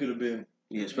shit. You could have been.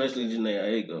 Yeah, especially Jhené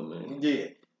Aiko, man. Yeah.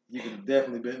 You could have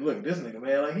definitely been. Look, this nigga,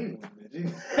 man, like he was.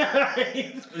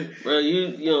 Bro,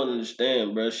 you don't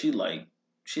understand, bro. She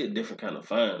a different kind of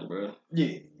fine, bro.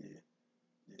 Yeah.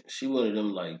 She one of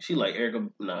them, like, she like Erykah.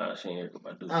 Nah, she ain't Erykah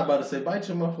Badu. I was about to say, bite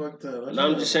your motherfucking tongue. No,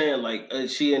 I'm just saying, like,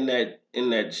 she in that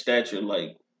stature,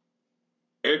 like,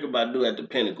 Erykah Badu at the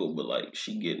pinnacle, but, like,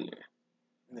 she getting there.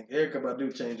 Nigga, Erykah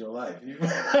Badu changed your life. No,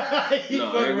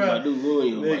 Erykah Badu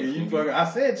ruined your life. You fucking. I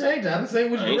said change. I didn't say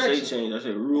which direction. I didn't say change. I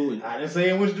said ruin. I didn't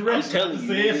say in which direction. I'm telling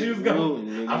you. I said she was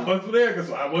going. I fucked with Erykah,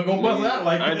 so I wasn't gonna bust out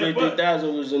like that. Andre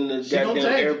 3000 was in the goddamn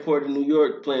airport in New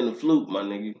York playing the flute, my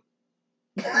nigga.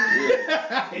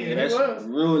 Yeah, that's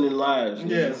ruining lives.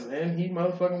 Yes, and he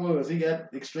motherfucking was. He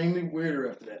got extremely weirder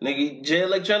after that. Nigga, Jay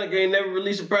Electronica ain't never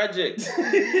released a project.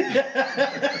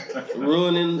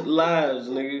 Ruining lives,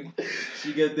 nigga.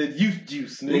 She got that youth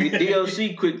juice, nigga.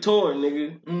 DLC quit touring,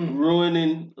 nigga.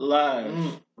 Ruining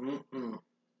lives.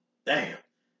 Damn.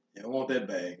 You don't want that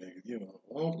bag, nigga. You don't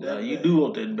want that bag. You do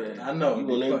want that bag. I know. You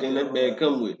want everything that bag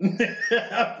come with.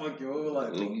 Fuck your whole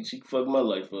life. Nigga, she fucked my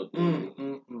life up. I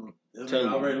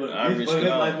risk it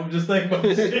all. Life, I'm just thinking about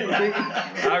shit.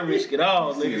 I risk it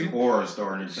all, nigga. His aura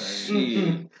starting to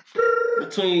change.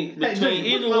 Between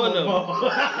either one of them.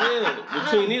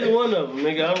 Between either one of them,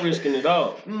 nigga, I'm risking it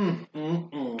all.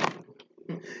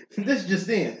 This just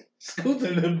in.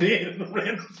 Scooter them dead in the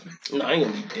random. No, I ain't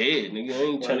gonna be dead, nigga. I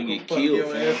ain't trying to get killed.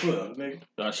 Your ass up, nigga.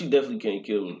 Nah, she definitely can't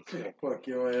kill me. Yeah, fuck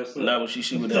your ass up. Not when she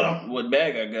see what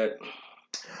bag I got.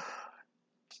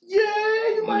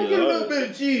 Yeah, you might get a little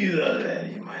bit of cheese out of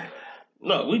that. You might.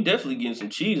 No, we definitely getting some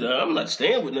cheese. I'm not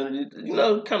staying with none of this. You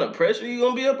know, kind of pressure you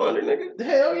gonna be up under, nigga?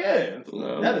 Hell yeah.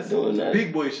 No, that is doing that.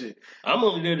 Big boy shit. I'm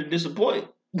only there to disappoint.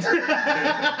 You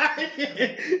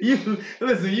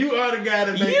listen. You are the guy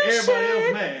that makes everybody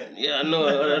else mad. Yeah, I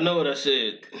know what I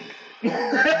said. The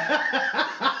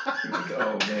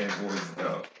old man voice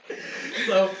though.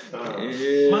 So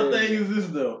my thing is this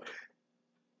though.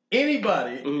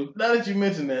 Anybody, now that you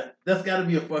mentioned that, that's got to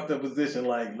be a fucked up position.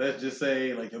 Like, let's just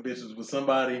say, like, your bitch was with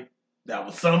somebody that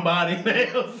was somebody, you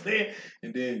know what I'm saying?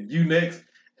 And then you next.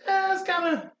 It's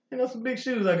kind of, some big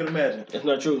shoes, I can imagine. That's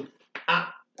not true. I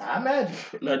imagine.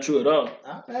 Not true at all.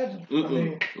 I imagine.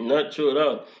 Not true at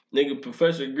all. Nigga,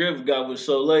 Professor Griff got with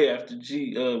Soleil after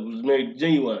G was married to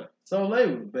Genuine.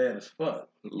 Soleil was bad as fuck.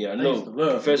 Yeah, I know.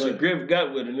 Professor Griff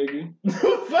got with her, nigga. Who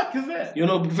the fuck is that? You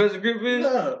know who Professor Griff is?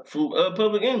 No. From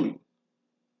Public Enemy.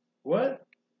 What?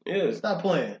 Yeah. Stop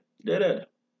playing. That.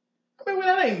 I mean,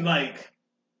 that ain't like,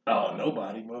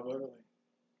 nobody, motherfucker.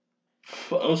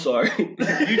 I'm sorry. You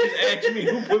just asked me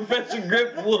who Professor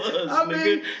Griff was,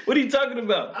 nigga. What are you talking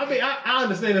about? I mean, I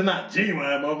understand it's not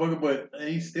Genuine, motherfucker, but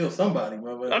he's still somebody,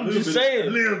 motherfucker. I'm just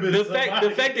saying.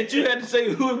 The fact that you had to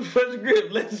say who is Professor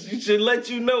Griff should let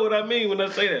you know what I mean when I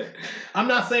say that. I'm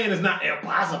not saying it's not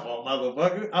impossible,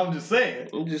 motherfucker. I'm just saying.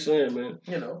 Man.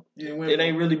 You know, it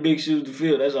ain't really big shoes to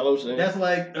fill. That's all I'm saying. That's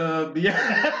like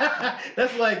Beyonce.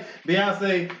 That's like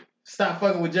Beyonce. Stop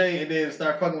fucking with Jay and then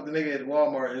start fucking with the nigga at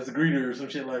Walmart as a greeter or some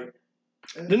shit like.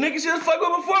 The nigga she was fucking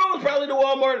with before was probably the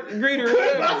Walmart greeter or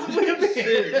whatever.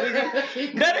 Shit, nigga.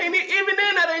 That ain't even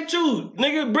then. That ain't true,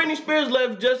 nigga. Britney Spears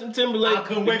left Justin Timberlake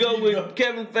to go with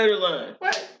Kevin Federline.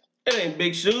 What? That ain't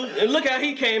big shoes. And look how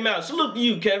he came out. Salute to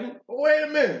you, Kevin. Wait a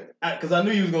minute, because I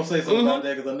knew you was gonna say something about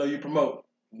that. Because I know you promote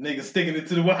niggas sticking it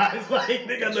to the wise. Like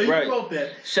nigga, I know you promote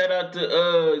that. Shout out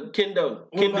to Kendo,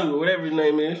 or whatever his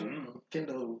name is.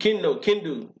 Kendo.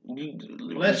 Kendu.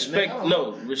 Respect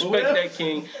that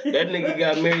king. That nigga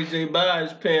got Mary J.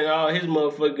 Blige paying all his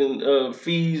motherfucking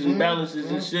fees and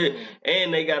balances and shit.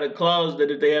 And they got a clause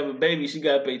that if they have a baby, she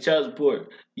gotta pay child support.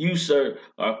 You, sir,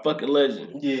 are a fucking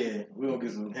legend. Yeah, we gonna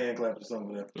get some hand claps or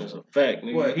something like that. That's a fact,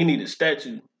 nigga. What? He need a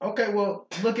statue. Okay, well,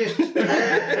 look at.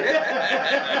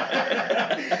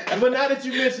 But now that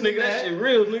you mentioned nigga, that shit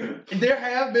real, nigga. There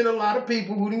have been a lot of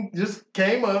people who just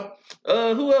came up.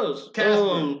 Who else?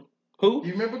 Casper. Who?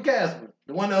 You remember Casper?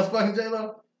 The one that was fucking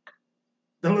J-Lo?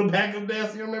 The little backup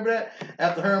dancer, you remember that?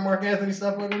 After her and Mark Anthony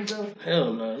stuff fucking each other?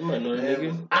 Hell no, you might know that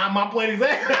nigga. My point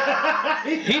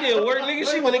exactly. He didn't work, nigga.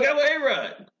 She went and got with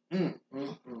A-Rod.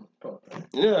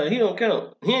 Yeah, he don't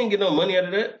count. He ain't get no money out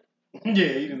of that. Yeah,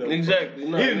 he didn't know. Exactly.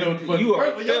 No, he didn't know what the fuck. You are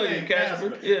a failure,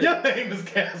 Casper. Yeah. Your name is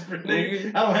Casper,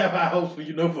 nigga. I don't have high hopes for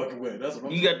you no fucking way. That's what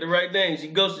I'm saying. You got the right name. She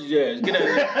ghosted your ass. Get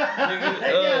out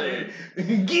of here,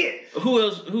 nigga. Get. Who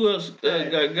else got?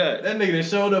 That nigga that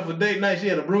showed up for date night, she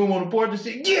had a broom on the porch and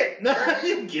shit. Get. Nah,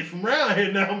 you get from around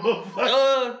here now,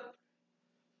 motherfucker.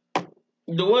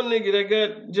 The one nigga that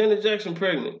got Janet Jackson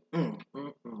pregnant.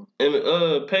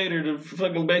 And paid her to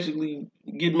fucking basically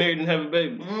get married and have a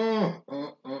baby.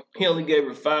 He only gave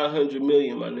her $500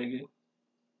 million, my nigga.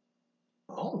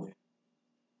 Only?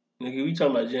 Nigga, we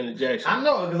talking about Janet Jackson. I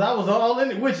know, because I was all in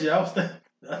it with you. I was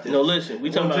no, listen, we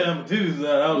talking about.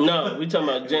 No, we talking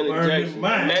about Janet Jackson.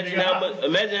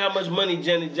 Imagine how much money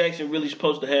Janet Jackson really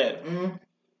supposed to have.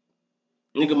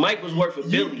 Nigga, Mike was worth $1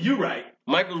 billion. You right.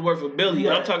 Mike was worth $1 billion.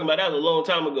 Right. I'm talking about that a long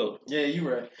time ago. Yeah, you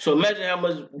right. So imagine how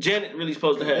much Janet really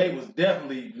supposed to have. They was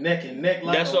definitely neck and neck.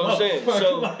 Like that's what I'm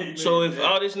saying. So if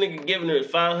all this nigga giving her is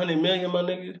 $500 million, my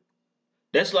nigga,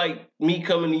 that's like me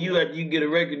coming to you after you get a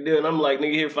record deal, and I'm like,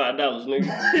 nigga, here $5,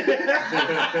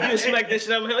 nigga. You smack that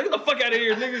shit out of my head. Like, get the fuck out of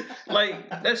here, nigga. Like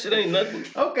that shit ain't nothing.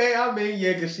 Okay, I mean,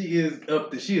 yeah, cause she is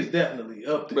up there. She is definitely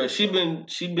up there. But she been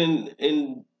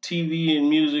in TV and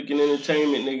music and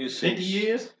entertainment, nigga, since 50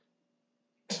 years.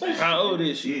 How old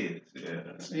is she?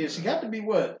 Yeah, she got to be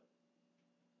what?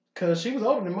 Cause she was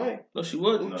older than Mike. No, she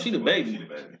wasn't. No, she the baby.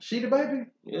 She the baby?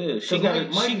 Yeah, she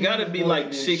gotta be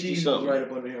like 60 something. Right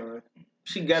up under here, right?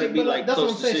 She gotta be like that's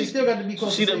close what I'm saying. to 60. She still got to be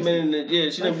close to 60. She done been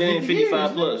in she done been in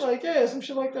 55 plus. Like some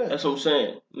shit like that. That's what I'm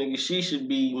saying, nigga. She should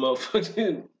be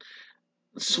motherfucking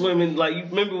swimming like you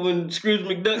remember when Scrooge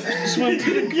McDuck used to swim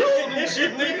to the gold and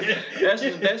shit,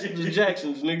 nigga. That's the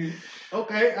Jacksons, nigga.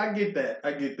 Okay, I get that.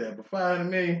 But $500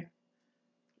 million.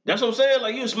 That's what I'm saying.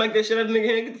 Like you smack that shit out of the nigga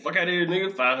hand, get the fuck out of here,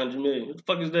 nigga. $500 million. What the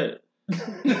fuck is that?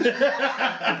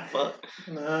 Fuck.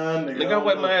 Nah, nigga. Nigga, I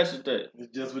wipe my ass with that.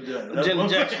 It's just with that. Janet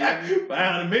Jackson.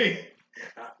 $500 million.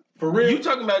 For real? You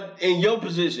talking about in your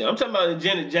position? I'm talking about in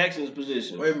Janet Jackson's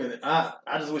position. Wait a minute. I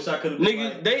just wish I could have.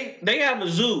 Nigga, they have a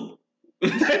zoo.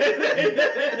 Think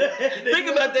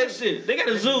about that shit. They got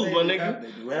a zoo, my nigga.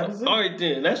 They do have a zoo. All right,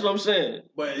 then. That's what I'm saying.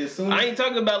 But as soon as I ain't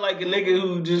talking about like a nigga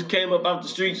who just came up off the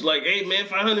streets like, hey, man,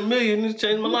 $500 million, this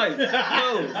changed my life. No,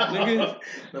 nigga.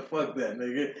 No, fuck that,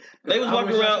 nigga. They was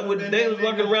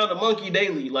walking around a monkey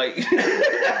daily. Like,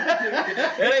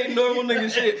 that ain't normal nigga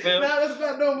shit, fam. Nah, that's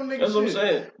not normal nigga shit. That's what I'm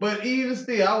saying. But even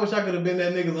still, I wish I could have been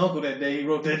that nigga's uncle that day. He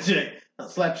wrote that check. A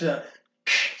slap shot.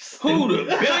 Who, the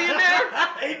billionaire?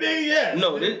 Hey, nigga, yeah.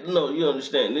 No, you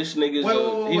understand. This nigga's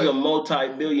he's a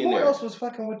multi-billionaire. Who else was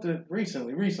fucking with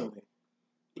recently?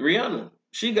 Rihanna.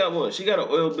 She got one. She got an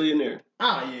oil billionaire.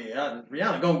 Ah, yeah.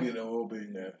 Rihanna gonna get an oil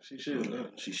billionaire. She should.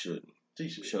 She should. She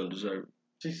should. She don't deserve it.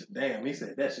 She said, damn, he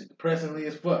said that shit depressingly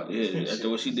as fuck. Yeah, after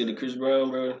what she did to Chris Brown,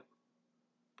 bro.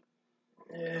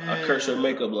 Yeah. I curse her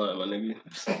makeup line, my nigga.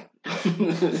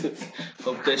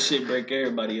 Hope that shit break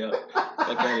everybody out.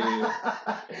 Fuck out of here.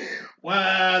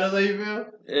 Wow, that's how you feel?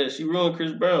 Yeah, she ruined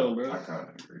Chris Brown, bro. I kind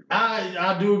of agree.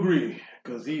 I do agree.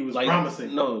 Because he was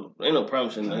promising. No, ain't no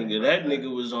promising, nigga. That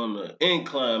nigga was on the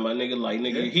incline, my nigga. Like,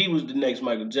 nigga, he was the next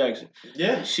Michael Jackson.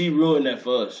 Yeah. She ruined that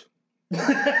for us.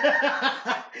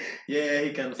 Yeah,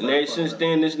 he kind of. And ever since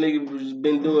then, this nigga has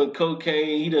been doing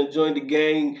cocaine. He done joined the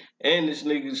gang, and this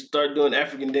nigga start doing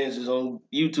African dances on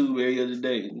YouTube every other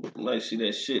day. You might see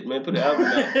that shit, man. Put the album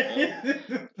out.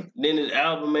 Man. Then his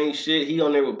album ain't shit. He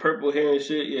on there with purple hair and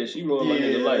shit. Yeah, she ruined my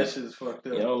nigga life. That shit's fucked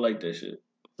up. Yeah, I don't like that shit.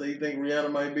 So you think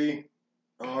Rihanna might be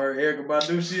on her Erykah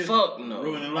Badu shit? Fuck no.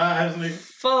 Ruining lives, nigga.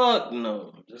 Fuck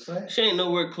no. Just saying. She ain't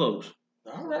nowhere close.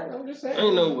 All right, I'm just saying.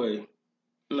 Ain't no way.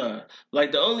 Nah.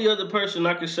 Like, the only other person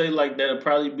I could say, like, that'll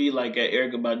probably be, like, at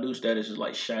Erykah Badu status is,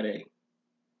 like, Sade.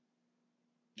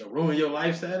 To ruin your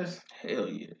life status? Hell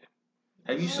yeah.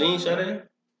 Have you seen Sade?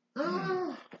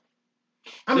 I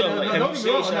mean, have you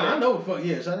seen Sade? I know what fuck,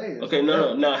 yeah, Sade is. Okay,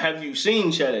 no. Now, have you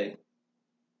seen Sade?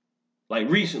 Like,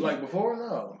 recently? Like, before?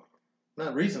 No.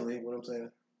 Not recently, what I'm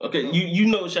saying. Okay, you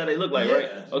know what Sade look like, right?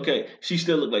 Okay, she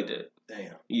still look like that.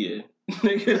 Damn. Yeah.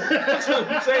 Nigga, that's what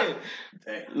I'm saying.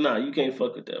 Damn. Nah, you can't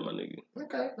fuck with that, my nigga.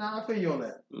 Okay, nah, I feel you on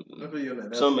that. I feel you on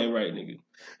that. Something ain't right, nigga.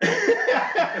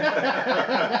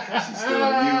 She's still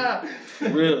on you. For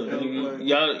real, nigga.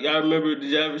 Y'all remember, did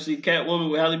y'all ever see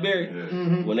Catwoman with Halle Berry? Yeah.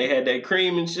 Mm-hmm. When they had that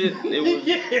cream and shit, it was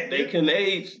they couldn't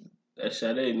age. That's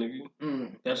Sade, nigga.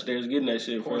 That's they was getting that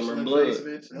shit from her blood. Face,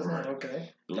 bitch. That's not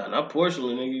okay. Nah, not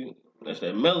porcelain, nigga. That's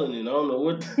that melanin. I don't know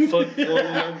what the fuck going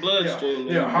in her bloodstream.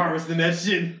 They're harvesting that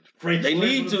shit. They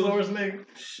need to. Source, nigga.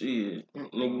 Shit.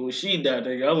 Nigga, when she died,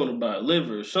 nigga, I want to buy a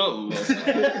liver or something.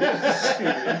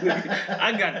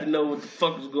 I got to know what the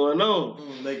fuck is going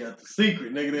on. They got the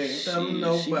secret, nigga. They ain't telling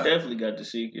nobody. She definitely got the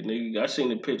secret, nigga. I seen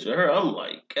the picture of her. I'm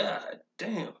like, God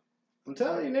damn. I'm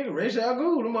telling you, nigga, Ra's al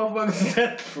Ghul, them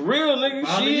motherfuckers. For real, nigga,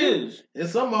 she is.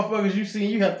 It's some motherfuckers you see,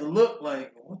 you have to look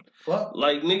like, what the fuck?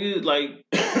 Like, nigga, like,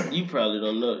 you probably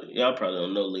don't know. Y'all probably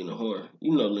don't know Lena Horne.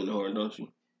 You know Lena Horne, don't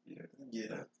you?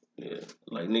 Yeah. Yeah.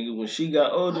 Like, nigga, when she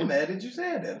got older. I'm mad that you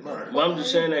said that, man. Well, I'm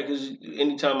just saying that because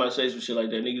anytime I say some shit like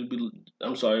that, niggas be.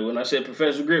 I'm sorry, when I said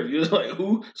Professor Griff, you was like,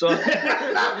 who? So now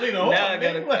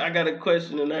I got a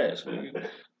question and ask, nigga.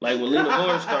 Like, when Lena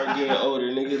Horne started getting older,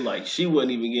 nigga, like, she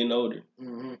wasn't even getting older.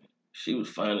 Mm-hmm. She was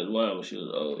fine as wine when she was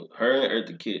old. Her and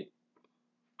Eartha Kitt.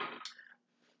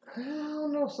 I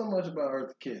don't know so much about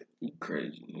Eartha Kitt. You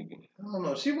crazy, nigga. I don't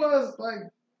know. She was, like,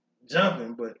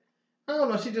 jumping, but I don't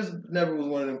know. She just never was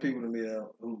one of them people to me that,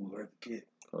 ooh, Eartha Kitt.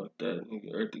 Fuck that,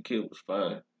 nigga. Eartha Kitt was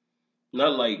fine.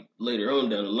 Not like later on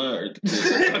down the line, Eartha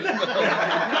Kitt.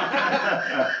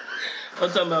 I'm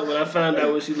talking about when I found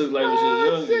out what she looked like when she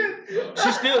was younger.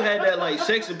 She still had that, like,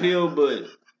 sex appeal, but...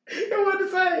 What to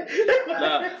say?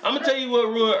 Nah, I'm gonna tell you what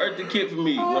ruined Eartha Kitt for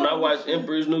me. When I watched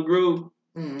Emperor's New Groove,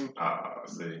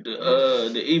 See.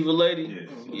 The evil lady,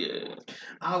 yeah.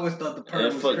 I always thought the person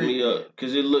that fucked me up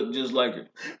because it looked just like her.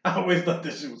 I always thought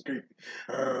that shit was creepy.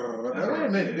 Wait a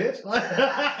minute, bitch.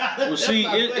 Well, see,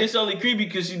 it's only creepy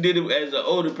because she did it as an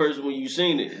older person when you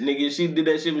seen it. Nigga, if she did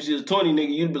that shit when she was 20,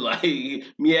 nigga, you'd be like, hey,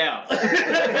 meow.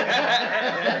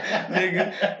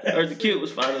 Nigga, Eartha Kitt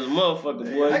was fine as a motherfucker,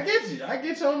 boy. I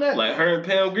get you on that. Like her and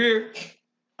Pam Grier.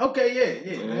 Okay, yeah.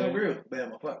 Pam Grier,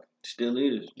 bad motherfucker. Still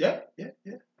is. Yeah.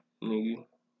 Nigga,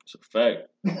 it's a fact.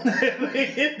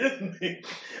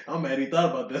 I'm mad he thought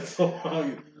about that so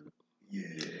long. Yeah.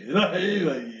 He's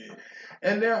like, yeah.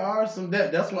 And there are some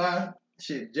that's why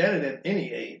shit, Janet at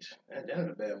any age. Janet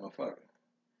a bad motherfucker.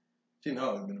 She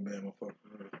always been a bad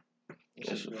motherfucker.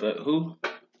 That's a fact. Who?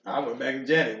 I went back to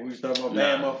Janet. We was talking about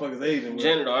bad motherfuckers aging.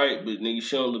 Janet alright, but nigga,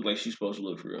 she don't look like she's supposed to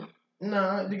look for real.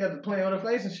 Nah, you got to play on her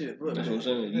face and shit. Look, that's what I'm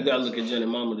saying. You gotta look at Janet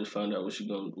Mama to find out what she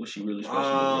really supposed to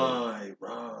look like.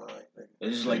 Right.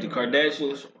 It's just like the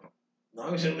Kardashians. As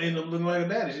long as she leave them looking like a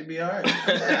daddy, she'd be alright. Nah,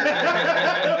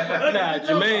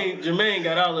 Jermaine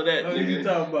got all of that. What you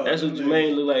talking about? That's what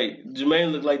Jermaine look like.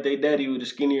 Jermaine look like they daddy with a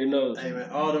skinnier nose. Hey man,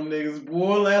 all them niggas,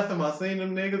 boy, last time I seen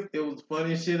them niggas, it was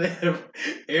funny as shit.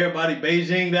 Everybody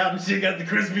Beijinged out and shit, got the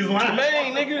crispiest line.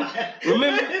 Jermaine,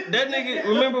 nigga.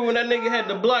 Remember when that nigga had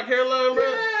the block hairline, bro?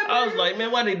 I was like,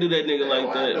 man, why they do that nigga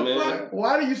like that, man? Fuck?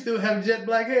 Why do you still have jet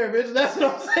black hair, bitch? That's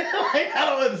what I'm saying. Like, I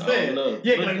don't understand. I don't know.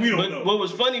 Yeah, like we don't know. What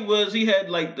was funny was he had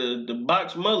like the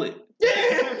box mullet.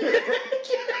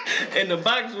 And the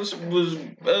box was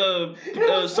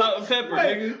salt and pepper,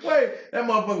 nigga. Wait, that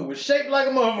motherfucker was shaped like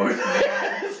a motherfucker.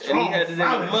 And he had the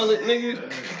nigga mullet, nigga.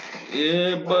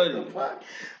 Yeah, buddy.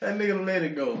 That nigga let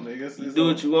it go, nigga. You do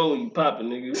what you want when you poppin',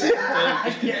 nigga.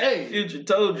 Future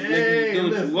told you, nigga. You do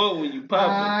what you want when you poppin'.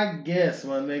 I guess,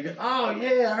 my nigga. Oh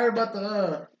yeah, I heard about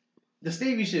the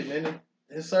Stevie shit, man.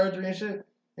 His surgery and shit.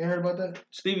 You heard about that?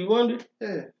 Stevie Wonder?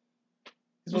 Yeah.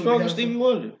 What's wrong with Stevie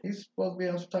Wonder? He's supposed to be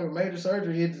on some type of major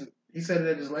surgery. He said it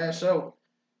at his last show.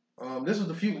 This was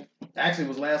actually it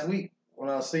was last week when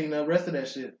I was seeing the rest of that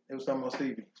shit. It was talking about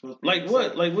Stevie. Like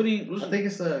what? Like what he? I think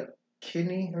it's a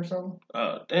kidney or something.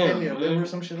 Oh damn! Kidney or liver or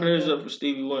some shit. Prayers like up for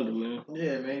Stevie Wonder, man.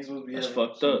 Yeah, man, he's supposed to be. That's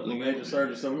fucked up, nigga. Major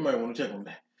surgery, so we might want to check on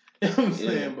that. You know what I'm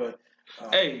saying? But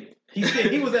hey,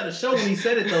 he was at a show when he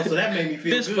said it though, so that made me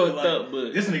feel this good. Fucked like, up,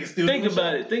 but this nigga still. Think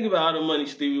about it. Think about all the money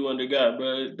Stevie Wonder got,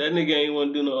 bro. That nigga ain't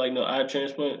want to do no eye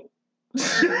transplant.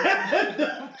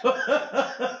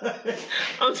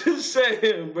 I'm just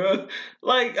saying, bro.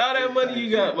 Like all that money you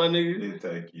got, my nigga.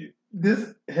 Thank you.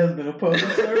 This has been a public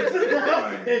service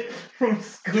from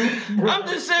Scoop, bro. I'm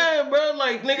just saying, bro.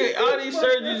 Like, nigga, all these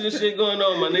surgeries and shit going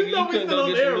on, my nigga. You couldn't go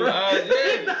get some new eyes.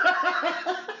 Yeah.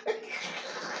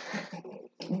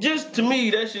 Just to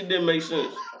me, that shit didn't make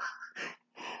sense.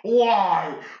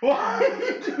 Why?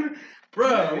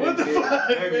 Bro, what the fuck,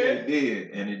 maybe man? they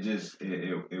did, and it just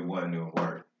it wasn't even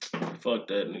work. Fuck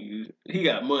that nigga. He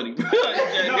got money, bro. No,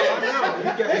 I know.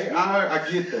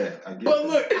 I get that. But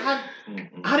look, I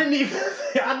didn't even.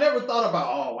 I never thought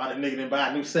about why the nigga didn't buy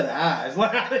a new set of eyes.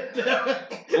 Like,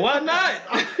 why not?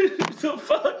 The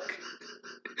fuck?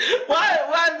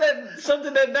 Why is that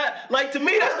something that not like to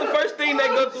me? That's the first thing that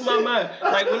goes through my mind.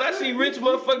 Like when I see rich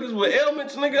motherfuckers with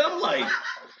ailments, nigga, I'm like,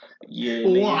 yeah,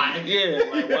 nigga, why? Yeah,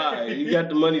 like why? You got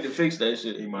the money to fix that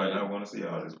shit. He might not want to see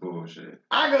all this bullshit.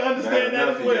 I can understand that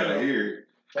as well. Gotta hear it.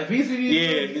 If he see these,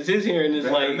 yeah, because his hearing is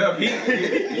like his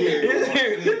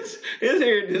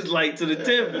hearing is like to the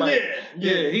tip. Like,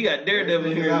 yeah, he got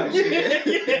daredevil hearing. That's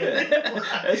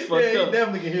fucked up. He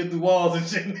definitely can hear through walls and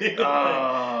shit.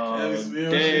 Oh, damn.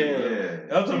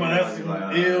 Shit. I'm talking about that's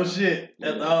some ill shit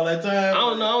after all that time. I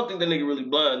don't know. I don't think that nigga really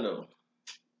blind though.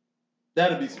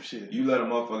 That'd be some shit. You let a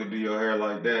motherfucker do your hair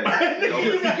like that,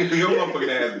 your motherfucking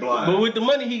ass blind. But with the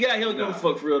money he got, he don't give a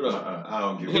fuck for real though. I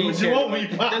don't give a fuck. What you want when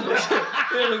you pop? He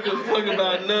don't give a fuck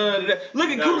about none of that. Look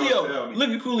at Coolio. Look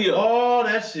at Coolio. Oh,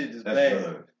 that shit is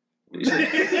bad.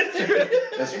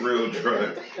 That's real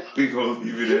drug. We gonna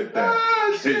leave it at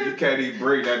that. Shit, you can't even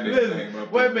bring that nigga name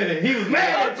up. Wait a minute, he was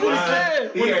mad.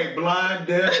 He ain't blind,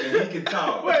 deaf, and he can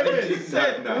talk. Wait a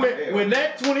minute. When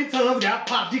that 20 tons got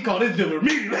popped, he called his dealer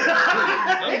immediately.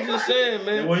 I'm just saying,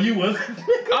 man. When you was.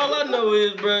 All I know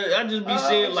is, bro, I just be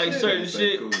seeing like certain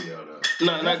shit.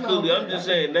 Nah, not Coolio. I'm just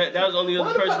saying that was the only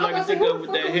other person I can think of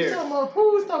with that hair.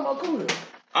 Who was talking about Coolio?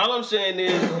 All I'm saying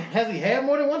is, has he had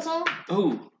more than one song?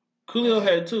 Who? Coolio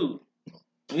had two.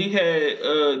 He had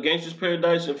Gangsta's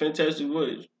Paradise and Fantastic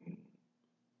Voyage.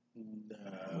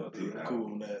 Nah, I'm cool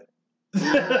on that.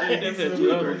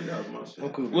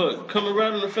 What? Coming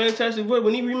Around in the Fantastic Voyage?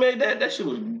 When he remade that shit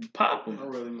was popping. I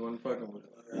really wasn't fucking with it.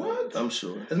 What? I'm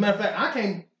sure. As a matter of fact,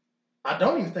 I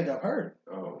don't even think I've heard it.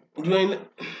 Oh. You ain't...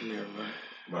 Yeah,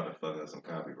 about to fuck up some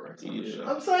copyrights. Yeah.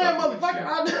 I'm saying, motherfucker,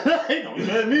 I ain't mad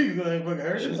at me because I ain't fucking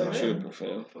heard Shit's it. Tripping,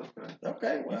 fam.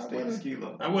 Okay, well, I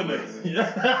I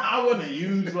wouldn't have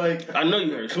used, like... I know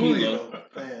you heard Skilo.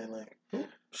 Man, like... Who?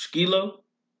 Skilo?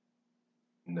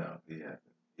 No, he hasn't.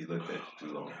 He looked at you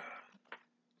too long.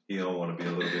 He don't want to be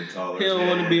a little bit taller. He don't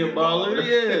want to be a baller,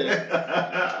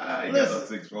 yeah. He got a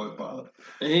 6-foot baller.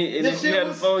 And if you had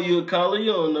a phone, you would call her,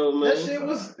 you don't know, man. That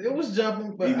shit was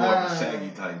jumping, but he more of a Shaggy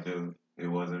type dude. It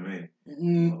wasn't me.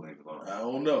 I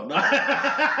don't know.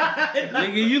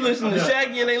 Nigga, you listen to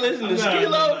Shaggy and ain't listen to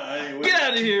Skilo? Get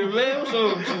out of here, man. What's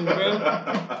wrong with you, bro?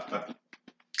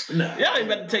 Nah. Y'all ain't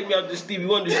about to take me out this Stevie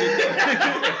Wonder shit, though.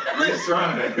 We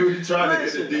trying to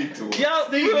hit a detour. Y'all,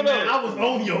 Stevie, real man, though. I was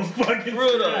on your fucking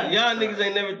real though. Y'all niggas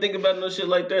ain't never think about no shit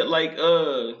like that. Like,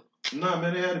 Nah,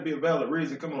 man, there had to be a valid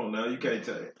reason. Come on now, you can't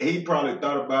tell. He probably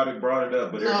thought about it, brought it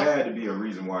up, but there had to be a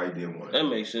reason why he didn't want it. That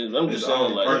makes sense. I'm just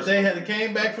saying, like, if they had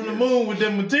came back from the moon with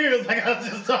them materials, like I was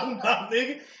just talking about,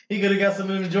 nigga, he could have got some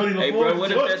of them Jody LaForge. Hey, bro,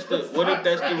 what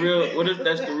if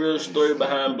that's the real story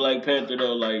behind Black Panther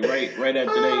though? Like, right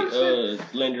after they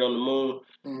landed on the moon,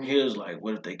 he was like,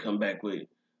 what if they come back with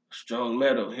strong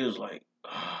metal? He was like,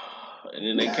 and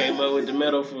then they came up with the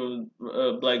metal for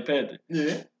Black Panther.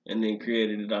 Yeah. And then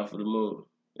created it off of the moon.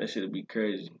 That shit'd be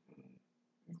crazy.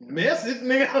 Message,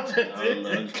 nigga. I don't know,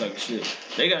 I'm just talking shit.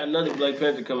 They got another Black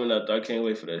Panther coming out though. I can't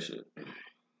wait for that shit.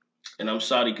 And I'm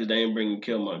sorry because they ain't bringing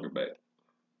Killmonger back.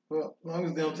 Well, as long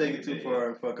as they don't take it too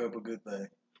far and fuck up a good thing.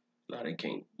 No, they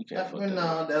can't. You can't fuck that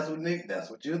up. That's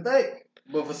what you think.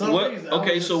 But for some reason,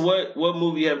 what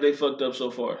movie have they fucked up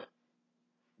so far?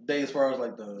 As far as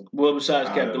like the... Well, besides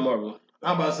Captain Marvel.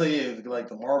 I'm about to say, yeah, like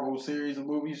the Marvel series of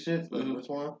movie shit. Like which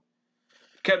one?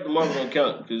 Captain Marvel don't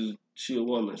count because she a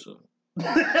woman, so.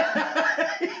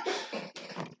 That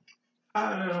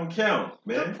don't count,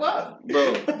 man. What?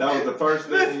 Bro, that was the first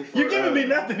thing. You're giving me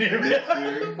nothing here,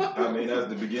 man. I mean, that's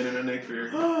the beginning of Nick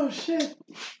Fury. Oh, shit.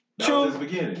 That was his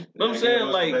beginning. I'm saying,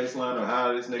 like, baseline of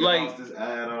how this nigga lost his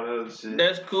eye and all that other shit.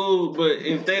 That's cool, but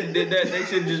if they did that, they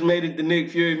should just made it the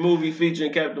Nick Fury movie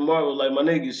featuring Captain Marvel. Like, my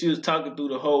nigga, she was talking through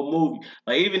the whole movie.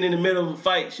 Like, even in the middle of a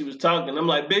fight, she was talking. I'm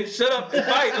like, bitch, shut up and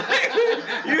fight. Like,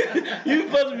 you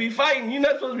supposed to be fighting. You're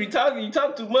not supposed to be talking. You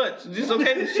talk too much. It's just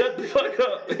okay to shut the fuck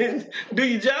up and do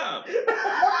your job.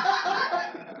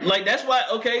 Like, that's why,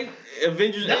 okay,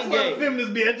 Avengers that's Endgame. That's why the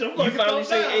feminists be at your fucking You finally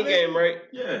seen Endgame, right?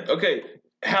 Yeah. Okay.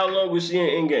 How long was she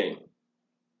in Endgame?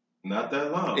 Not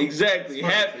that long. Exactly.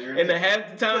 Half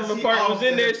the time the part was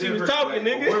in there, she was talking,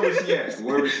 nigga. Where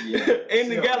was she at? In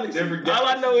the galaxy. All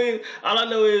I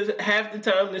know is half the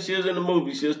time that she was in the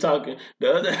movie, she was talking.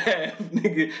 The other half,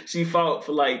 nigga, she fought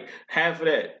for like half of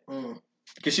that.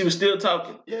 Cause she was still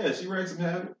talking. Yeah, she wrecked some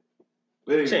havoc.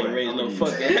 She ain't raised no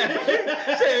fucking. She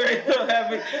ain't raised no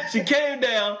happy. She came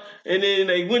down and then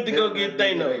they went to go get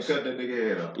Thanos. They cut that nigga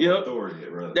head off.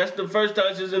 Yep. That's the first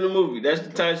time she was in the movie. That's the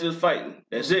time she was fighting.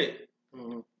 That's it.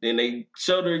 Mm-hmm. Then they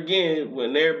showed her again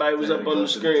when everybody was up on the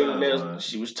screen and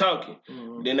she was talking.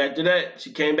 Mm-hmm. Then after that,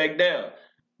 she came back down.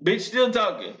 Bitch still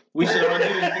talking. We should all do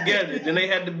this together. Then they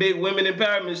had the big women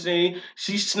empowerment scene.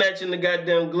 She's snatching the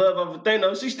goddamn glove off of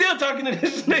Thanos. She's still talking to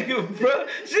this nigga, bro.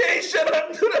 She ain't shut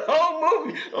up through the whole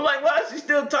movie. I'm like, why is she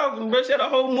still talking, bro? She had a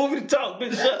whole movie to talk,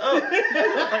 bitch. Shut up.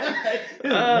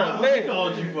 Man.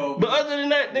 Called you, folks. But other than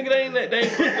that, nigga, they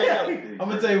ain't fucked up. I'm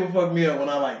gonna tell you what fucked me up when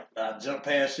I jump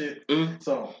past shit. Mm-hmm.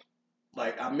 So,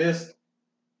 I missed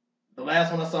the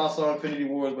last one I saw Infinity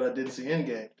Wars, but I didn't see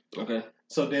Endgame. Okay.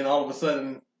 So then all of a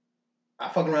sudden, I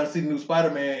fuck around and see the new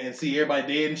Spider-Man and see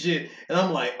everybody dead and shit. And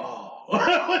I'm like, oh,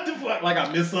 what the fuck? Like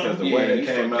I missed something. Because the way they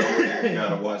came out, you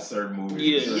gotta watch certain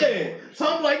movies. Yeah. So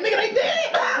I'm like, nigga, they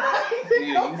dead.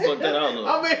 You fucked that out, though.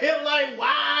 I'm in here like,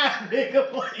 why,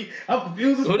 nigga? Like, I'm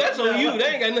confused. Well, that's on you.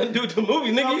 That ain't got nothing to do with the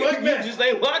movie, nigga. You just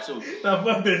ain't watch them. Nah,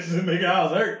 fuck that shit, nigga. I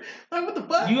was hurt. Like, what the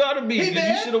fuck? You ought to be. You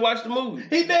should have watched the movie.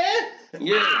 He dead?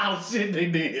 Yeah. Oh, shit, they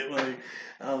did. Like,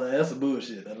 I was like, that's some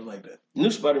bullshit. I don't like that. New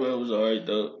Spider-Man was alright,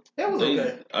 though. It was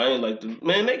okay. I ain't like the...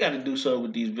 Man, they got to do something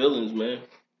with these villains, man.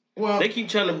 Well, they keep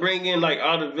trying to bring in,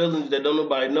 all the villains that don't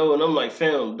nobody know, and I'm like,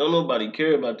 fam, don't nobody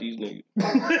care about these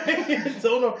niggas.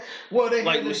 Don't know. Well, they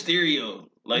like Mysterio.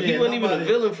 He wasn't even a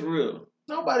villain for real.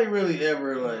 Nobody really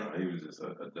ever, he was just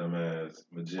a dumbass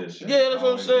magician. Yeah, that's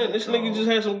what I'm saying. This nigga just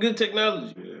had some good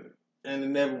technology. Yeah. And it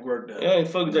never worked out. Yeah, I ain't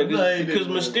fuck with that. Because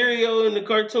Mysterio in the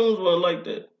cartoons wasn't like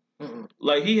that. Mm-mm.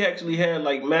 He actually had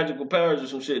magical powers or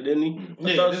some shit, didn't he?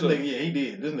 He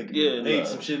did. This nigga ate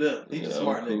some shit up. He's a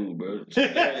smart nigga, bro.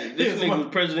 This nigga was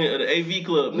president of the AV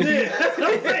club. Nigga. Yeah, that's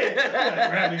what I'm saying.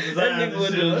 That nigga was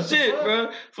the shit,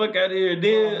 bro. Fuck out of here.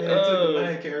 Then the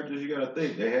main characters, you gotta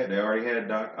think they already had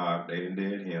Doc Ock. They didn't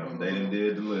did him. Mm-hmm. They didn't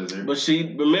did the Lizard. But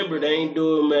remember they ain't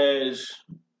do him as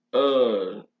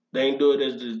They ain't do it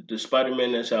as the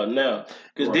Spider-Man that's out now,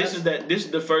 because this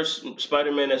is the first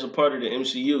Spider-Man that's a part of the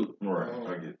MCU. Right,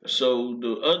 I get that. So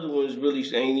the other ones really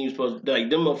ain't even supposed to, them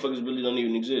motherfuckers really don't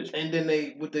even exist. And then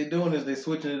what they doing is they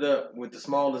switching it up with the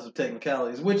smallest of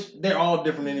technicalities, which they're all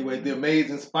different anyway. The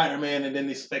Amazing Spider-Man and then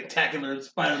the Spectacular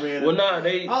Spider-Man. Well, all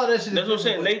that shit. That's what I'm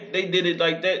saying. They did it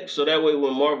like that, so that way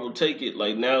when Marvel take it,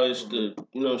 now it's the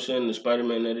the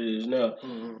Spider-Man that it is now.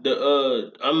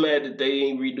 Mm-hmm. I'm mad that they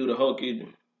ain't redo the Hulk either.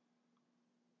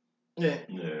 Yeah,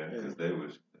 because they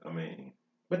was,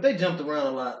 But they jumped around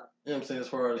a lot, you know what I'm saying, as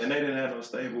far as... And they didn't have no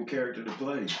stable character to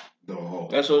play the whole...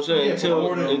 That's what I'm saying, until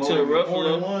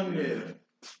Ruffalo. Yeah.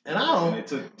 And it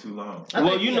took too long.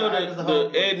 Well,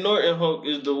 the Ed Norton Hulk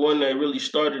is the one that really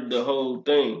started the whole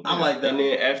thing. I like that. And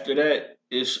then after that,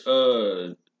 it's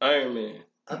Iron Man.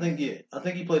 I think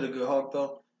he played a good Hulk,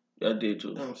 though. I did, too.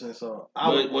 You know what I'm saying, so...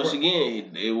 But once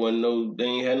again, they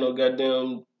ain't had no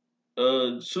goddamn...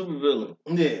 super villain.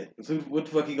 Yeah. So what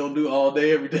the fuck he gonna do all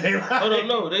day, every day?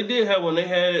 No. They did have one. They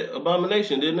had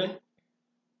Abomination, didn't they?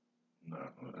 No,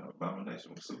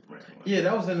 Abomination was Superman. Yeah,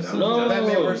 that was in the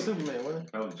Batman vs Superman, wasn't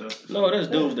it? That was Justice. No, that's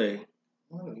Doomsday.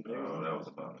 No, that was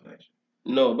Abomination.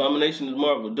 No, Abomination is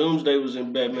Marvel. Doomsday was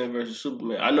in Batman vs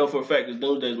Superman. I know for a fact because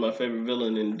Doomsday is my favorite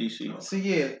villain in DC.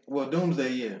 See,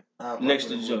 Doomsday, next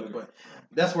to Joker. But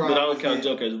that's where I don't count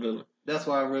Joker as a villain. That's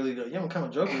why I really don't. You don't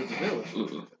count Joker as a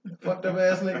villain. Fucked up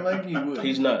ass nigga like you would.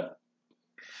 He's not.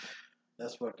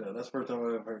 That's fucked up. That's the first time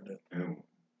I've ever heard that.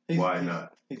 Why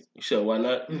not? You said why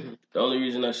not? Mm-hmm. The only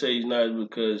reason I say he's not is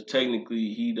because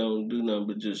technically he don't do nothing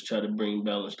but just try to bring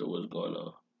balance to what's going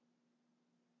on.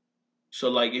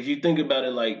 So if you think about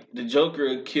it, the Joker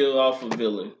would kill off a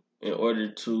villain in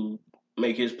order to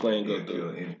make his plan go through.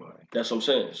 Kill anybody. That's what I'm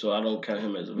saying. So I don't count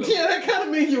him as a villain. Yeah, that kind of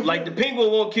means you. The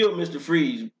Penguin won't kill Mr.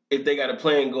 Freeze if they got a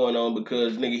plan going on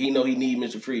because nigga he know he need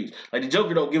Mr. Freeze. The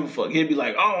Joker don't give a fuck. He'll be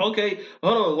like, oh okay,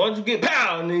 hold on, why don't you get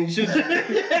pow and then he shoots you.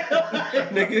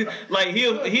 Nigga,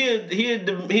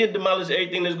 he'll demolish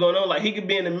everything that's going on. He could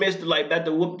be in the midst of about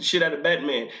to whoop the shit out of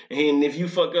Batman, and if you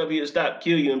fuck up, he'll stop,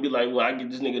 kill you, and be like, well, I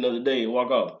get this nigga another day and walk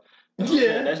off.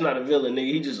 Yeah, that's not a villain,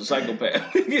 nigga. He's just a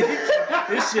psychopath.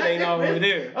 This shit ain't all the way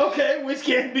there. Okay, which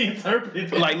can't be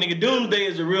interpreted. Nigga, Doomsday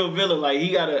is a real villain.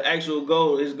 He got an actual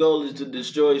goal. His goal is to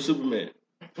destroy Superman.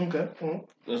 Okay. That's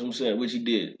what I'm saying, which he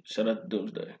did. Shout out to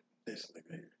Doomsday. This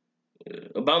nigga. Yeah.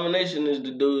 Abomination is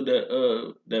the dude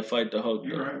that fight the Hulk.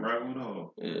 You're right with the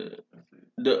Hulk. Yeah.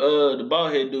 The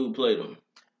bald head dude played him.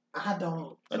 I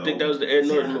don't. I think that was the Ed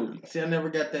Norton movie. See, I never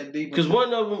got that deep. Because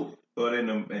one of them. But in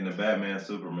the Batman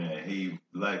Superman, he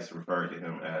likes to refer to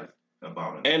him as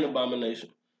Abomination. And Abomination.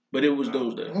 but it was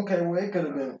Doomsday. Okay, well, it could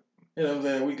have been. You know what I'm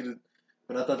saying? We could have.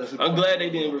 But I thought that's. I'm glad they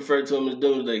didn't refer to him as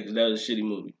Doomsday because that was a shitty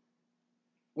movie.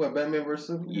 What, Batman vs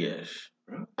Superman? Yes.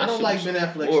 I don't like Ben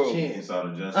Affleck's chin.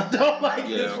 I don't like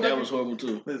his fucking, that was horrible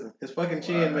too. Listen, his fucking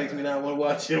chin makes me not want to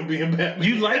watch him being Batman.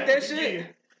 You like that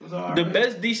shit? The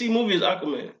best DC movie is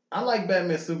Aquaman. I like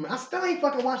Batman Superman. I still ain't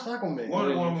fucking watched Aquaman.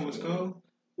 Wonder Woman was cool.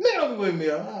 Nigga, don't be with me.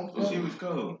 She was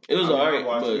cool. It was alright.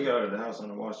 We got out of the house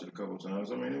and I watched it a couple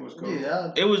times. I mean, it was cool.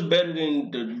 Yeah, it was better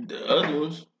than the other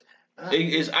ones.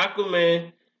 It's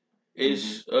Aquaman.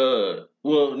 It's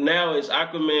well now it's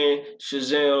Aquaman,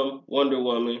 Shazam, Wonder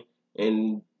Woman,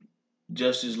 and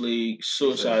Justice League,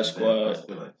 Suicide Squad.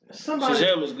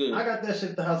 Shazam is good. I got that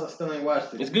shit at the house. I still ain't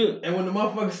watched it. It's good. And when the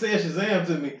motherfucker said Shazam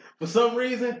to me, for some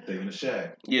reason, thinking of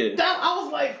Shaq. Yeah. I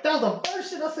was like, that was the first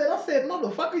shit I said. I said,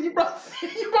 motherfucker, you brought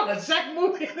a Shaq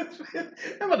movie in this shit.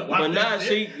 But nah,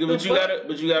 see, but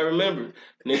you gotta remember,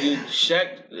 nigga,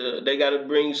 Shaq. They gotta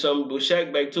bring some with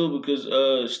Shaq back too because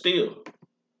still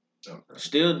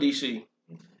DC.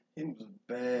 He was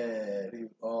bad. He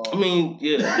was I mean,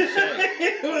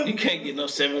 yeah. You can't get no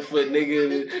 7 foot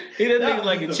nigga. He that nigga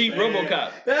like a cheap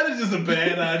RoboCop. That is just a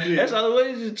bad idea. That's all the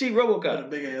way. It's just a cheap RoboCop. A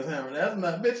big ass hammer. That's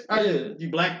not, bitch. You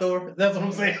Black Thor? That's what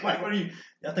I'm saying. Like, what are you?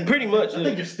 I think pretty much. I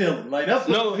think you're stealing. Like that's.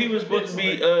 No, he was supposed to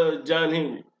be John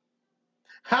Henry.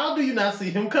 How do you not see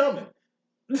him coming?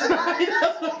 That's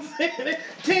what I'm saying.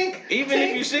 Tink. Even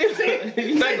if you see him,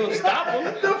 you're not gonna stop him.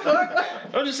 The fuck?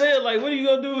 I'm just saying, like, what are you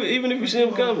gonna do even if you see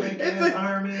him coming?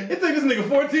 It took this nigga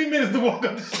 14 minutes to walk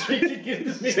up the street to get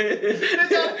this nigga.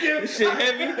 This shit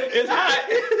heavy. It's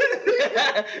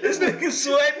hot. This nigga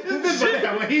sweating. This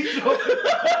nigga when he's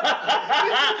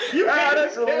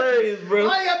that's hilarious, bro.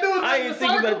 All you gotta do is I ain't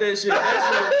think about that shit.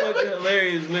 That shit fucking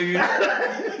hilarious, nigga.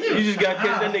 You just gotta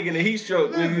catch that nigga in a heat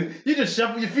stroke, nigga. You just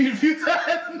shuffle your feet a few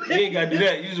times. You ain't gotta do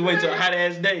that. You just wait till a hot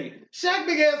ass day. Shaq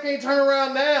big ass can't turn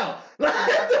around now. Man,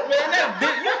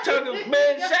 you talking,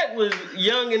 man, Shaq was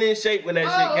young and in shape when that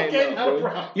shit came out,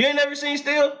 bro. You ain't never seen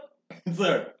Steel?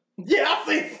 Sir. Yeah, I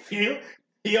seen Steel.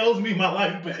 He owes me my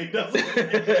life back. That's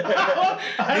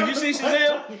Did you see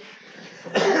Shazam?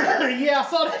 Yeah, I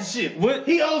saw that shit. What?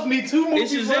 He owes me 2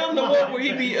 movies. Is Shazam the one where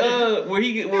he be where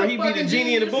he be the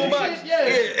genie in the boombox? Yeah.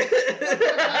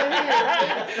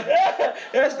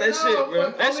 That's that shit,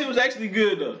 bro. That shit was actually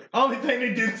good though. Only thing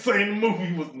they didn't say in the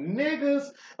movie was niggas.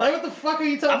 Like what the fuck are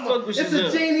you talking about? It's Shazam.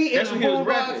 A genie in the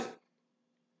boombox.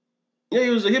 Yeah, he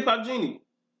was a hip hop genie.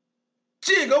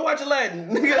 Shit, go watch Aladdin.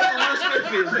 Nigga, that's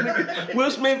what Will Smith is. Nigga.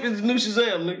 Will Smith is the new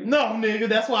Shazam, nigga. No, nigga,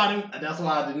 that's why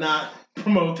I did not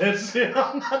promote that shit.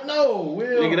 I'm not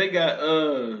Will. Nigga, they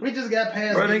got we just got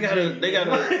past. Bro, they got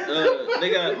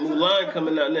Mulan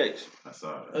coming out next. I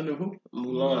saw that. A new who?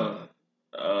 Mulan.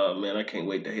 Man, I can't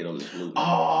wait to hit on this movie.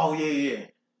 Oh yeah.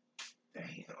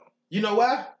 Damn. You know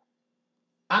why?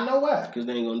 I know why. Because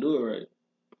they ain't gonna do it right.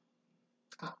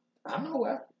 I know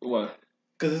why. Why?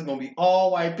 Because it's gonna be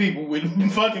all white people with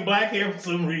fucking black hair for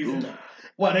some reason. Nah.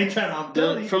 Why they trying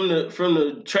to? From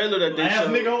the trailer that they last showed.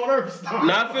 Nigga on earth.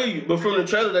 Nah, I feel you, but from the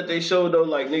trailer that they showed though,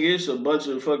 like nigga, it's a bunch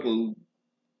of fucking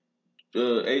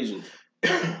Asians.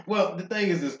 Well, the thing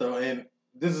is this though, and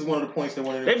this is one of the points that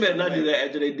one. They better not do that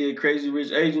after they did Crazy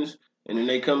Rich Asians, and then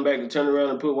they come back and turn around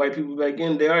and put white people back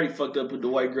in. They already fucked up with the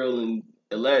white girl in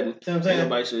Aladdin. You know what I'm saying?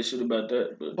 Nobody said shit about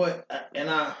that, but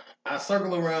I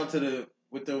circle around to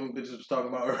what them bitches was talking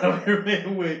about earlier,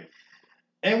 man.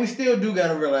 And we still do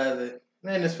gotta realize that,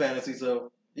 man, it's fantasy,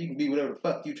 so you can be whatever the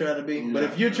fuck you trying to be. No. But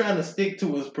if you're trying to stick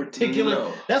to a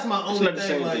particular, that's my only thing.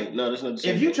 Thing. Like, no, that's not the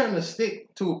same. If you're trying to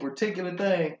stick to a particular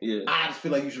thing, I just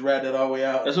feel like you should ride that all the way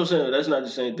out. That's what I'm saying. That's not the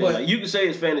same thing. But, like, you can say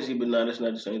it's fantasy, but no, that's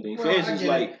not the same thing. For instance,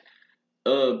 like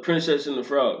Princess and the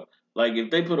Frog. Like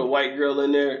if they put a white girl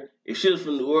in there, if she was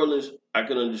from New Orleans, I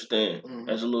could understand. Mm-hmm.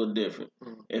 That's a little different.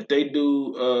 Mm-hmm. If they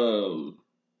do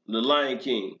The Lion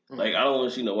King, like I don't want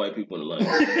to see no white people in The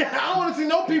Lion King. I don't want to see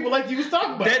no people like you was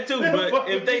talking about. That too, but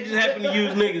if they just happen to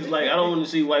use niggas, like I don't want to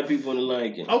see white people in The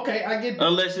Lion King. Okay, I get that.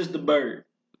 Unless it's the bird.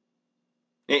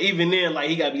 And even then, like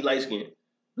he gotta be light skinned.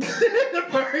 The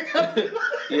bird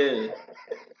yeah.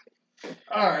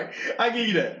 Alright, I give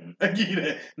you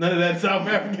that. None of that South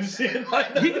African shit.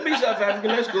 Like that. He can be South African,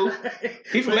 that's cool.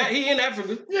 He in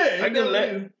Africa. Yeah, I give him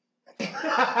that.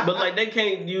 But like they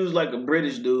can't use like a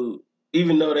British dude,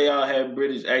 even though they all have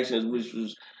British accents, which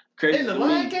was crazy. In The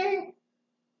Lion King?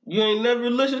 You ain't never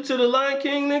listened to The Lion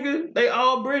King, nigga? They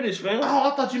all British, man.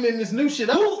 Oh, I thought you meant this new shit.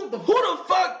 Who the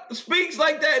fuck speaks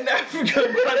like that in Africa?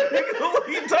 Nigga, what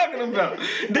are you talking about?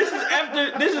 This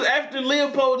is after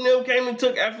Leopold and them came and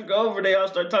took Africa over. They all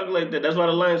start talking like that. That's why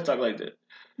the lions talk like that.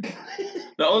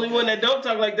 The only one that don't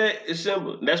talk like that is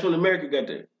Simba. That's when America got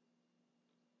there.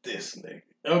 This nigga.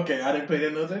 Okay, I didn't pay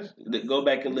that no attention. Go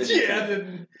back and listen. Yeah, I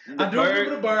didn't. I do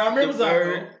remember the bird. I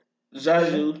remember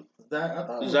Zazu.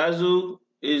 Zazu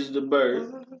is the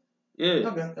bird. Yeah.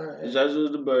 Okay. All right. Zazu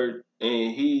is the bird.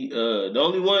 And he, the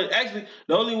only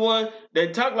one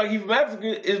that talk like he from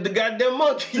Africa is the goddamn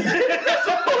monkey. That's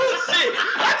some bullshit.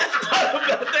 I just thought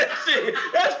about that shit.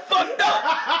 That's fucked up.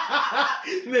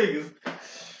 Niggas.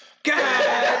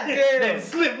 God damn.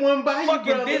 Slip one by fucking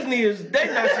you, brother. Disney is, they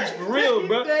Nazis for real,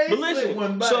 bro. But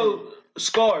listen, so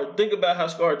Scar, think about how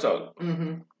Scar talk.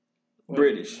 Mm-hmm.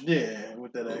 British. Yeah,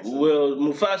 with that accent. Well,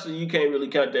 Mufasa, you can't really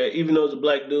count that. Even though it's a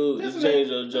black dude, it's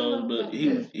James Earl Jones, but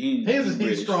he's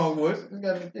strong voice.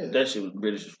 That shit was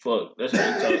British as fuck. That's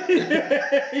how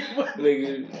he talk.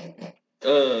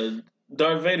 Nigga.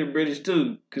 Darth Vader British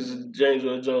too, because it's James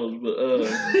Earl Jones. But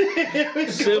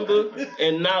Simba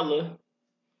and Nala,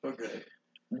 okay,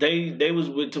 they was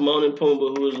with Timon and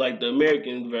Pumbaa, who was like the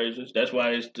American versions. That's why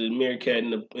it's the meerkat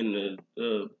and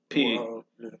the pig. Wow.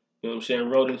 Yeah. You know what I'm saying?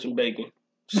 Rodents and bacon.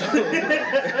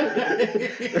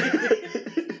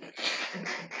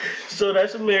 So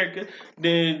that's America.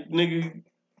 Then nigga,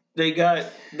 they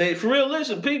for real.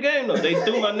 Listen, P game though. They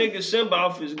threw my nigga Simba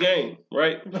off his game,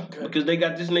 right? Okay. Because they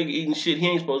got this nigga eating shit he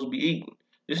ain't supposed to be eating.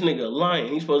 This nigga a lion.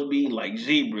 He's supposed to be eating like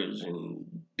zebras and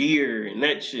deer and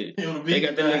that shit. They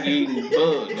got that nigga eating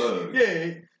bugs.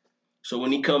 Yeah. So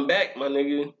when he come back, my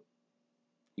nigga,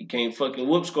 he can't fucking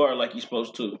whoop Scar like he's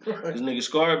supposed to. Cause nigga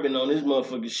Scar been on this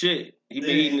motherfucking shit. He been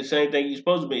eating the same thing he's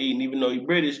supposed to be eating, even though he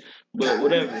British, but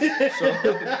whatever. So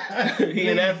he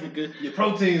in Africa. Your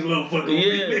protein's a little fucking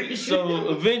yeah. So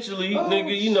eventually,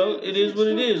 nigga, you know, it is what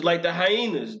it is. Like the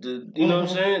hyenas, you know what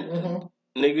I'm saying?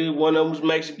 Mm-hmm. Nigga, one of them was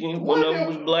Mexican, one of them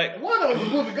was black. One of them was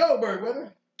Whoopi Goldberg,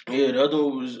 brother. Yeah, the other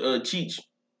one was Cheech.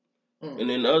 And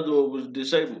then the other one was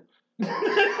disabled.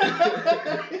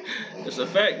 It's a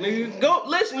fact, nigga. Go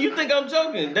listen. You think I'm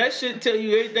joking? That shit tell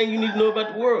you everything you need to know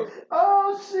about the world.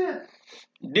 Oh shit!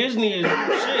 Disney is some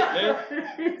shit, man.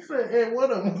 He said, "And one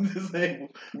of them was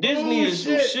disabled." Disney is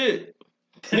some shit.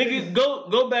 Nigga,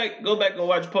 go back and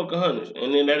watch Pocahontas,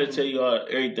 and then that'll tell you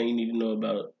everything you need to know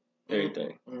about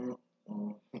everything.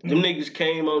 Them niggas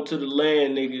came onto the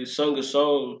land, niggas sung a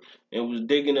song and was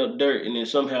digging up dirt, and then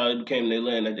somehow it became their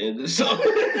land at the end of the song.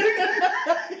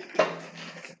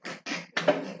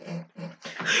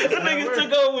 That nigga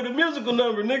took over with a musical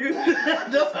number, nigga.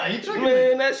 That's how you trick me.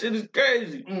 Man, that shit is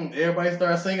crazy. Everybody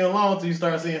starts singing along till you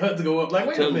start seeing Huts go up. Like,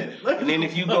 wait a minute. And then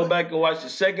if you go back and watch the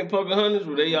second Pocahontas,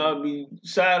 where they all be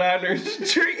side-eyeing her in the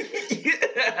street,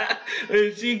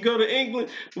 and she go to England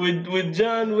with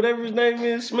John, whatever his name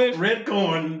is, Smith.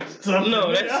 Redcorn. Something.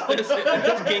 No, that's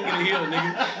King of the Hill,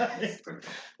 nigga.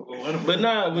 But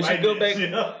nah, when she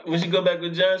go back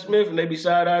with John Smith and they be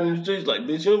side-eyeing in the streets, like,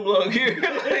 bitch, you don't belong here.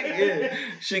 Like, yeah,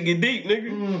 shit get deep,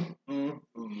 nigga.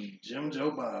 Jim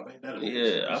Joe Bob, ain't that a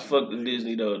Yeah, I fuck with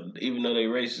Disney though, even though they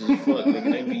racist as fuck,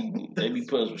 nigga. They be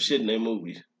putting some shit in their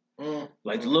movies.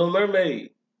 Like The Little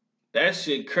Mermaid. That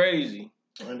shit crazy.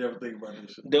 I never think about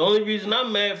this shit. The only reason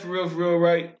I'm mad for real,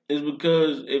 right, is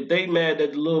because if they mad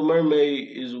that The Little Mermaid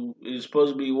is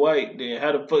supposed to be white, then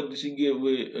how the fuck did she get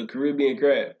with a Caribbean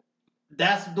crab?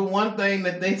 That's the one thing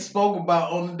that they spoke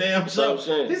about on the damn show.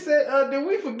 He said, did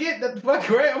we forget that the fucking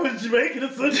crab was Jamaican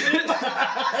or some shit?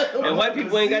 And white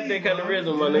people ain't got that kind of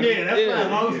rhythm, my nigga. Yeah, that's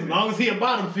fine. As long as he a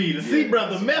bottom feeder. See,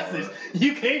 brother, message.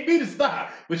 You can't be the star,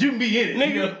 but you can be in it.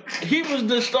 Nigga, he was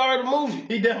the star of the movie.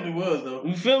 He definitely was, though.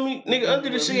 You feel me? Nigga, Under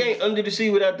the Sea ain't Under the Sea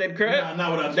without that crab. Nah,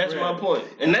 not without That's my point.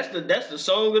 And that's the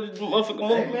song of the motherfucking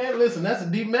movie. Hey, man, listen, that's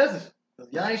a deep message.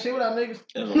 Y'all ain't shit without niggas.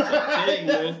 That's what I'm trying to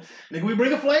tell you, man. Nigga, we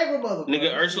bring a flavor, motherfucker.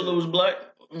 Nigga, Ursula was black.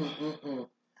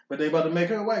 But they about to make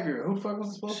her a white girl. Who the fuck was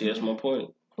it supposed to be? See, that's my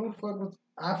point. Who the fuck was...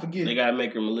 I forget. They gotta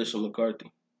make her Melissa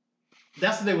McCarthy.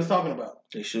 That's what they was talking about.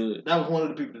 They should. That was one of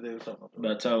the people that they was talking about. By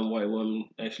the time a white woman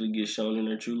actually gets shown in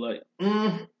her true light.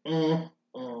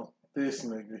 This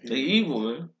nigga here. They evil,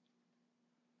 man.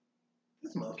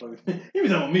 This motherfucker. He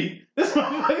was on me. This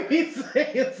motherfucker be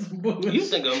saying some bullshit. You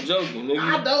think I'm joking, nigga?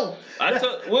 I don't. I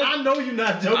know you're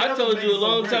not joking. I told you a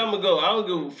long time ago, I don't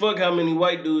give a fuck how many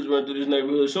white dudes run through this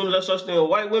neighborhood. As soon as I start seeing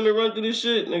white women run through this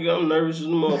shit, nigga, I'm nervous as a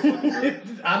motherfucker,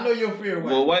 bro. I know your fear of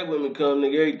when white women come,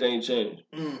 nigga, everything change.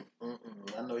 I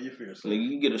know your fear. Nigga,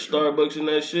 you get a Starbucks in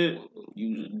that shit,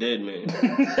 you a dead man.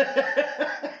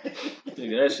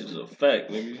 Nigga, that shit's a fact,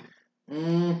 nigga.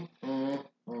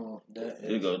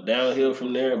 It go downhill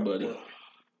from there, buddy.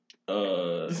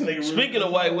 Speaking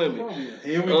of white women,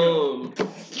 here we go.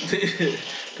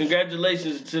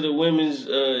 Congratulations to the women's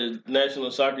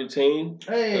national soccer team.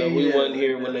 We wasn't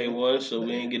here when they won, so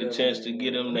we didn't get a chance to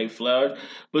get them their flowers.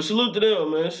 But salute to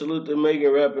them, man. Salute to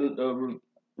Megan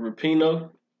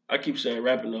Rapinoe. I keep saying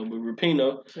Rapinoe, but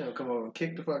Rapinoe. She's gonna come over and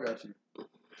kick the fuck out you.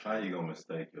 How you gonna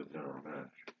mistake your general manager?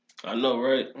 I know,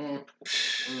 right?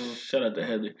 Shout out to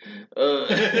Heather.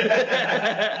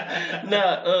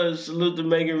 Salute to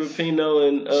Megan Rapinoe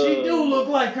and she do look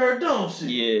like her, don't she?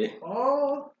 Yeah.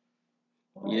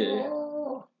 Yeah.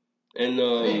 And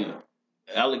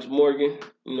Alex Morgan,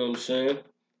 you know what I'm saying?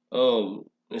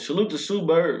 And salute to Sue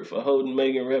Bird for holding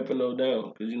Megan Rapinoe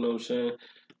down, because you know what I'm saying?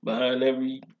 Behind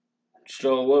every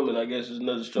strong woman, I guess, is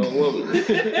another strong woman.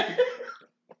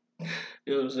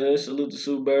 You know what I'm saying? Salute to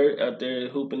Sue Bird out there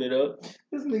hooping it up.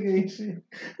 This nigga ain't shit.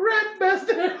 Rat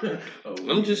bastard.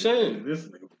 I'm just saying. This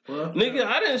nigga. Nigga,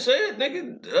 I didn't say it.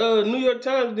 Nigga, New York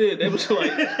Times did. They was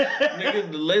like,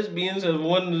 nigga, the lesbians have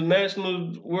won the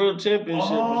national world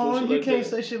championship. Oh, you like can't that.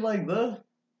 say shit like the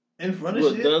in front of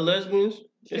what, shit. The lesbians?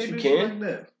 Yes, you can. Like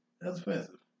that. That's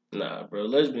offensive. Nah, bro.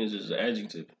 Lesbians is an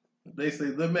adjective. They say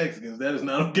the Mexicans. That is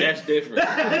not okay. That's different.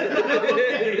 That's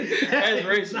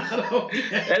racist. Okay.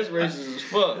 That's racist as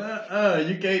fuck.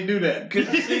 You can't do that. Cause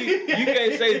see, you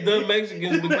can't say the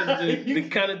Mexicans because the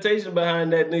connotation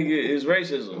behind that nigga is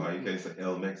racism. Why you can't say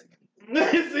El Mexican?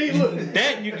 See, look.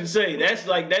 That you can say. That's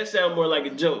like that sound more like a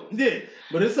joke. Yeah,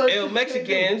 but it's El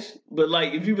Mexicans, but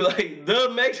like if you be like the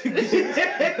Mexicans, even me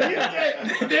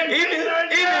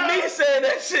saying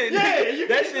that shit,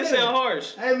 that shit sound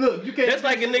harsh. Hey, look, you can't. That's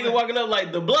like a nigga walking up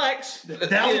like the blacks. That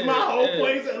was my whole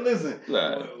point. Listen,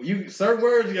 you certain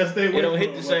words you gotta stay away. It don't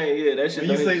hit the same. Yeah, that shit.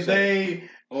 When you say they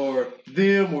or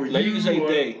them or you can say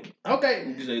they. Okay,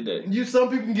 you can say they. Some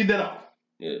people can get that off.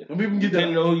 Yeah, some people can get that.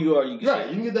 Depending on who you are, you can right.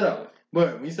 You can get that off.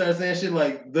 But when you start saying shit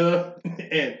like the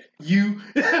and you,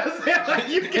 like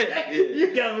you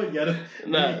gotta.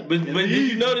 Nah, but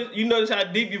did you notice how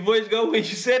deep your voice go when you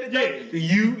said it? Yeah,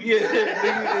 you,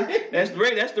 that's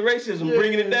the racism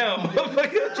bringing it down,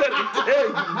 motherfucker. I'm trying to tell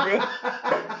you,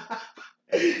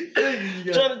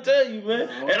 bro. Trying to tell you, man.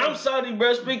 And I'm sorry,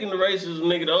 bro. Speaking of racism,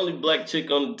 nigga, the only black chick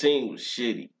on the team was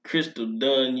shitty. Crystal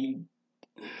Dunn, you.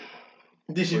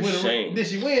 Did she win? Did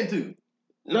she win too?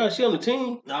 Nah, she on the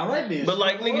team. All right then. But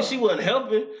like, nigga, she wasn't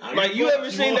helping. Like, you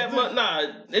ever seen that?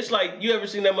 It's like you ever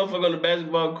seen that motherfucker on the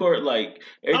basketball court? Like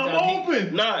every time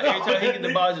he get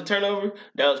the ball as a turnover,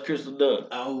 that was Crystal Dunn.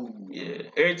 Oh yeah.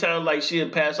 Every time like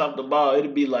she'd pass off the ball,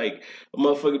 it'd be like a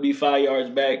motherfucker be 5 yards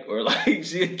back, or like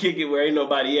she'd kick it where ain't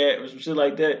nobody at, or some shit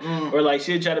like that. Or like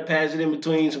she'd try to pass it in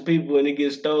between some people and it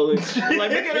gets stolen.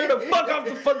 Like, get her the fuck off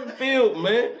the fucking field,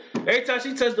 man. Every time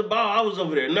she touched the ball, I was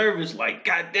over there nervous. Like,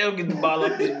 goddamn, get the ball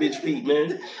off this bitch feet,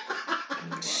 man.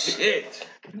 Shit.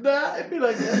 Nah, it'd be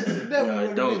like that. It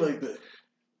don't be like that.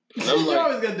 You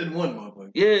always got that one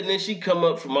motherfucker. Yeah, and then she come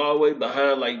up from all the way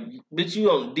behind, like, bitch, you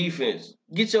on defense.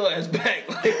 Get your ass back.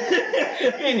 Like,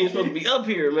 you ain't even supposed to be up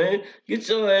here, man. Get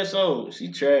your ass on. She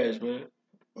trash, man.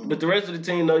 But the rest of the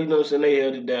team, though, you know what I'm saying, they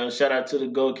held it down. Shout out to the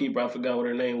goalkeeper. I forgot what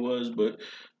her name was, but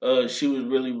she was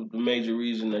really the major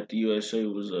reason that the USA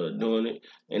was doing it.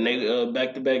 And they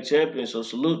back-to-back champions. So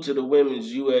salute to the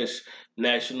women's U.S.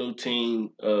 national team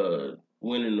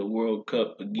winning the World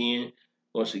Cup again.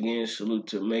 Once again, salute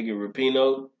to Megan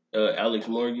Rapinoe, Alex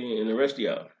Morgan, and the rest of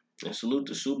y'all. And salute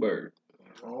to Sue Bird.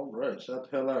 All right. Shout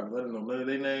the hell out. Let them know. Let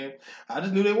their name. I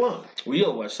just knew they won. We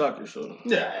don't watch soccer, so.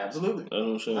 Yeah, absolutely. That's what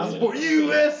I'm saying. I support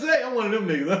USA. I'm one of them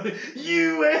niggas.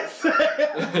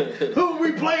 USA. Who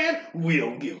we playing? We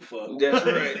don't give a fuck. That's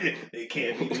right. They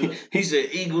can't be good. He said,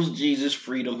 Eagles, Jesus,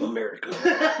 freedom, America.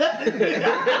 That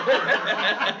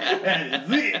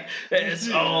is it. That's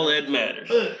all that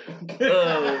matters.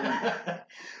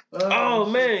 Oh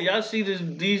man, y'all see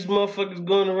these motherfuckers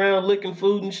going around licking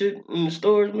food and shit in the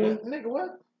stores, man? Nigga,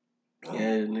 what?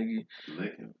 Yeah, nigga.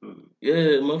 Licking food.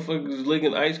 Yeah, motherfuckers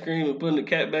licking ice cream and putting the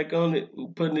cap back on it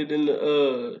and putting it in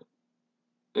the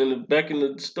back in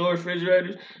the store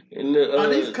refrigerators. Are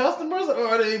these customers or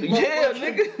are they? Yeah,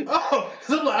 nigga. Oh,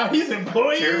 so like, are these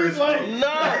employees? Like,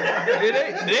 nah,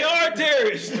 they are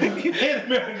terrorists. Hate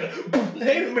America.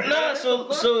 Nah, so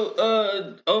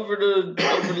over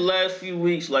the last few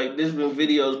weeks, like there's been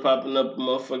videos popping up of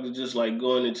motherfuckers just like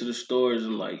going into the stores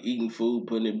and like eating food,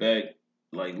 putting it back,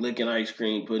 like licking ice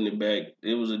cream, putting it back.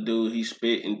 It was a dude, he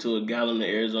spit into a gallon of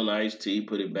Arizona iced tea,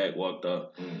 put it back, walked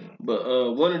off. But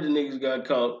one of the niggas got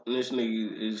caught, and this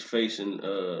nigga is facing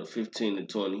 15 to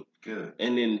 20. Good.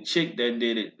 And then the chick that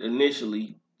did it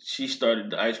initially, she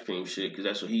started the ice cream shit because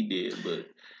that's what he did, but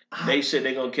they said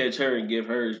they gonna catch her and give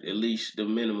her at least the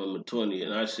minimum of 20,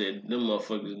 and I said them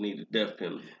motherfuckers need a death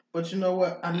penalty. But you know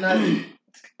what?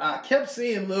 I kept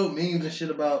seeing little memes and shit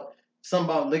about something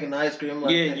about licking the ice cream.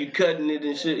 Like, yeah, you cutting it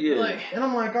and shit. Yeah, and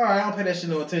I'm like, all right, I don't pay that shit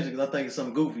no attention because I think it's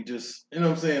something goofy. Just, you know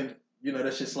what I'm saying? you know,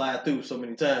 that shit slide through so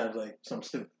many times, like something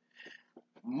stupid.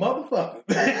 Motherfucker.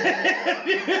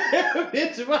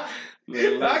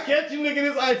 Bitch, I catch you licking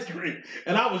this ice cream.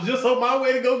 And I was just on my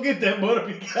way to go get that butter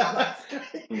pecan ice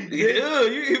cream. Yeah,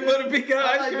 you eat butter pecan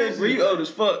ice cream? Bro, you old as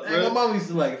fuck, bro. My mom used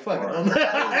to like it. Fuck it. I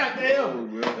can't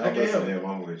help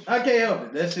it. I can't help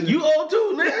it. That shit. You old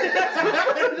too,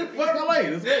 nigga. The fuck I like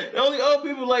it. The only old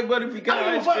people like butter pecan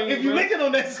ice cream. If you licking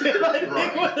on that shit, like,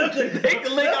 they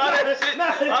can lick all that shit.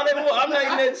 All they want. I'm not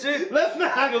eating that shit. Let's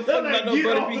not give a fuck about no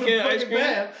butter pecan ice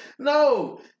cream.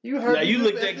 No. You heard now you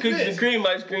lick that cookies and cream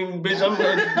ice cream, bitch. I'm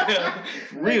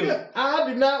real. I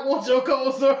do not want your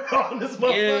cold sore on this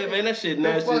motherfucker. Yeah, man, that shit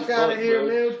nasty as fuck,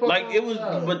 bro. Like it was,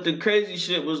 but the crazy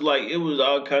shit was like it was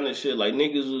all kind of shit. Like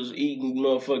niggas was eating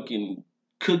motherfucking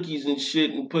cookies and shit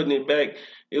and putting it back.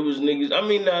 It was niggas. I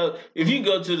mean, now if you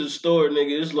go to the store,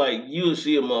 nigga, it's like you'll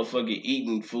see a motherfucker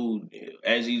eating food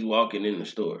as he's walking in the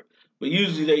store. But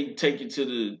usually they take you to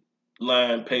the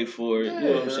line, pay for it. Yeah, you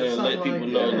know what I'm saying? Let people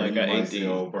know, like I ate the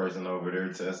old person over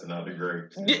there testing out the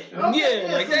grapes. Yeah,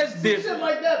 like that's different. Shit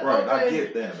like that, right? Okay. I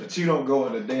get that, but you don't go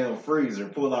in the damn freezer,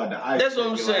 pull out the ice. That's what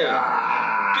I'm saying.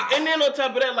 Like, and then on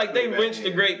top of that, like they rinse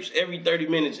the grapes every 30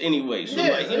 minutes anyway. So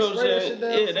like, you know what I'm saying?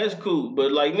 Yeah, that's cool.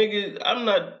 But like, nigga, I'm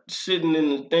not sitting in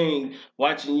the thing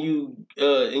watching you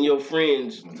and your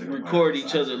friends record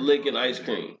each other licking ice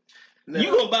cream. Now,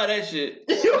 you gonna buy that shit?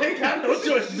 You ain't got no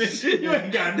choice, bitch. You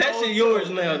ain't got that shit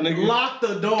yours now, nigga. Lock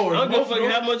the doors. I don't give a fuck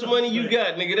how much money you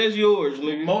got, nigga. That's yours,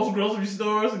 nigga. Most grocery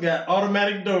stores got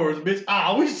automatic doors, bitch.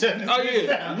 We shut this bitch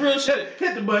down. Real shit.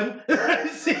 Hit the button.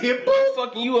 See it. I'm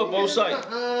fucking you up on site.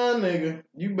 Nigga.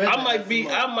 You better. I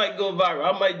might go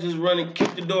viral. I might just run and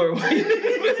kick the door away.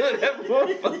 That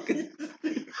motherfucker.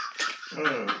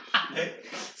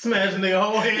 Smash a nigga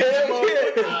whole head.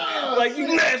 Yeah. Like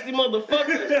you nasty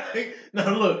motherfucker.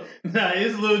 Now look,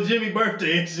 it's little Jimmy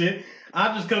birthday and shit.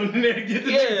 I'm just coming in there to get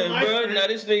the bro. Now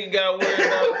this nigga got worried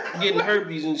about getting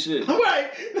herpes and shit.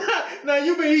 Right. Now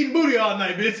you been eating booty all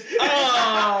night, bitch.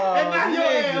 Oh,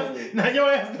 and now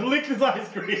your ass done licked this ice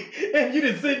cream and you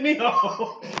done sent me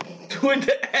home. With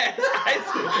the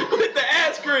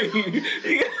ass cream.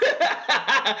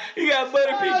 He got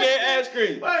butter pecan ice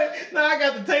cream. Right. Now I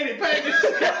got the tainted package.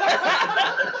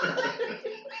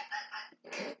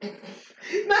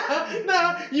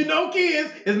 Now, you know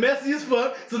kids is messy as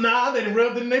fuck, so now they done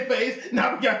rubbed it in their face.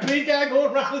 Now we got pink eye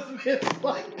going around this bitch.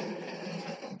 Like,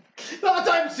 all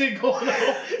type of shit going on.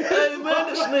 Hey, man,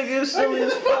 this nigga is silly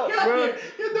as fuck, bro.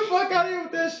 Get the fuck out of here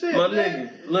with that shit, my man.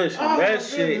 Nigga, listen, that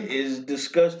shit is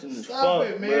disgusting as fuck, Stop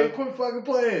it, man. Bro. Quit fucking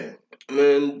playing.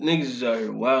 Man, niggas is out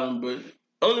here wilding, but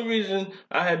only reason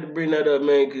I had to bring that up,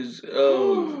 man, because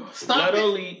not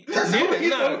only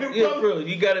bro,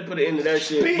 you gotta put an end to that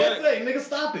shit. PSA, nigga,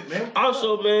 stop it, man.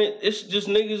 Also, man, it's just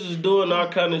niggas is doing all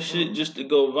kind of shit just to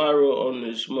go viral on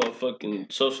this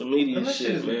motherfucking social media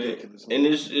shit, man. And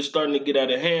it's starting to get out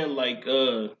of hand. Like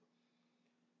the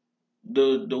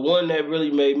one that really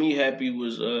made me happy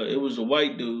was it was a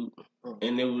white dude,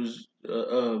 and it was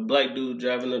a black dude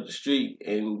driving up the street,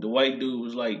 and the white dude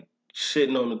was like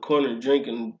sitting on the corner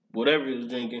drinking whatever he was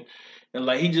drinking, and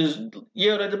like he just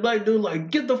yelled at the black dude like,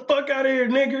 "Get the fuck out of here,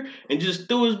 nigger," and just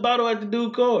threw his bottle at the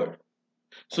dude's car.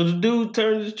 So the dude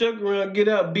turns his truck around, get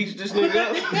out, beats this nigga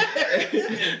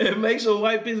up, and makes him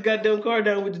wipe his goddamn car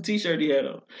down with the t-shirt he had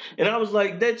on. And I was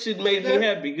like, that shit made me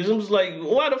happy, because I was like,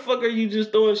 why the fuck are you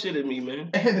just throwing shit at me, man?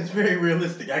 And it's very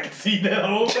realistic. I can see that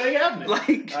whole thing happening.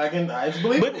 Like, I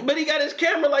believe it. But he got his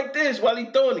camera like this while he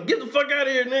throwing it. Get the fuck out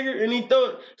of here, nigga. And he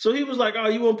throwing it. So he was like, oh,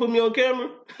 you want to put me on camera?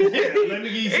 Yeah, let me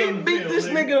give you something. He beat this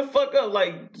nigga the fuck up,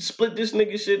 like split this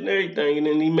nigga shit and everything. And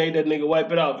then he made that nigga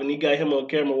wipe it off, and he got him on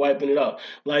camera wiping it off.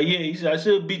 Like, yeah, he said, I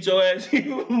should beat your ass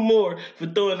even more for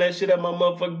throwing that shit at my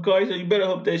motherfucking car. He said, you better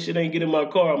hope that shit ain't get in my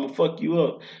car. I'm gonna fuck you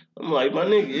up. I'm like, my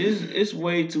nigga, it's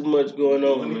way too much going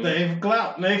on, man. They ain't for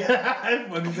clout,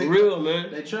 nigga. For real,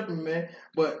 man. They tripping, man.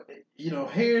 But, you know,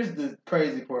 here's the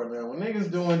crazy part, man. When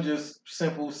niggas doing just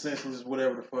simple, senseless,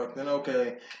 whatever the fuck, then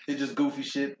okay, it's just goofy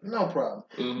shit, no problem.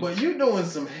 Mm-hmm. But you doing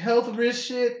some health risk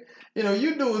shit, you know,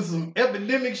 you doing some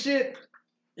epidemic shit,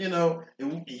 you know,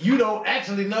 you don't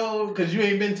actually know because you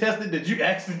ain't been tested that you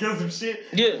actually get some shit.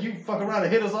 Yeah. You fuck around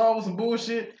and hit us all with some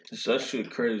bullshit. That shit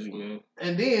crazy, man.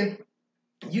 And then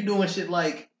you doing shit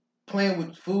like playing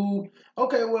with food.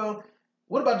 Okay, well,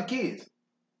 what about the kids?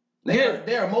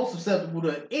 They are most susceptible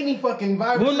to any fucking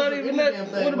virus. Well, not even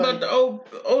that. What about the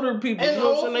older people? You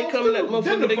know what I'm saying? They come in that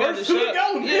motherfucker. They got the shot.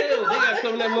 Yeah, they got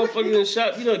come in that motherfucker in the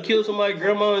shop. You done kill somebody,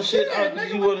 grandma and shit,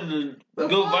 because you wanted to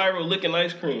go viral licking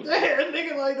ice cream. Yeah,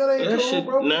 nigga, like that ain't that cool, shit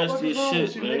bro. nasty as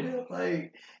shit, man. Nigga?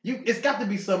 Like it's got to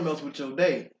be something else with your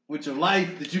day, with your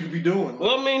life that you could be doing.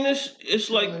 Well, I mean, it's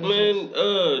like, man,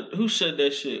 who said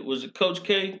that shit? Was it Coach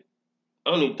K? I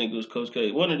don't even think it was Coach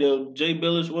K. One of them, Jay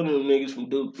Billis, one of them niggas from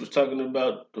Duke was talking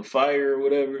about the fire or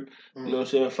whatever. You know what I'm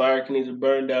saying? Fire can either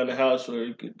burn down the house or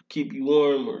it could keep you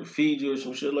warm or feed you or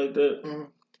some shit like that.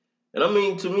 And I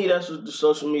mean, to me, that's what the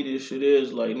social media shit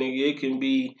is. Like, nigga, it can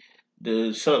be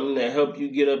something that help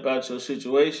you get up out your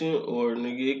situation, or,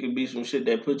 nigga, it could be some shit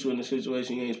that puts you in a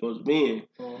situation you ain't supposed to be in.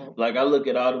 Like, I look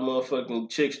at all the motherfucking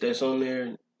chicks that's on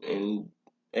there, and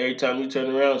every time you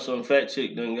turn around, some fat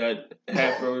chick done got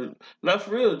half her, not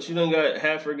for real, she done got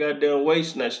half her goddamn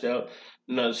waist snatched out.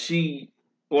 Now, she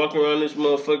walking around this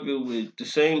motherfucker with the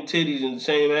same titties and the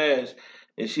same ass,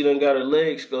 and she done got her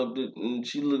legs sculpted, and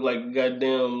she look like a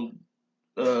goddamn...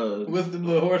 What's the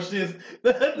little horse shit?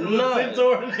 Centaur? I ain't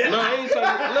talking...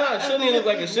 she don't even look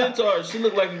like a centaur. She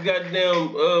look like a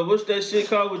goddamn... what's that shit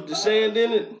called with the sand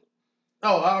in it?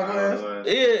 Oh, hourglass?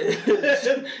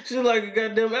 Yeah. She's like a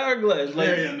goddamn hourglass. Like,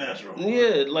 very unnatural.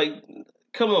 Yeah, like,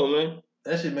 come on, man.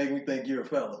 That shit make me think you're a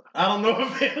fella. I don't know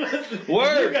if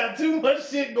Word. You got too much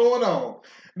shit going on.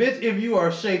 Bitch, if you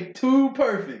are shaped too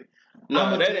perfect.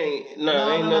 Ain't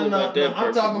nothing about that.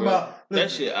 I'm talking about... Listen,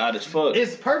 that shit odd as fuck.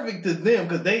 It's perfect to them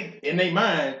because they, in their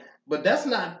mind... But that's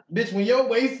not, bitch, when your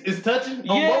waist is touching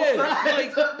on both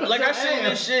sides. Like I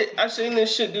seen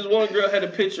this shit. This one girl had a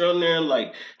picture on there, and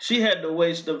like she had the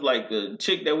waist of like a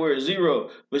chick that wears 0,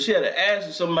 but she had an ass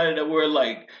of somebody that wear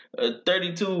like a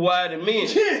 32 wide and men.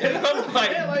 Yeah, and I'm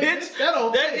like, bitch,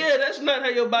 that's not how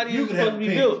your body is supposed to be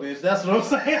built. Bitch. That's what I'm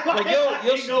saying. Like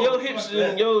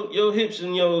your hips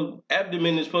and your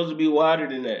abdomen is supposed to be wider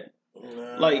than that.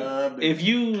 Like, if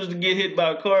you was to get hit by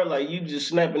a car, like, you just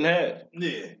snap in half.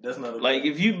 Yeah, that's not okay. Like,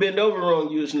 if you bend over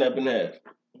wrong, you snap in half.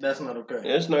 That's not okay.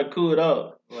 That's not cool at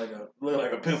all. Look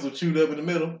like a pencil chewed up in the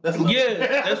middle. That's not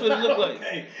that's what it look like.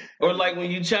 Okay. Or like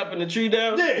when you chopping the tree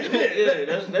down. Yeah,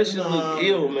 that shit look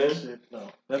ill, man.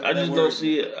 I just don't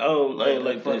see it. I ain't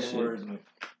like that shit. Words,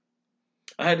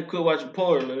 I had to quit watching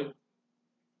porn, man.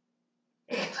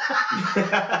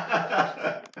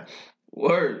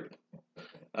 Word.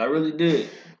 I really did.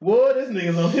 Boy, this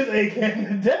nigga's on his A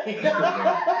game today.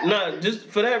 Nah, just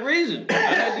for that reason.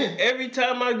 Every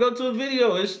time I go to a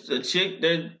video, it's a chick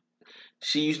that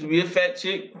she used to be a fat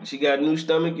chick. She got a new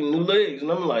stomach and new legs.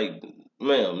 And I'm like,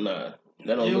 ma'am, nah.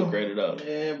 That don't look great at all.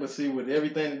 Yeah, but see, with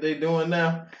everything that they doing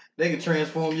now, they can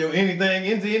transform your anything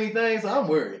into anything, so I'm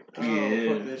worried.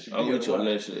 Yeah, I'm with you on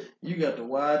that shit. You got to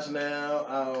watch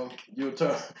now. You'll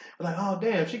talk like, oh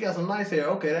damn, she got some nice hair.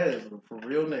 Okay, that is for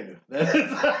real nigga. That's a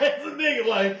nigga.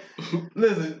 Like,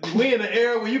 listen, we in an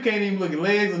era where you can't even look at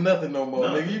legs or nothing no more,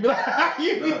 nigga. You be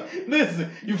like,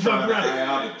 listen, you fuck around.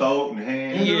 Out the throat and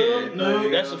hands. Yeah,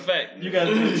 that's a fact. You got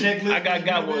a checklist. I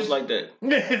got ones like that.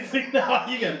 See, no,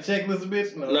 you got a checklist,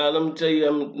 bitch. No. Nah, let me tell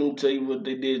you what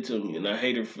they did to me, and I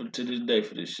hate her to this day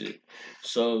for this shit.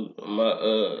 So my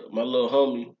little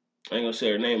homie, I ain't gonna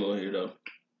say her name on here though,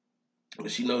 but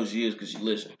she knows she is because she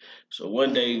listen. So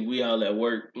one day we all at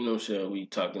work, you know what I'm saying, we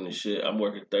talking this shit. I'm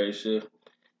working third shift,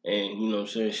 and you know what I'm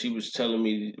saying, she was telling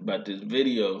me about this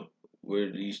video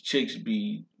where these chicks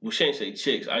be, well, she ain't say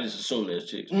chicks, I just assume there's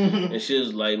chicks. And she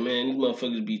was like, man, these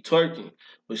motherfuckers be twerking,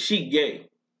 but she gay.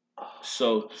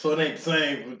 So it ain't the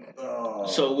same.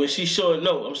 So when she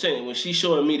when she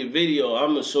showing me the video,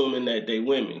 I'm assuming that they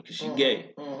women because she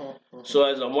gay. So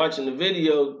as I'm watching the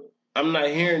video, I'm not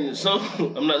hearing the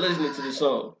song. I'm not listening to the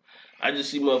song. I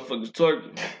just see motherfuckers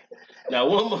twerking. Now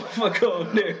one motherfucker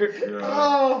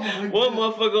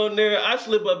on there, I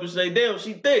slip up and say, "Damn,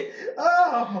 she thick."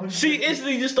 She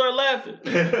instantly just start laughing.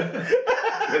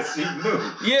 Cause she knew.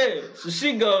 Yeah, so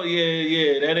she go,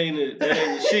 yeah, that ain't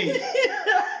a she.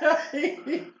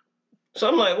 So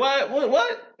I'm like, what?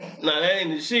 Nah, that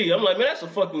ain't a she. I'm like, man, that's a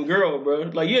fucking girl, bro.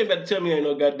 Like, you ain't about to tell me ain't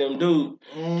no goddamn dude.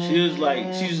 She was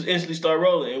like, she just instantly started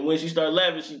rolling. And when she started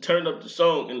laughing, she turned up the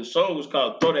song. And the song was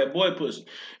called Throw That Boy Pussy.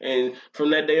 And from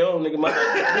that day on, nigga, my life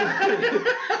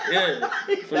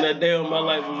from that day on, my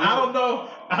life was I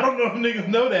don't know if niggas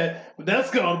know that, but that's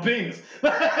called penis. No,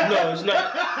 it's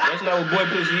not. That's not what boy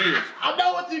pussy is. I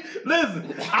know what you...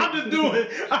 Listen, I'm just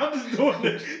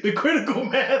doing the critical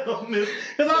math on this.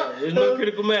 There's no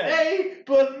critical math. A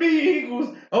plus B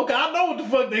equals... Okay, I know what the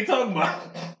fuck they talking about.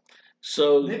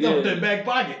 So, they got that back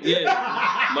pocket. Yeah,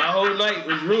 my whole night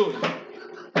was ruined.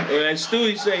 And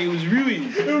Stewie said he was Rui.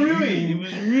 He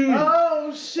was Rui.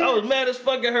 Oh shit! I was mad as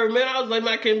fuck at her, man. I was like,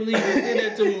 man, I can't believe you did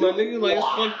that to me, my nigga. Like, it's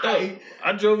fucked up.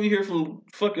 I drove you here from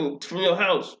your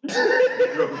house.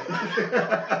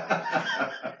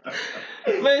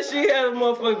 Man, she had a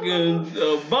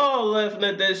motherfucking ball laughing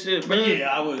at that shit, man. Yeah,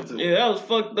 I would too. Yeah, that was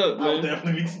fucked up, man. I would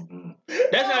definitely.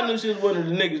 That's how I knew she was one of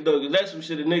the niggas though, cause that's some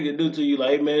shit a nigga do to you. Like,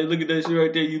 hey, man, look at that shit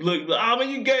right there. You look, oh man,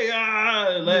 you gay,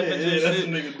 laugh at your that's shit.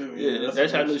 What nigga do. Yeah,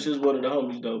 that's how I knew she was one of the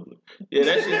homies though. But yeah,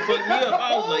 that shit fucked me up.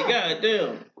 I was like, god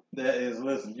damn. That is,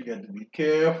 listen, you got to be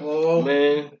careful,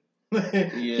 man.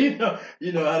 Yeah.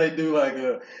 You know how they do like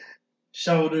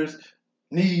shoulders,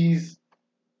 knees,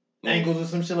 ankles, or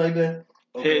some shit like that.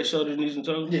 Okay. Head, shoulders, knees, and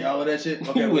toes? Yeah, all of that shit.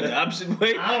 Okay, with the opposite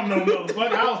way? I don't know,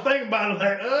 motherfucker. I was thinking about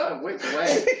it like, which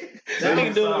way? This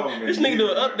nigga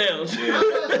doing up downs. Yeah.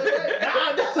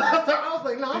 I was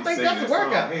like, no, I think that's a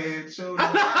workout. Head, shoulders.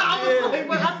 I was like,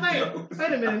 but I think,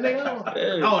 wait a minute,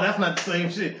 nigga. Oh, that's not the same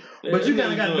shit. Yeah, but you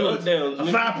kind of got to do a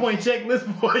 5-point checklist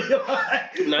before you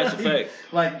like. That's a fact.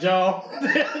 Like jaw,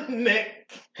 neck,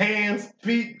 hands,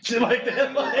 feet, shit like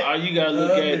that. Like, all you gotta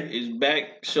look at is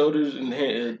back, shoulders, and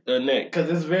neck. Cause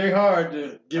it's very hard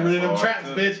to get rid of them traps,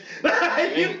 bitch.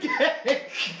 You can't.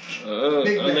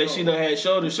 Unless you done had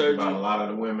shoulder surgery. About a lot of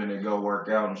the women that go work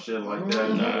out and shit like that.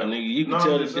 Nah, nigga, you can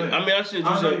tell the difference. I mean, I should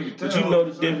just say, but you know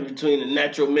the difference between a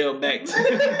natural male back to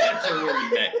a natural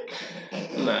woman back.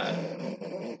 Nah.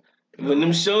 When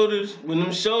them shoulders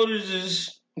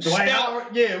is Dwight Howard?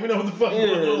 Yeah, we know what the fuck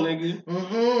going on. Nigga.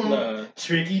 Nah.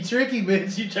 Tricky,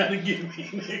 bitch. You trying to get me,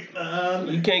 nigga. Nah.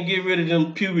 You can't get rid of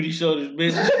them puberty shoulders,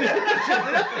 bitch.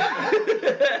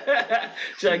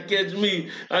 Try to catch me.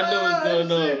 I know what's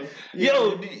going on. Yeah.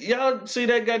 Yo, y'all see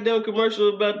that goddamn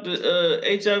commercial about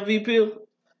the HIV pill?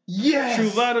 Yes.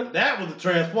 Truvada? That was a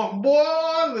transform. Boy,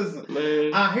 listen.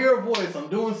 Man. I hear a voice. I'm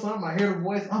doing something. I hear a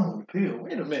voice. I'm on the pill.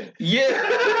 Wait a minute. Yeah.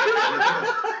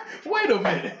 Wait a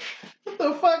minute. What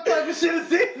the fuck type of shit is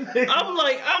this? I'm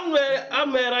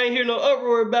mad. I ain't hear no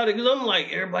uproar about it because I'm like,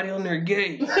 everybody on there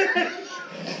gay.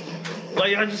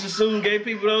 Like, I just assume gay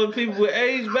people are only people with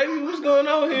AIDS. Baby, what's going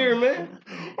on here, man?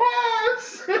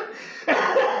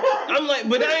 I'm like,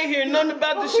 but I ain't hear nothing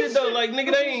about this shit, though. Like,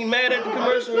 nigga, they ain't mad at the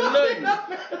commercial or nothing.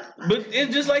 But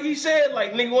it's just like he said,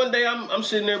 like, nigga, one day I'm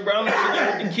sitting there, bro, I'm sitting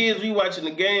there with the kids, we watching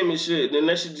the game and shit. And then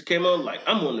that shit just came on, like,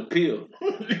 I'm on the pill.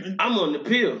 I'm on the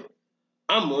pill.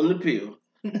 I'm on the pill.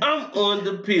 I'm on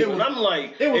the pill. And I'm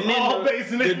like, it was and then all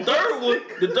based in the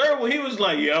third one, he was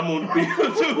like, yeah, I'm on the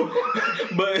pill too.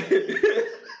 But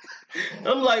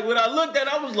I'm like, when I looked at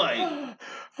it, I was like,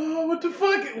 oh, what the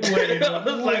fuck? Wait a minute. I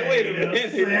was like, wait a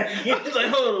minute. I was like,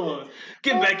 hold on.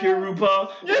 Get back here, RuPaul.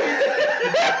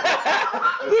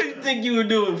 What do you think you were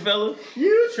doing, fella?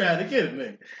 You trying to get it,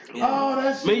 man. Yeah. Oh,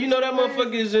 that's man, you know that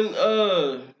motherfucker is in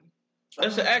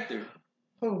that's an actor.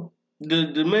 Who?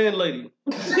 The man lady.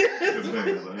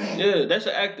 Yeah, that's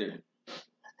an actor.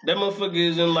 That motherfucker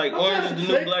is in like Orange is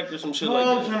the New Black or some shit like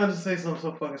that. I'm trying to say something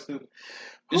so fucking stupid.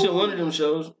 It's in one of them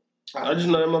shows. I just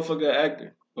know that motherfucker an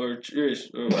actor. Or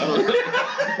Trish. Or I don't know.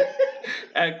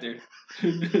 Actor.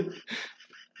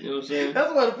 You know what I'm saying?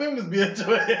 That's why the feminists be at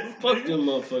your ass. Fuck them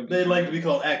motherfuckers. They like to be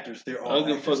called actors. They're all I don't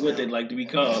give a fuck what they like to be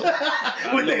called.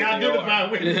 What they identify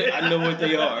with. I know what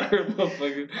they are,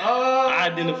 motherfucker. I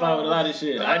identify with a lot of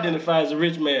shit. I identify as a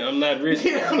rich man. I'm not rich.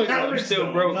 Yeah, I'm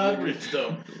still broke. I'm not rich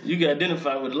though. You can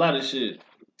identify with a lot of shit.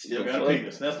 Still got a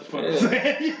penis. That's the fuck I'm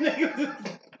saying. You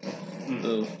niggas.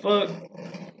 The fuck?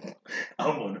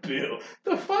 I'm on the pill.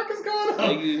 The fuck is going on?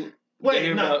 Nigga.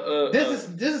 Wait, no. This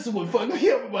is what fucked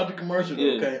me up about the commercial.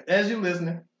 Yeah. Okay, as you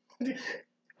listening.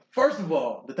 First of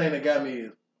all, the thing that got me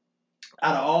is,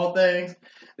 out of all things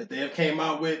that they have came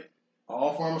out with,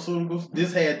 all pharmaceuticals,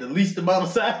 this had the least amount of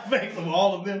side effects of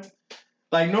all of them.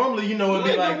 Like normally, you know, it'd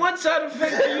be like, what side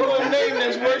effect are you gonna name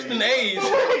that's worse than AIDS?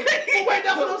 Wait,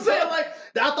 that's what I'm saying. Like,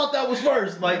 I thought that was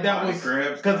first. Like that was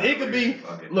because it could be.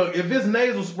 Look, if it's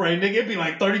nasal spray, nigga, it'd be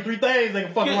like 33 things they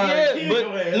can fuck around. Yeah, but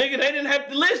nigga, they didn't have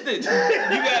to list it.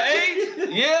 You got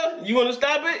AIDS? Yeah. You want to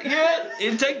stop it? Yeah.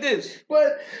 And take this.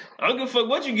 But I don't give a fuck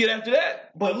what you get after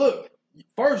that. But look,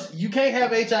 first you can't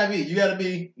have HIV. You got to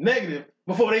be negative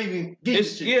before they even get you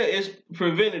shit. Yeah, it's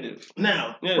preventative.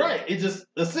 Now, right? It just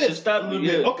assists stop a little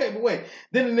bit. Okay, but wait.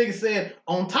 Then the nigga said,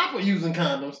 on top of using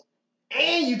condoms,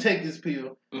 and you take this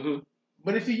pill. Mm-hmm.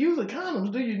 But if you use a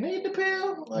condoms, do you need the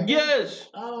pill? Like, yes.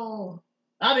 Oh,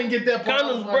 I didn't get that part.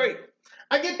 Condoms break.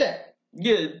 I get that.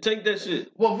 Yeah, take that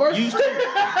shit. Well, versus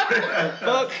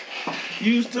fuck.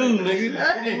 Used to, nigga.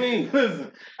 What do you mean?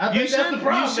 Listen, I think that's the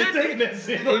problem. They're taking that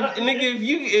shit. Nigga,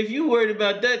 if you worried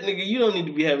about that, nigga, you don't need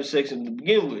to be having sex to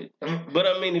begin with. But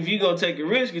I mean, if you gonna take a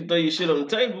risk and throw your shit on the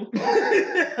table,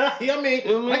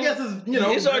 I guess it's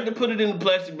it's hard to put it in a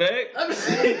plastic bag. You know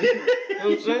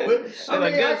what I'm saying? But,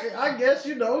 I guess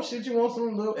shit, you want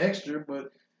some little extra,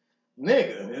 but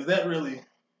nigga, is that really?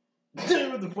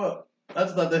 What the fuck? I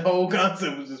just thought that whole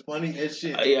concept was just funny as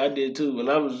shit. Yeah, I did too. When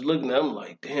I was looking at it, I'm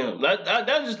like, damn. That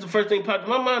was just the first thing popped in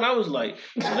my mind. I was like,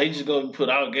 so they just gonna put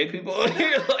all gay people on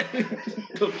here? Like,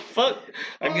 the fuck?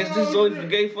 I guess this is only for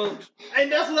gay folks.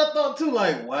 And that's what I thought too.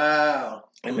 Like, wow.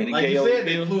 I mean, like you said,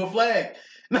 they flew a flag.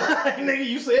 Nigga,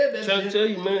 you said that. Tell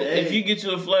you, man. Hey. If you get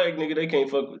you a flag, nigga, they can't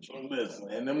fuck with you. Listen,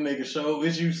 and them niggas show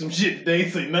issue some shit today.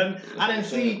 Say nothing. I didn't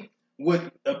see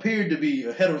what appeared to be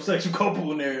a heterosexual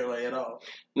couple in there like at all.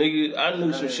 Nigga, I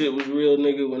knew some shit was real,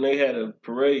 nigga, when they had a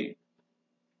parade.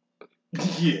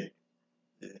 Yeah.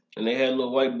 And they had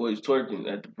little white boys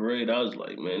twerking at the parade. I was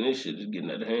like, man, this shit is getting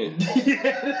out of hand.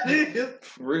 Yeah, it is.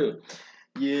 For real.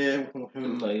 Yeah.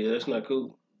 I'm like, yeah, that's not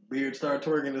cool. Beard start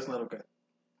twerking, that's not okay.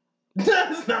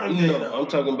 That's not okay. No, I'm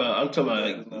talking about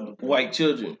like white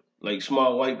children. Like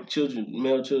small white children,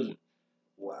 male children.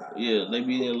 Wow. Yeah, they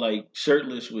be in like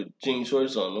shirtless with jean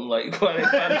shorts on. I'm like, why they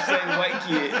find the same white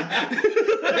kid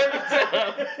every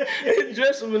time? They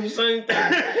dress them in the same thing.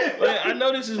 Like, I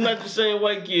know this is not the same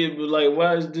white kid, but like,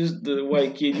 why is this the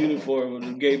white kid uniform with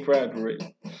the gay pride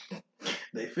parade?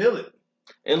 They feel it.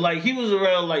 And like, he was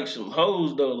around like some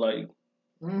hoes though, like,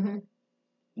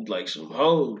 like some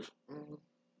hoes. Mm-hmm.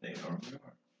 They are.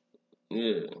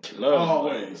 Yeah. No,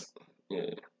 always. Like,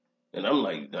 yeah. And I'm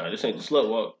like, nah, this ain't the slut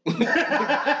walk.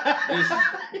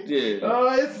 Yeah. Oh,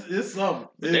 it's something.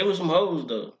 They was some hoes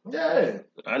though. Yeah.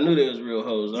 I knew they was real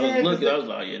hoes. I was looking, I was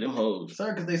like, yeah, them hoes.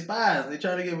 Sir, because they spies. They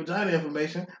trying to get vagina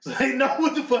information, so they know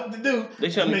what the fuck to do. They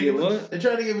trying to get what? They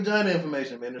trying to get vagina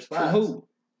information, man. They're spies. From who?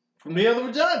 From the other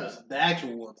vaginas. The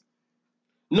actual ones.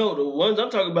 No, the ones I'm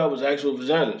talking about was actual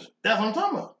vaginas. That's what I'm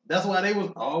talking about. That's why they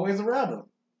was always around them.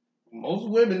 Most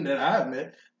women that I've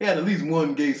met, they had at least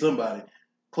one gay somebody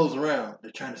close around.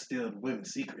 They're trying to steal the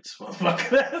women's secrets, motherfucker.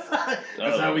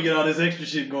 That's how we get all this extra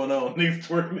shit going on. Niggas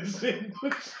twerking this shit.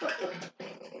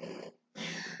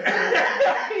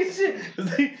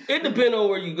 It depends on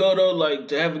where you go though. Like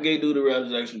to have a gay dude around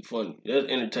is actually funny. That's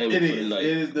entertainment for the night.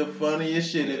 It is the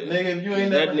funniest shit. Yeah. If you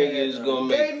ain't that never nigga is gonna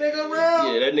make gay nigga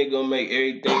around. Yeah, that nigga gonna make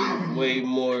everything way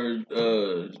more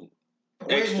extra.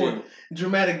 Way more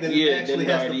dramatic than it actually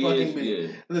has to fucking be. Yeah.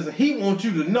 Listen, he wants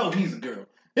you to know he's a girl.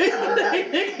 No,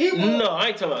 I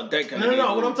ain't talking about that kind of thing.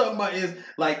 No, what I'm talking about is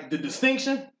like the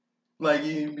distinction. Like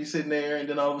you be sitting there and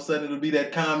then all of a sudden it'll be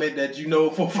that comment that you know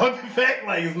for fucking fact.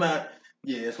 Like it's not.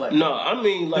 Yeah, it's like no. I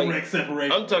mean like direct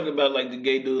separation. I'm talking about like the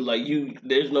gay dude. Like you,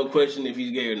 there's no question if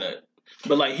he's gay or not.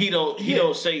 But like he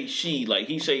don't say she. Like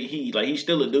he say he. Like he's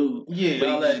still a dude. Yeah, but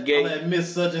all he's that, gay. All that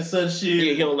miss such and such shit.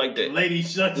 Yeah, he don't like that. Lady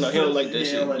such. No, he don't like that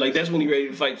shit. Like that's when he ready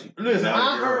to fight you. Listen,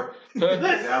 I heard.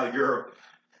 Alley girl.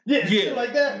 Yeah, shit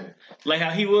like that. Like how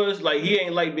he was. Like he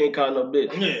ain't like being called no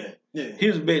bitch. Yeah. Yeah. He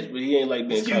was a bitch, but he ain't like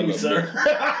being called no sir.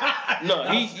 bitch. No,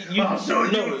 I'll show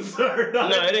you, sir. No,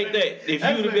 it ain't that. If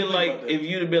you'd have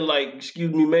been like,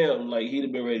 excuse me, ma'am, like he'd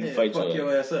have been ready to fight you. Fuck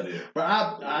your ass up. Yeah. But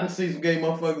I done see some gay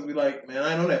motherfuckers be like, man,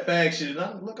 I ain't on that fag shit. And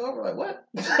I look over like, what?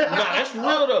 Nah, that's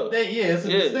real though. It's a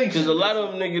distinction. Because a lot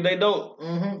of them nigga, they don't.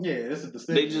 Mm-hmm. Yeah, it's a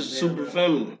distinction. They just super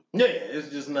feminine. Yeah, it's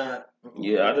just not.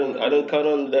 Yeah, I done caught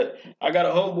on to that. I got a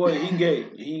homeboy, he gay.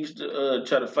 He used to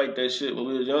try to fight that shit when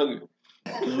we was younger.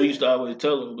 Because we used to always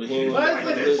tell him, but he ain't Why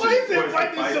is it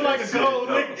fight this shit like a cold,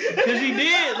 nigga? Because he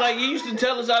did. Like, he used to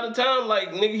tell us all the time, like,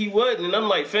 nigga, he wasn't. And I'm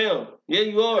like, fam, yeah,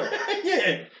 you are.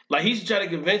 Yeah. Like, he used to try to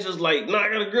convince us, like, nah, I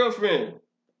got a girlfriend.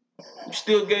 I'm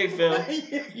still gay, fam.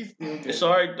 Yeah, he's still gay. It's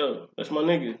alright, though. That's my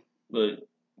nigga. But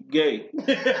gay.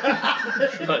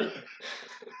 Like,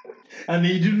 I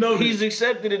need you to know he's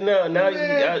accepted it now. Now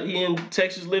he in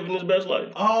Texas living his best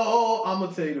life. Oh, I'm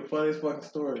gonna tell you the funniest fucking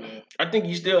story, man. I think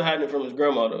he's still hiding it from his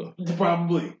grandma though.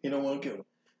 Probably. He don't want to kill him.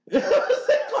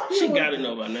 She gotta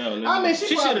know by now. Nigga. I mean,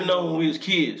 she should have known when we was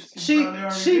kids. She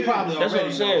probably. That's what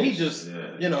I'm saying. He just,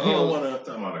 he don't want to.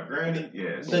 Talking about a granny.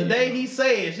 Yeah. The day he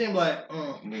said, she be like,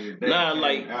 Nah,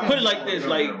 like put it like this,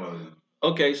 like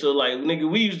okay, so like nigga,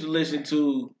 we used to listen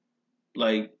to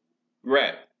like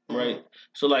rap. Right,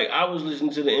 so like I was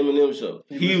listening to the Eminem show.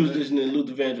 He was listening to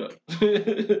Luther Vandross.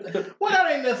 Well,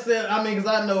 that ain't necessarily. I mean, because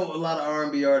I know a lot of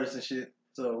R&B artists and shit.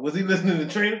 So was he listening to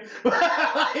Trina?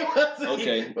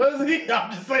 Okay. Was he?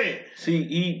 I'm just saying. See,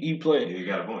 he playing. Yeah, he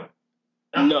got a point.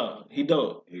 No, he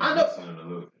don't. I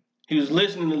know. He was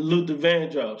listening to Luther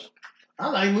Vandross. I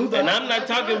like Luther. And I'm not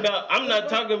talking about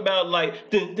like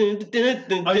no, I'm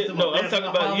talking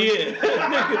about nigga,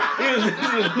 he was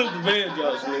listening to Luther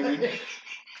Vandross, nigga.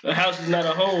 The house is not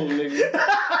a home, nigga.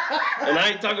 And I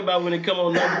ain't talking about when it come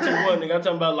on 92.1, nigga. I'm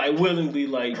talking about like willingly,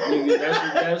 like nigga.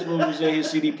 That's what was in his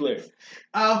CD player.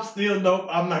 I'm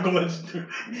not gonna let you do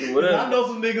it. Whatever. I know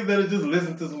some niggas that'll just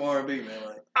listen to some R&B, man.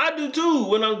 Like, I do too.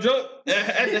 When I'm drunk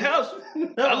at the house,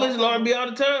 I listen to R&B all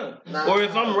the time. Or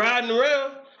if I'm riding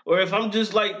around, or if I'm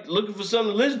just like looking for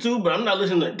something to listen to, but I'm not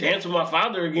listening to Dance with My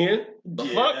Father again. The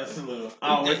fuck? That's a little.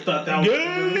 I always thought that was. Yeah,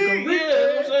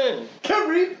 that's what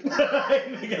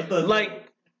I'm saying. Like,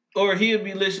 or he'll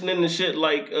be listening to shit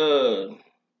like I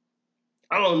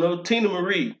don't know, Tina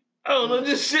Marie. I don't know,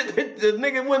 just shit that the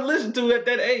nigga wouldn't listen to at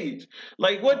that age.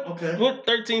 Like what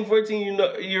 13,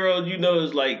 14-year-old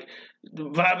is like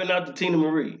vibing out to Tina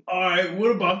Marie. Alright,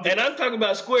 what about this? And I'm talking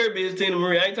about Square Biz Tina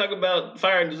Marie. I ain't talking about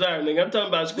Fire and Desire, nigga. I'm talking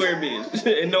about Square Biz.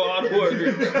 And no auto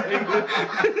order.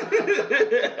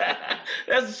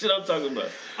 That's the shit I'm talking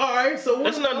about. Alright, so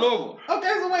that's not normal.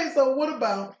 Okay, so what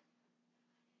about,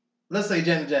 let's say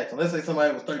Janet Jackson. Let's say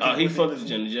somebody was 13. Oh, he fucked with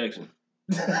Janet Jackson.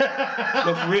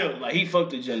 No, for real. Like, he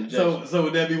fucked with Janet Jackson. So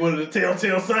would that be one of the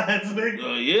telltale signs,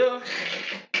 nigga? Yeah.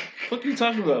 What you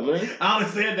talking about, man? I only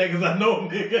said that because I know him,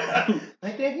 nigga.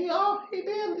 Like that he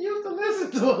didn't used to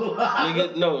listen to a lot.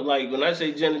 Nigga, no, like when I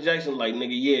say Janet Jackson, like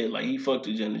nigga, yeah, like he fucked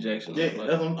with Janet Jackson. Yeah, like,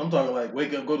 that's what I'm talking like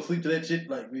wake up, go to sleep to that shit,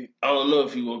 like me. I don't know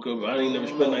if he woke up. I ain't never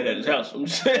spent night at his house. I'm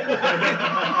just saying.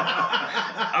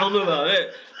 I don't know about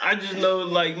that. I just know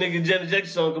like nigga Janet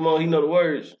Jackson song come on, he know the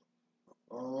words.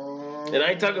 And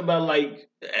I ain't talking about like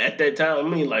at that time. I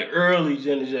mean like early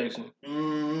Janet Jackson. I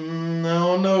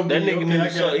don't know. That nigga knew the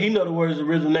song. He know the words of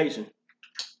Rhythm Nation.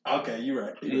 Okay, you're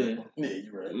right. Yeah,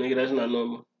 you're right. Nigga, that's not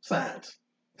normal. Science.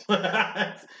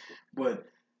 But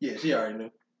yeah, she already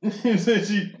knew.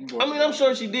 I mean, I'm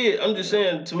sure she did. I'm just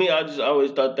saying. To me, I just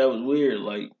always thought that was weird.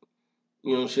 Like,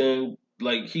 you know what I'm saying?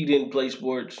 Like he didn't play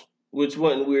sports, which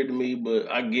wasn't weird to me,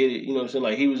 but I get it. You know what I'm saying?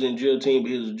 Like he was in drill team,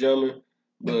 but he was a drummer.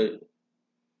 But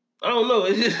I don't know.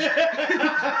 It's just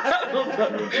I don't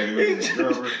know.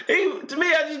 To me,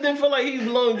 I just didn't feel like he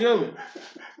belonged drumming.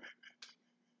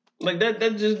 Like that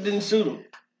just didn't suit him.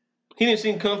 He didn't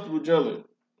seem comfortable drumming.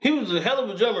 He was a hell of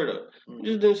a drummer though. He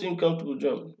just didn't seem comfortable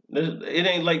drumming. It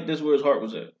ain't like this where his heart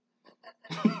was at.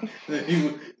 He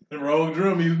was the wrong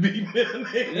drum he was beating.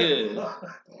 Yeah.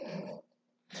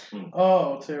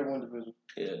 Oh, terrible individual.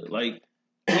 Yeah, like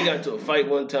he got into a fight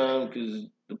one time because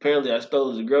apparently I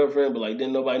stole his girlfriend, but like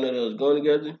didn't nobody know they was going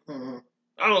together. Mm-hmm.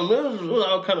 I don't know. It was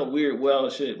all kind of weird,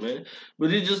 wild shit, man.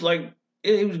 But it's just like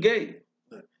he was gay.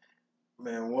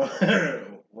 Man, one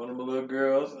of my little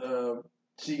girls,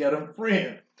 she got a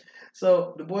friend.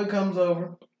 So the boy comes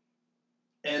over,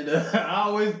 and I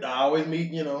always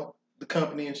meet, the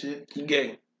company and shit. He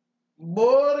gay.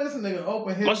 Boy, this nigga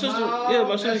opened his mouth.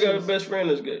 My sister got a best friend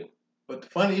that's gay. But the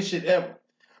funniest shit ever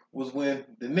was when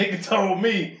the nigga told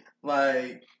me,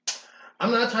 like,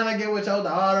 I'm not trying to get with your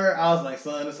daughter. I was like,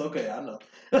 son, it's okay, I know.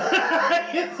 You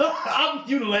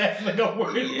the last nigga I'm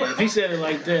worried about. If he said it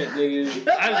like that,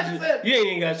 nigga, you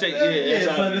ain't gotta say,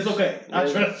 son, it's okay. I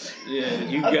trust you. Yeah,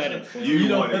 you got it. You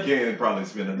the one that can probably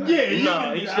spend the night.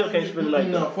 Yeah, he still can't spend the night.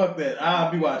 No, fuck that. I'll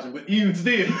be watching, but even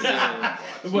still.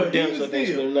 But damn sure can't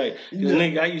spend the night. Because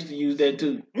nigga, I used to use that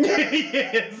too.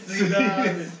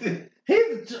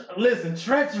 Listen,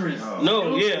 treacherous.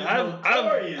 No, yeah,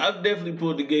 I've definitely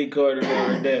pulled the gay card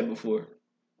around her dad before.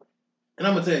 And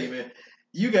I'm gonna tell you, man,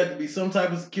 you got to be some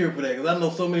type of secure for that. Because I know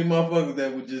so many motherfuckers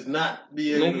that would just not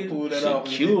be able to pull that off.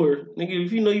 Secure? Nigga,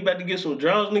 if you know you about to get some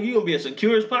draws, nigga, you gonna be as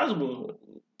secure as possible.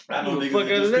 I know niggas that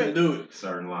just couldn't do it.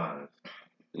 Certain lines.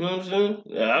 You know what I'm saying?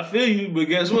 Yeah, I feel you, but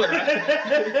guess what?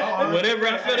 Whatever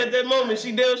I felt at that moment,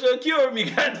 she damn sure cured me,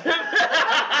 goddamn.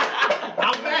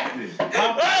 I'm back.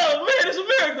 Oh, man, it's a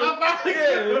miracle. I'm back.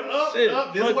 Shit.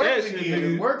 Fuck that shit,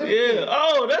 nigga. Yeah.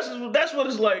 Oh, that's what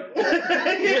it's like.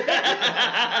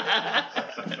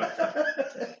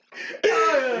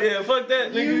 Yeah, fuck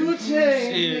that, nigga. You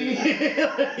changed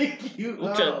me.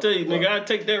 I'm trying to tell you, nigga, I'd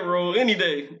take that role any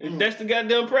day. If that's the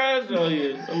goddamn prize, oh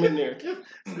yeah, I'm in there.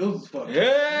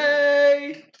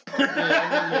 Hey!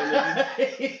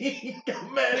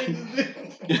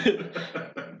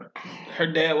 Her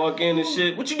dad walk in and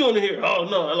shit. What you doing in here? Oh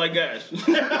no, I like guys.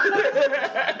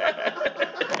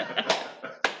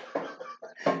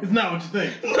 It's not what you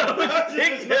think. No,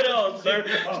 take that off, sir.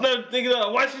 It's not what you think at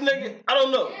all. Why she naked? I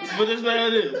don't know, but that's not how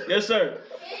it is. Yes, sir.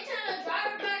 Can you turn the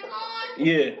dryer back on?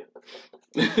 Yeah.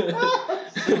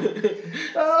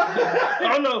 I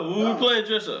don't know. We were playing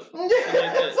dress up.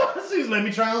 Yeah, so she's let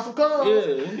me try on some clothes.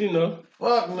 Yeah, you know.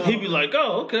 Fuck no. He'd be like,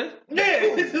 oh, okay.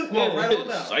 Yeah, just walk right on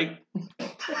down. Psych.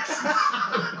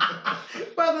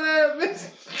 Brother ass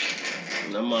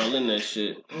bitch. I'm all in that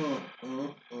shit.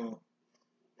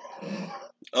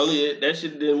 Only that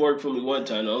shit didn't work for me one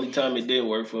time. The only time it did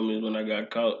work for me is when I got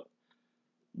caught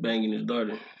banging his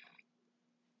daughter.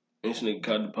 This nigga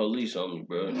called the police on me,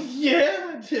 bro.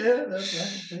 Yeah, that's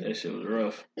right. That shit was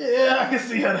rough. Yeah, I can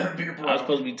see how that'd be a problem. I was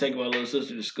supposed to be taking my little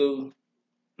sister to school.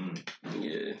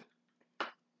 Yeah.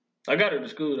 I got her to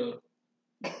school, though.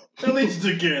 At least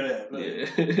you took care of that, man. Yeah.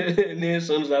 And then as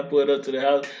soon as I pulled up to the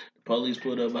house, the police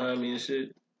pulled up behind me and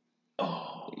shit.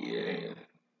 Oh. Yeah.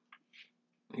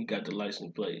 He got the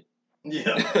license plate.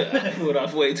 Yeah. I pulled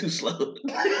off way too slow.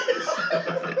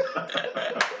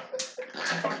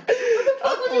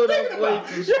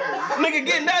 Nigga,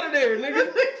 getting out of there,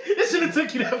 nigga. It should have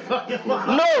took you that fucking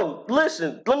long. No,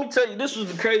 listen. Let me tell you, this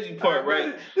was the crazy part,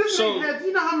 right? This nigga had,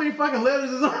 you know how many fucking letters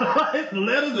is on the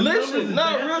letters? And listen,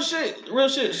 no, real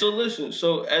shit. So listen.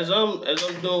 So as I'm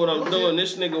doing what I'm doing,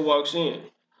 this nigga walks in,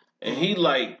 and he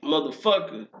like,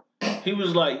 motherfucker. He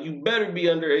was like, you better be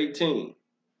under 18.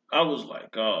 I was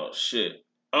like, oh shit,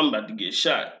 I'm about to get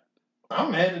shot.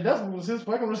 I'm mad that was his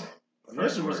fucking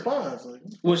initial response.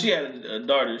 Well, she had a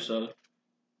daughter, so,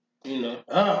 you know.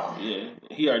 Oh. Yeah,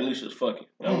 he already knew she was fucking.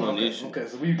 That wasn't the issue. Okay,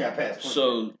 so we got past.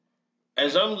 So,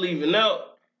 as I'm leaving out,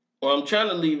 or I'm trying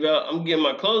to leave out, I'm getting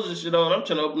my clothes and shit on, I'm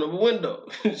trying to open up a window.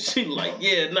 She like,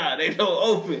 yeah, nah, they don't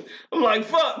open. I'm like,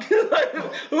 fuck. Like,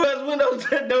 who has windows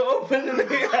that don't open in the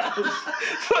house?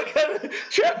 What kind of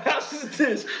trap house is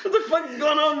this? What the fuck is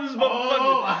going on in this motherfucker?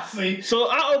 Oh, I see. So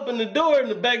I open the door and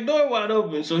the back door wide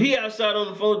open. So he outside on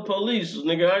the phone with the police. So,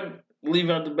 nigga, I leave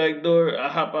out the back door. I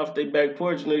hop off their back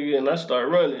porch, nigga, and I start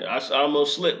running. I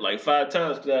almost slipped like 5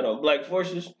 times because I had on black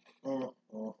forces.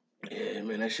 Yeah,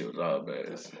 man, that shit was all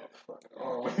bad.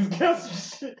 Always got some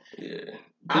shit. Yeah.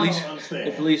 I don't understand.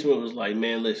 The policeman was like,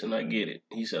 man, listen, I get it.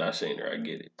 He said, I seen her, I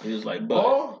get it. He was like,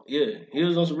 but, yeah, he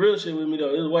was on some real shit with me,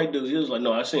 though. He was a white dude. He was like,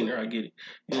 no, I seen her, I get it.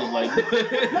 He was like,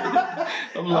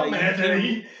 I'm like,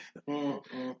 hey,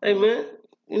 man,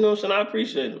 you know what I'm saying? I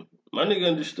appreciate him. My nigga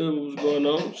understood what was going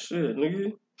on. Shit,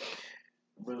 nigga.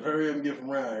 But hurry up and get from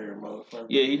around here, motherfucker.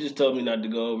 Yeah, he just told me not to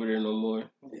go over there no more.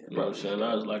 Yeah, you know what I'm saying?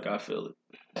 I was like, I feel it.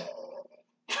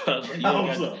 I was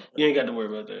like, you ain't got to worry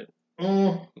about that.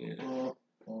 Yeah.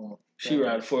 She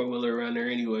ride a 4-wheeler around there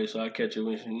anyway, so I catch her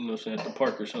when she, you know what I'm saying, at the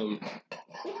park or something.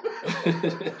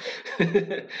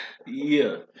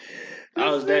 Yeah. I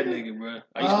was that nigga, bro.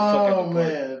 I used to fuck at the park.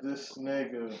 Man, this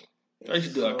nigga. I used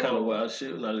to do all kind of wild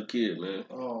shit when I was a kid, man.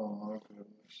 Oh, my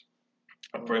goodness.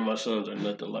 I pray my sons are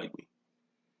nothing like me.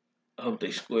 I hope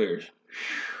they squares.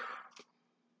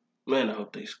 Man, I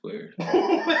hope they squares. No,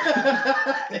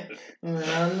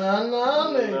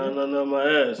 my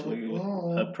ass,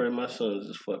 nigga. I pray my sons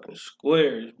is fucking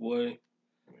squares, boy.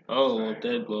 I don't want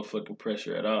that motherfucking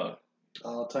pressure at all.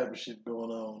 All type of shit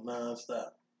going on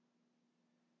nonstop.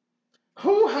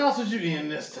 Who house was you in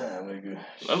this time, nigga?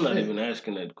 I'm not even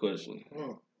asking that question.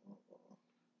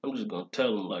 I'm just gonna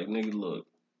tell them, like, nigga, look,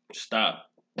 stop.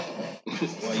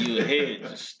 While you ahead,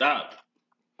 just stop.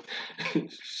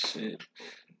 Shit.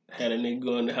 Had a nigga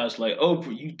go in the house like,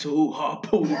 Oprah, you too harpo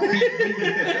to beat me.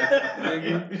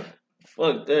 Nigga.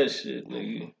 Fuck that shit,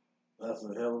 nigga. That's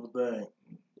a hell of a thing.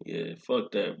 Yeah,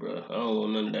 fuck that, bro. I don't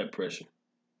want none of that pressure.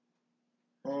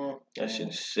 That shit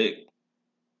is sick.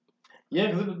 Yeah,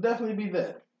 because it'll definitely be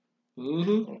that.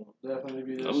 Mm-hmm. It'll definitely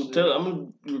be that. I'm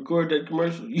gonna record that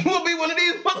commercial. You wanna be one of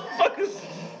these motherfuckers?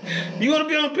 You wanna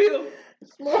be on a pill?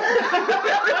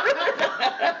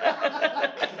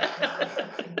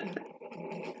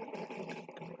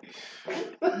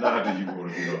 Nah, do you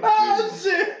want to be on the Oh,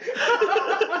 shit.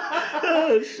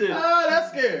 Oh, shit. Oh, that's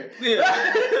scary. Yeah.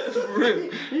 For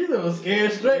real. He's a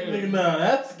scared straight nigga now.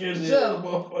 That's scared shit out of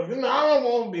motherfucker. No, I don't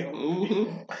want to be on the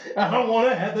pill. I don't want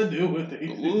to have to do with it.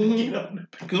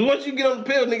 Because once you get on the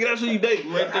pill, nigga, that's who you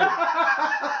dating right there.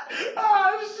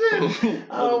 Oh, shit.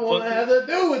 I don't want to have to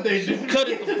do what they do. Cut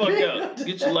it the fuck out.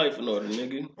 Get your life in order,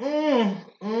 nigga.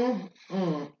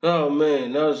 Oh,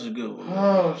 man, that was a good one.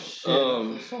 Oh, shit.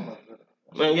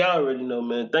 Man, y'all already know,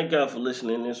 man. Thank y'all for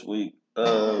listening this week.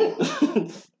 Y'all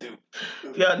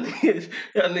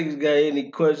niggas got any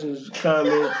questions,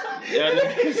 comments? Y'all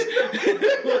niggas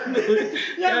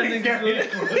got any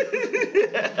questions?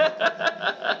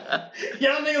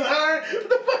 Y'all niggas hard? What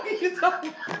the fuck are you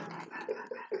talking about?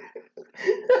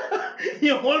 You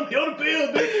don't want to be on the pill,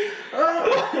 nigga.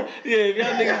 Yeah, if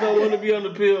y'all niggas don't want to be on the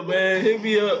pill, man, hit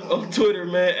me up on Twitter,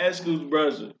 man, at Scoots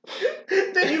Bronson.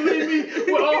 Then you leave me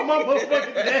with all my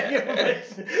motherfucking tag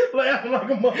information, laughing like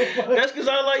a motherfucker. That's because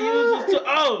I like using.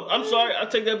 Oh, I'm sorry, I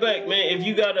take that back, man. If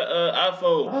you got an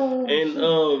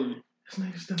iPhone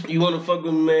you want to fuck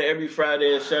with me, man, every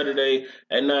Friday and Saturday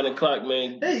at 9 o'clock,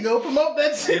 man. There you go, promote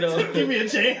that shit. Give me a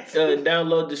chance.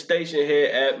 Download the Station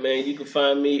Head app, man. You can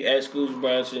find me at Scoots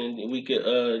Bronson. We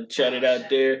can chat it out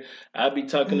there. I'll be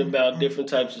talking about different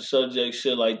types of subjects,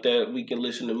 shit like that. We can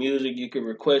listen to music. You can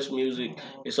request music.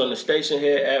 It's on the Station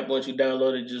Head app. Once you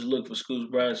download it, just look for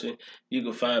Scoots Bronson. You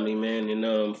can find me, man.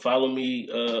 And follow me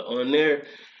on there.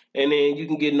 And then you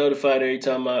can get notified every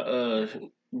time I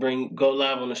go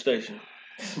live on the station.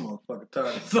 This motherfucker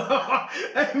tired. So,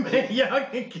 hey man, y'all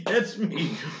can catch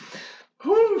me.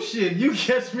 Whoo shit, you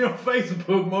catch me on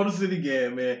Facebook, Motor City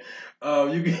Gang, man.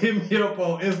 You can hit me up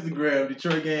on Instagram,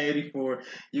 Detroit Gang 84.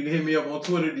 You can hit me up on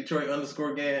Twitter,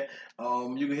 Detroit_Gang.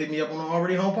 You can hit me up on the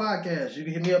Already Home podcast. You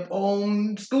can hit me up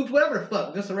on Scoots, whatever the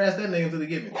fuck. Just harass that nigga until they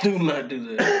get me. Do not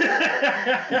do that.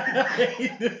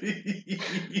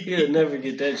 You'll never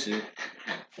get that shit.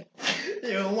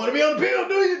 You don't want to be on the pill,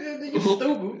 do you? You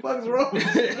stupid. What the fuck is wrong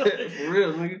with you? For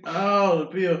real, nigga. Oh, the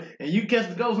pill. And you catch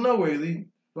the ghost nowhere, Lee.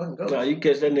 Fucking ghost. Nah, you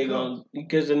catch that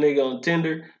nigga on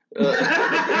Tinder. At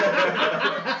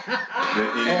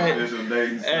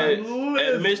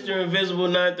Mr. Invisible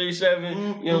 937,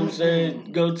 you know what I'm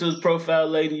saying? Go to his profile,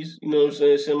 ladies. You know what I'm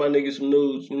saying? Send my nigga some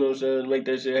nudes. You know what I'm saying? Make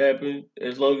that shit happen.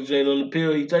 As long as you ain't on the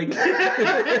pill, he take it.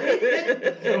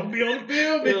 Don't be on the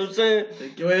pill, bitch. You know what I'm saying?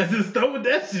 Take your ass to the store with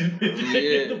that shit, bitch. Yeah.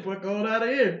 Get the fuck on out of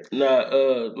here.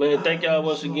 Nah, man, thank y'all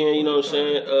once again. You know what I'm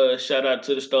saying? Shout out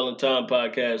to the Stolen Time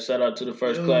podcast. Shout out to the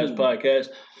First Class podcast.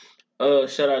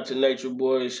 Shout out to Nature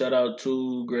Boy. Shout out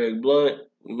to Greg Blunt.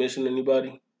 You missing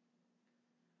anybody?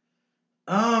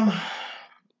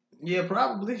 Yeah,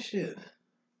 probably. Shit.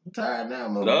 I'm tired now,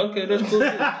 man. Okay, that's cool.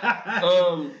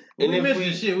 And if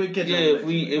we shit, we catch if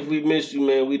we missed you,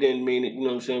 man, we didn't mean it. You know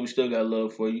what I'm saying? We still got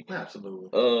love for you. Absolutely.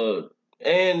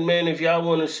 And man, if y'all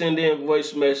want to send in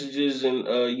voice messages and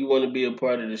you want to be a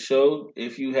part of the show,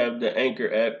 if you have the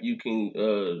Anchor app, you can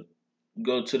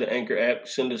go to the Anchor app,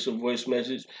 send us a voice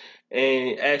message,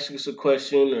 and ask us a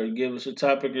question or give us a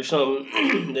topic or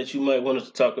something that you might want us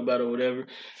to talk about or whatever,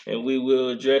 and we will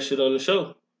address it on the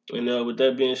show. And with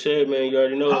that being said, man, you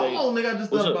already know. Hold on, nigga, I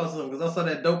just thought about something because I saw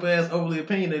that dope ass overly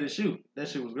opinionated shoe. That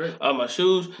shit was great. My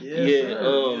shoes? Yes, yeah,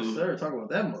 sir. Yes, sir. Talk about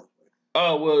that motherfucker.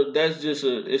 Oh well, that's just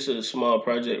it's a small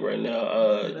project right now.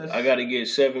 I got to get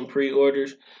 7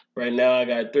 pre-orders. Right now, I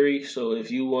got 3. So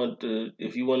if you want to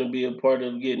be a part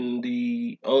of getting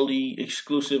the only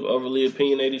exclusive overly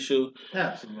opinionated shoe,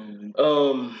 absolutely.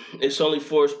 It's only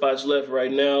 4 spots left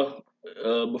right now.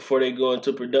 Before they go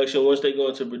into production. Once they go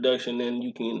into production, then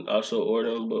you can also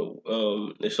order them. But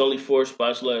it's only 4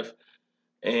 spots left.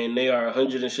 And they are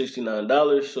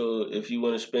 $169. So if you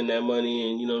want to spend that money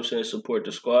and, you know what I'm saying, support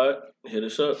the squad, hit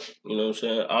us up. You know what I'm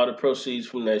saying? All the proceeds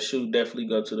from that shoe definitely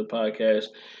go to the podcast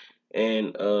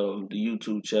and the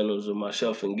YouTube channels of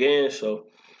myself and Gan. So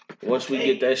once we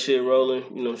get that shit rolling,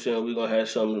 you know what I'm saying, we're going to have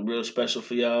something real special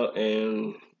for y'all.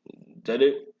 And that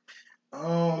it?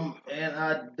 And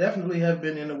I definitely have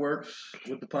been in the works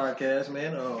with the podcast,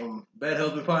 man. Bad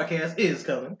Husband podcast is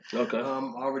coming. Okay.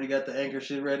 Already got the Anchor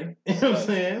shit ready. You know what I'm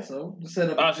saying? So the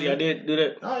setup. Oh, so I did do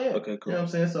that? Oh yeah. Okay, cool. You know what I'm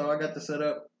saying? So I got the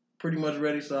setup pretty much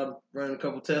ready. So I'm running a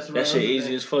couple tests around. That shit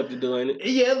easy as fuck to do, ain't it?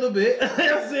 Yeah, a little bit.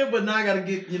 That's it. But now I gotta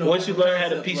get Once you learn how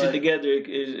to piece it together,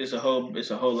 it's a whole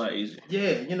lot easier.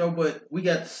 Yeah, but we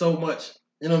got so much.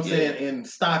 You know what I'm saying? In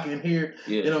stock in here.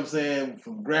 Yeah. You know what I'm saying?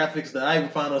 From graphics that I even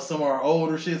found out some of our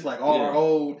older shits, like all our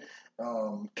old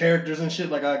characters and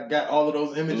shit. Like I got all of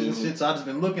those images and shit. So I just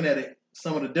been looking at it.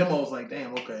 Some of the demos, like,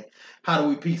 damn, okay, how do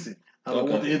we piece it? How do I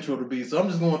want the intro to be? So I'm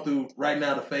just going through right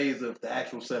now the phase of the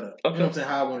actual setup. You know what I'm saying?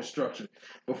 How I want it structured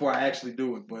before I actually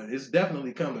do it. But it's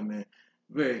definitely coming, man.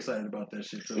 Very excited about that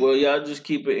shit too. Well, y'all just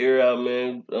keep an ear out,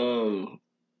 man.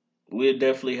 We'll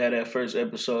definitely have that first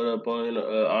episode up on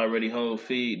Already Home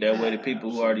feed. That way the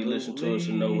people who already listen to us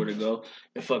will know where to go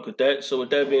and fuck with that. So with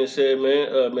that being said,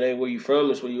 man, man, where you from?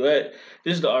 It's where you at.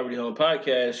 This is the Already Home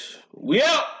podcast. We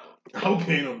out! I hope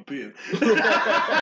you ain't on the pill.